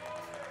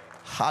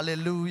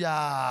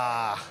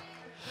hallelujah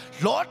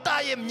လောတာ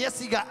ရဲ့မျက်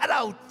စိကအဲ့ဒါ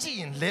ကိုကြည့်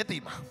ရင်လဲသိ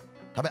မှာ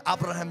ဒါပေမဲ့အာ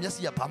ဗြဟံမျက်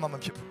စိကဘာမှမ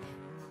ဖြစ်ဘူး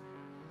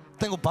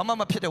သင်ကိုဘာမှ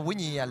မဖြစ်တဲ့ဝိ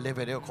ညာဉ်ရေး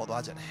level တွေကိုခေါ်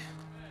သွားခြင်းတယ်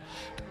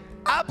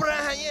အာဗြ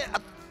ဟံရဲ့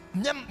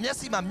မျက်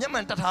စိမှာမျက်မှ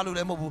န်တတ်ထားလို့လ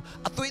ည်းမဟုတ်ဘူး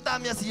အသွေးသား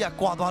မျက်စိက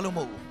ကွာသွားလို့မ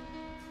ဟုတ်ဘူး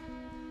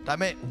ဒါပေ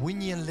မဲ့ဝိ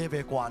ညာဉ်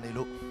level ကွာနေ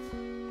လို့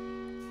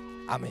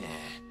အာမင်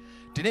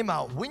ဒီနေ့မှာ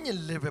ဝိညာဉ်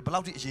level ဘယ်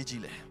လောက်ထိအရေး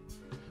ကြီးလဲ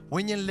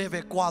ဝိညာဉ်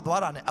level ကွာ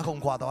သွားတာနဲ့အကု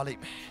န်ကွာသွားလိ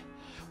မ့်မယ်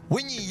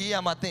ဝိညာဉ်ရေးရ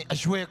မှာသင်အ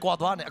ရွယ်ကွာ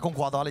သွားနဲ့အကုန်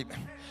ကွာသွားလိမ့်မ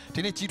ယ်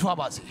ဒီနေ့ကြီးထွား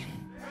ပါစေ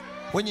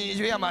ဝိညာဉ်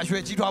ရွေးရမှာအရွ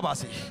ယ်ကြီးထွားပါ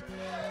စေ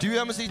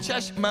DUMC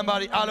Church member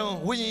တွေအားလုံး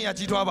ဝိညာဉ်ရ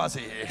ကြီးထွားပါ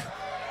စေ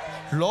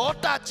လော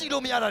တာကြည့်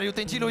လို့မရတာတွေကို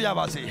သင်ကြည့်လို့ရ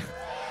ပါစေ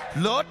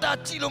လောတာ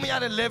ကြည့်လို့မရ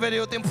တဲ့ level တွေ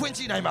ကိုသင်ဖွင့်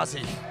ကြည့်နိုင်ပါ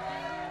စေ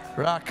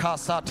ရာခါ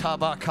စာတာ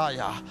ဘာခါ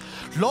ယာ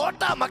လော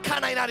တာမခံ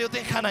နိုင်တာတွေကိုသ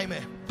င်ခံနိုင်မ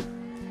ယ်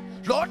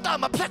လောတာ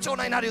မဖြတ်ကျော်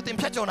နိုင်တာတွေကိုသင်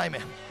ဖြတ်ကျော်နိုင်မ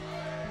ယ်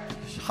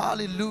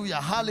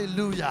hallelujah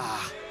hallelujah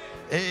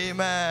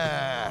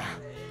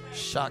amen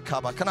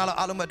Shakaba. Kanala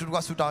alume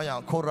tudwa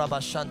sutaya. Koraba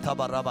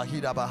shantaba raba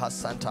hiraba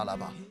hasanta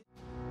laba.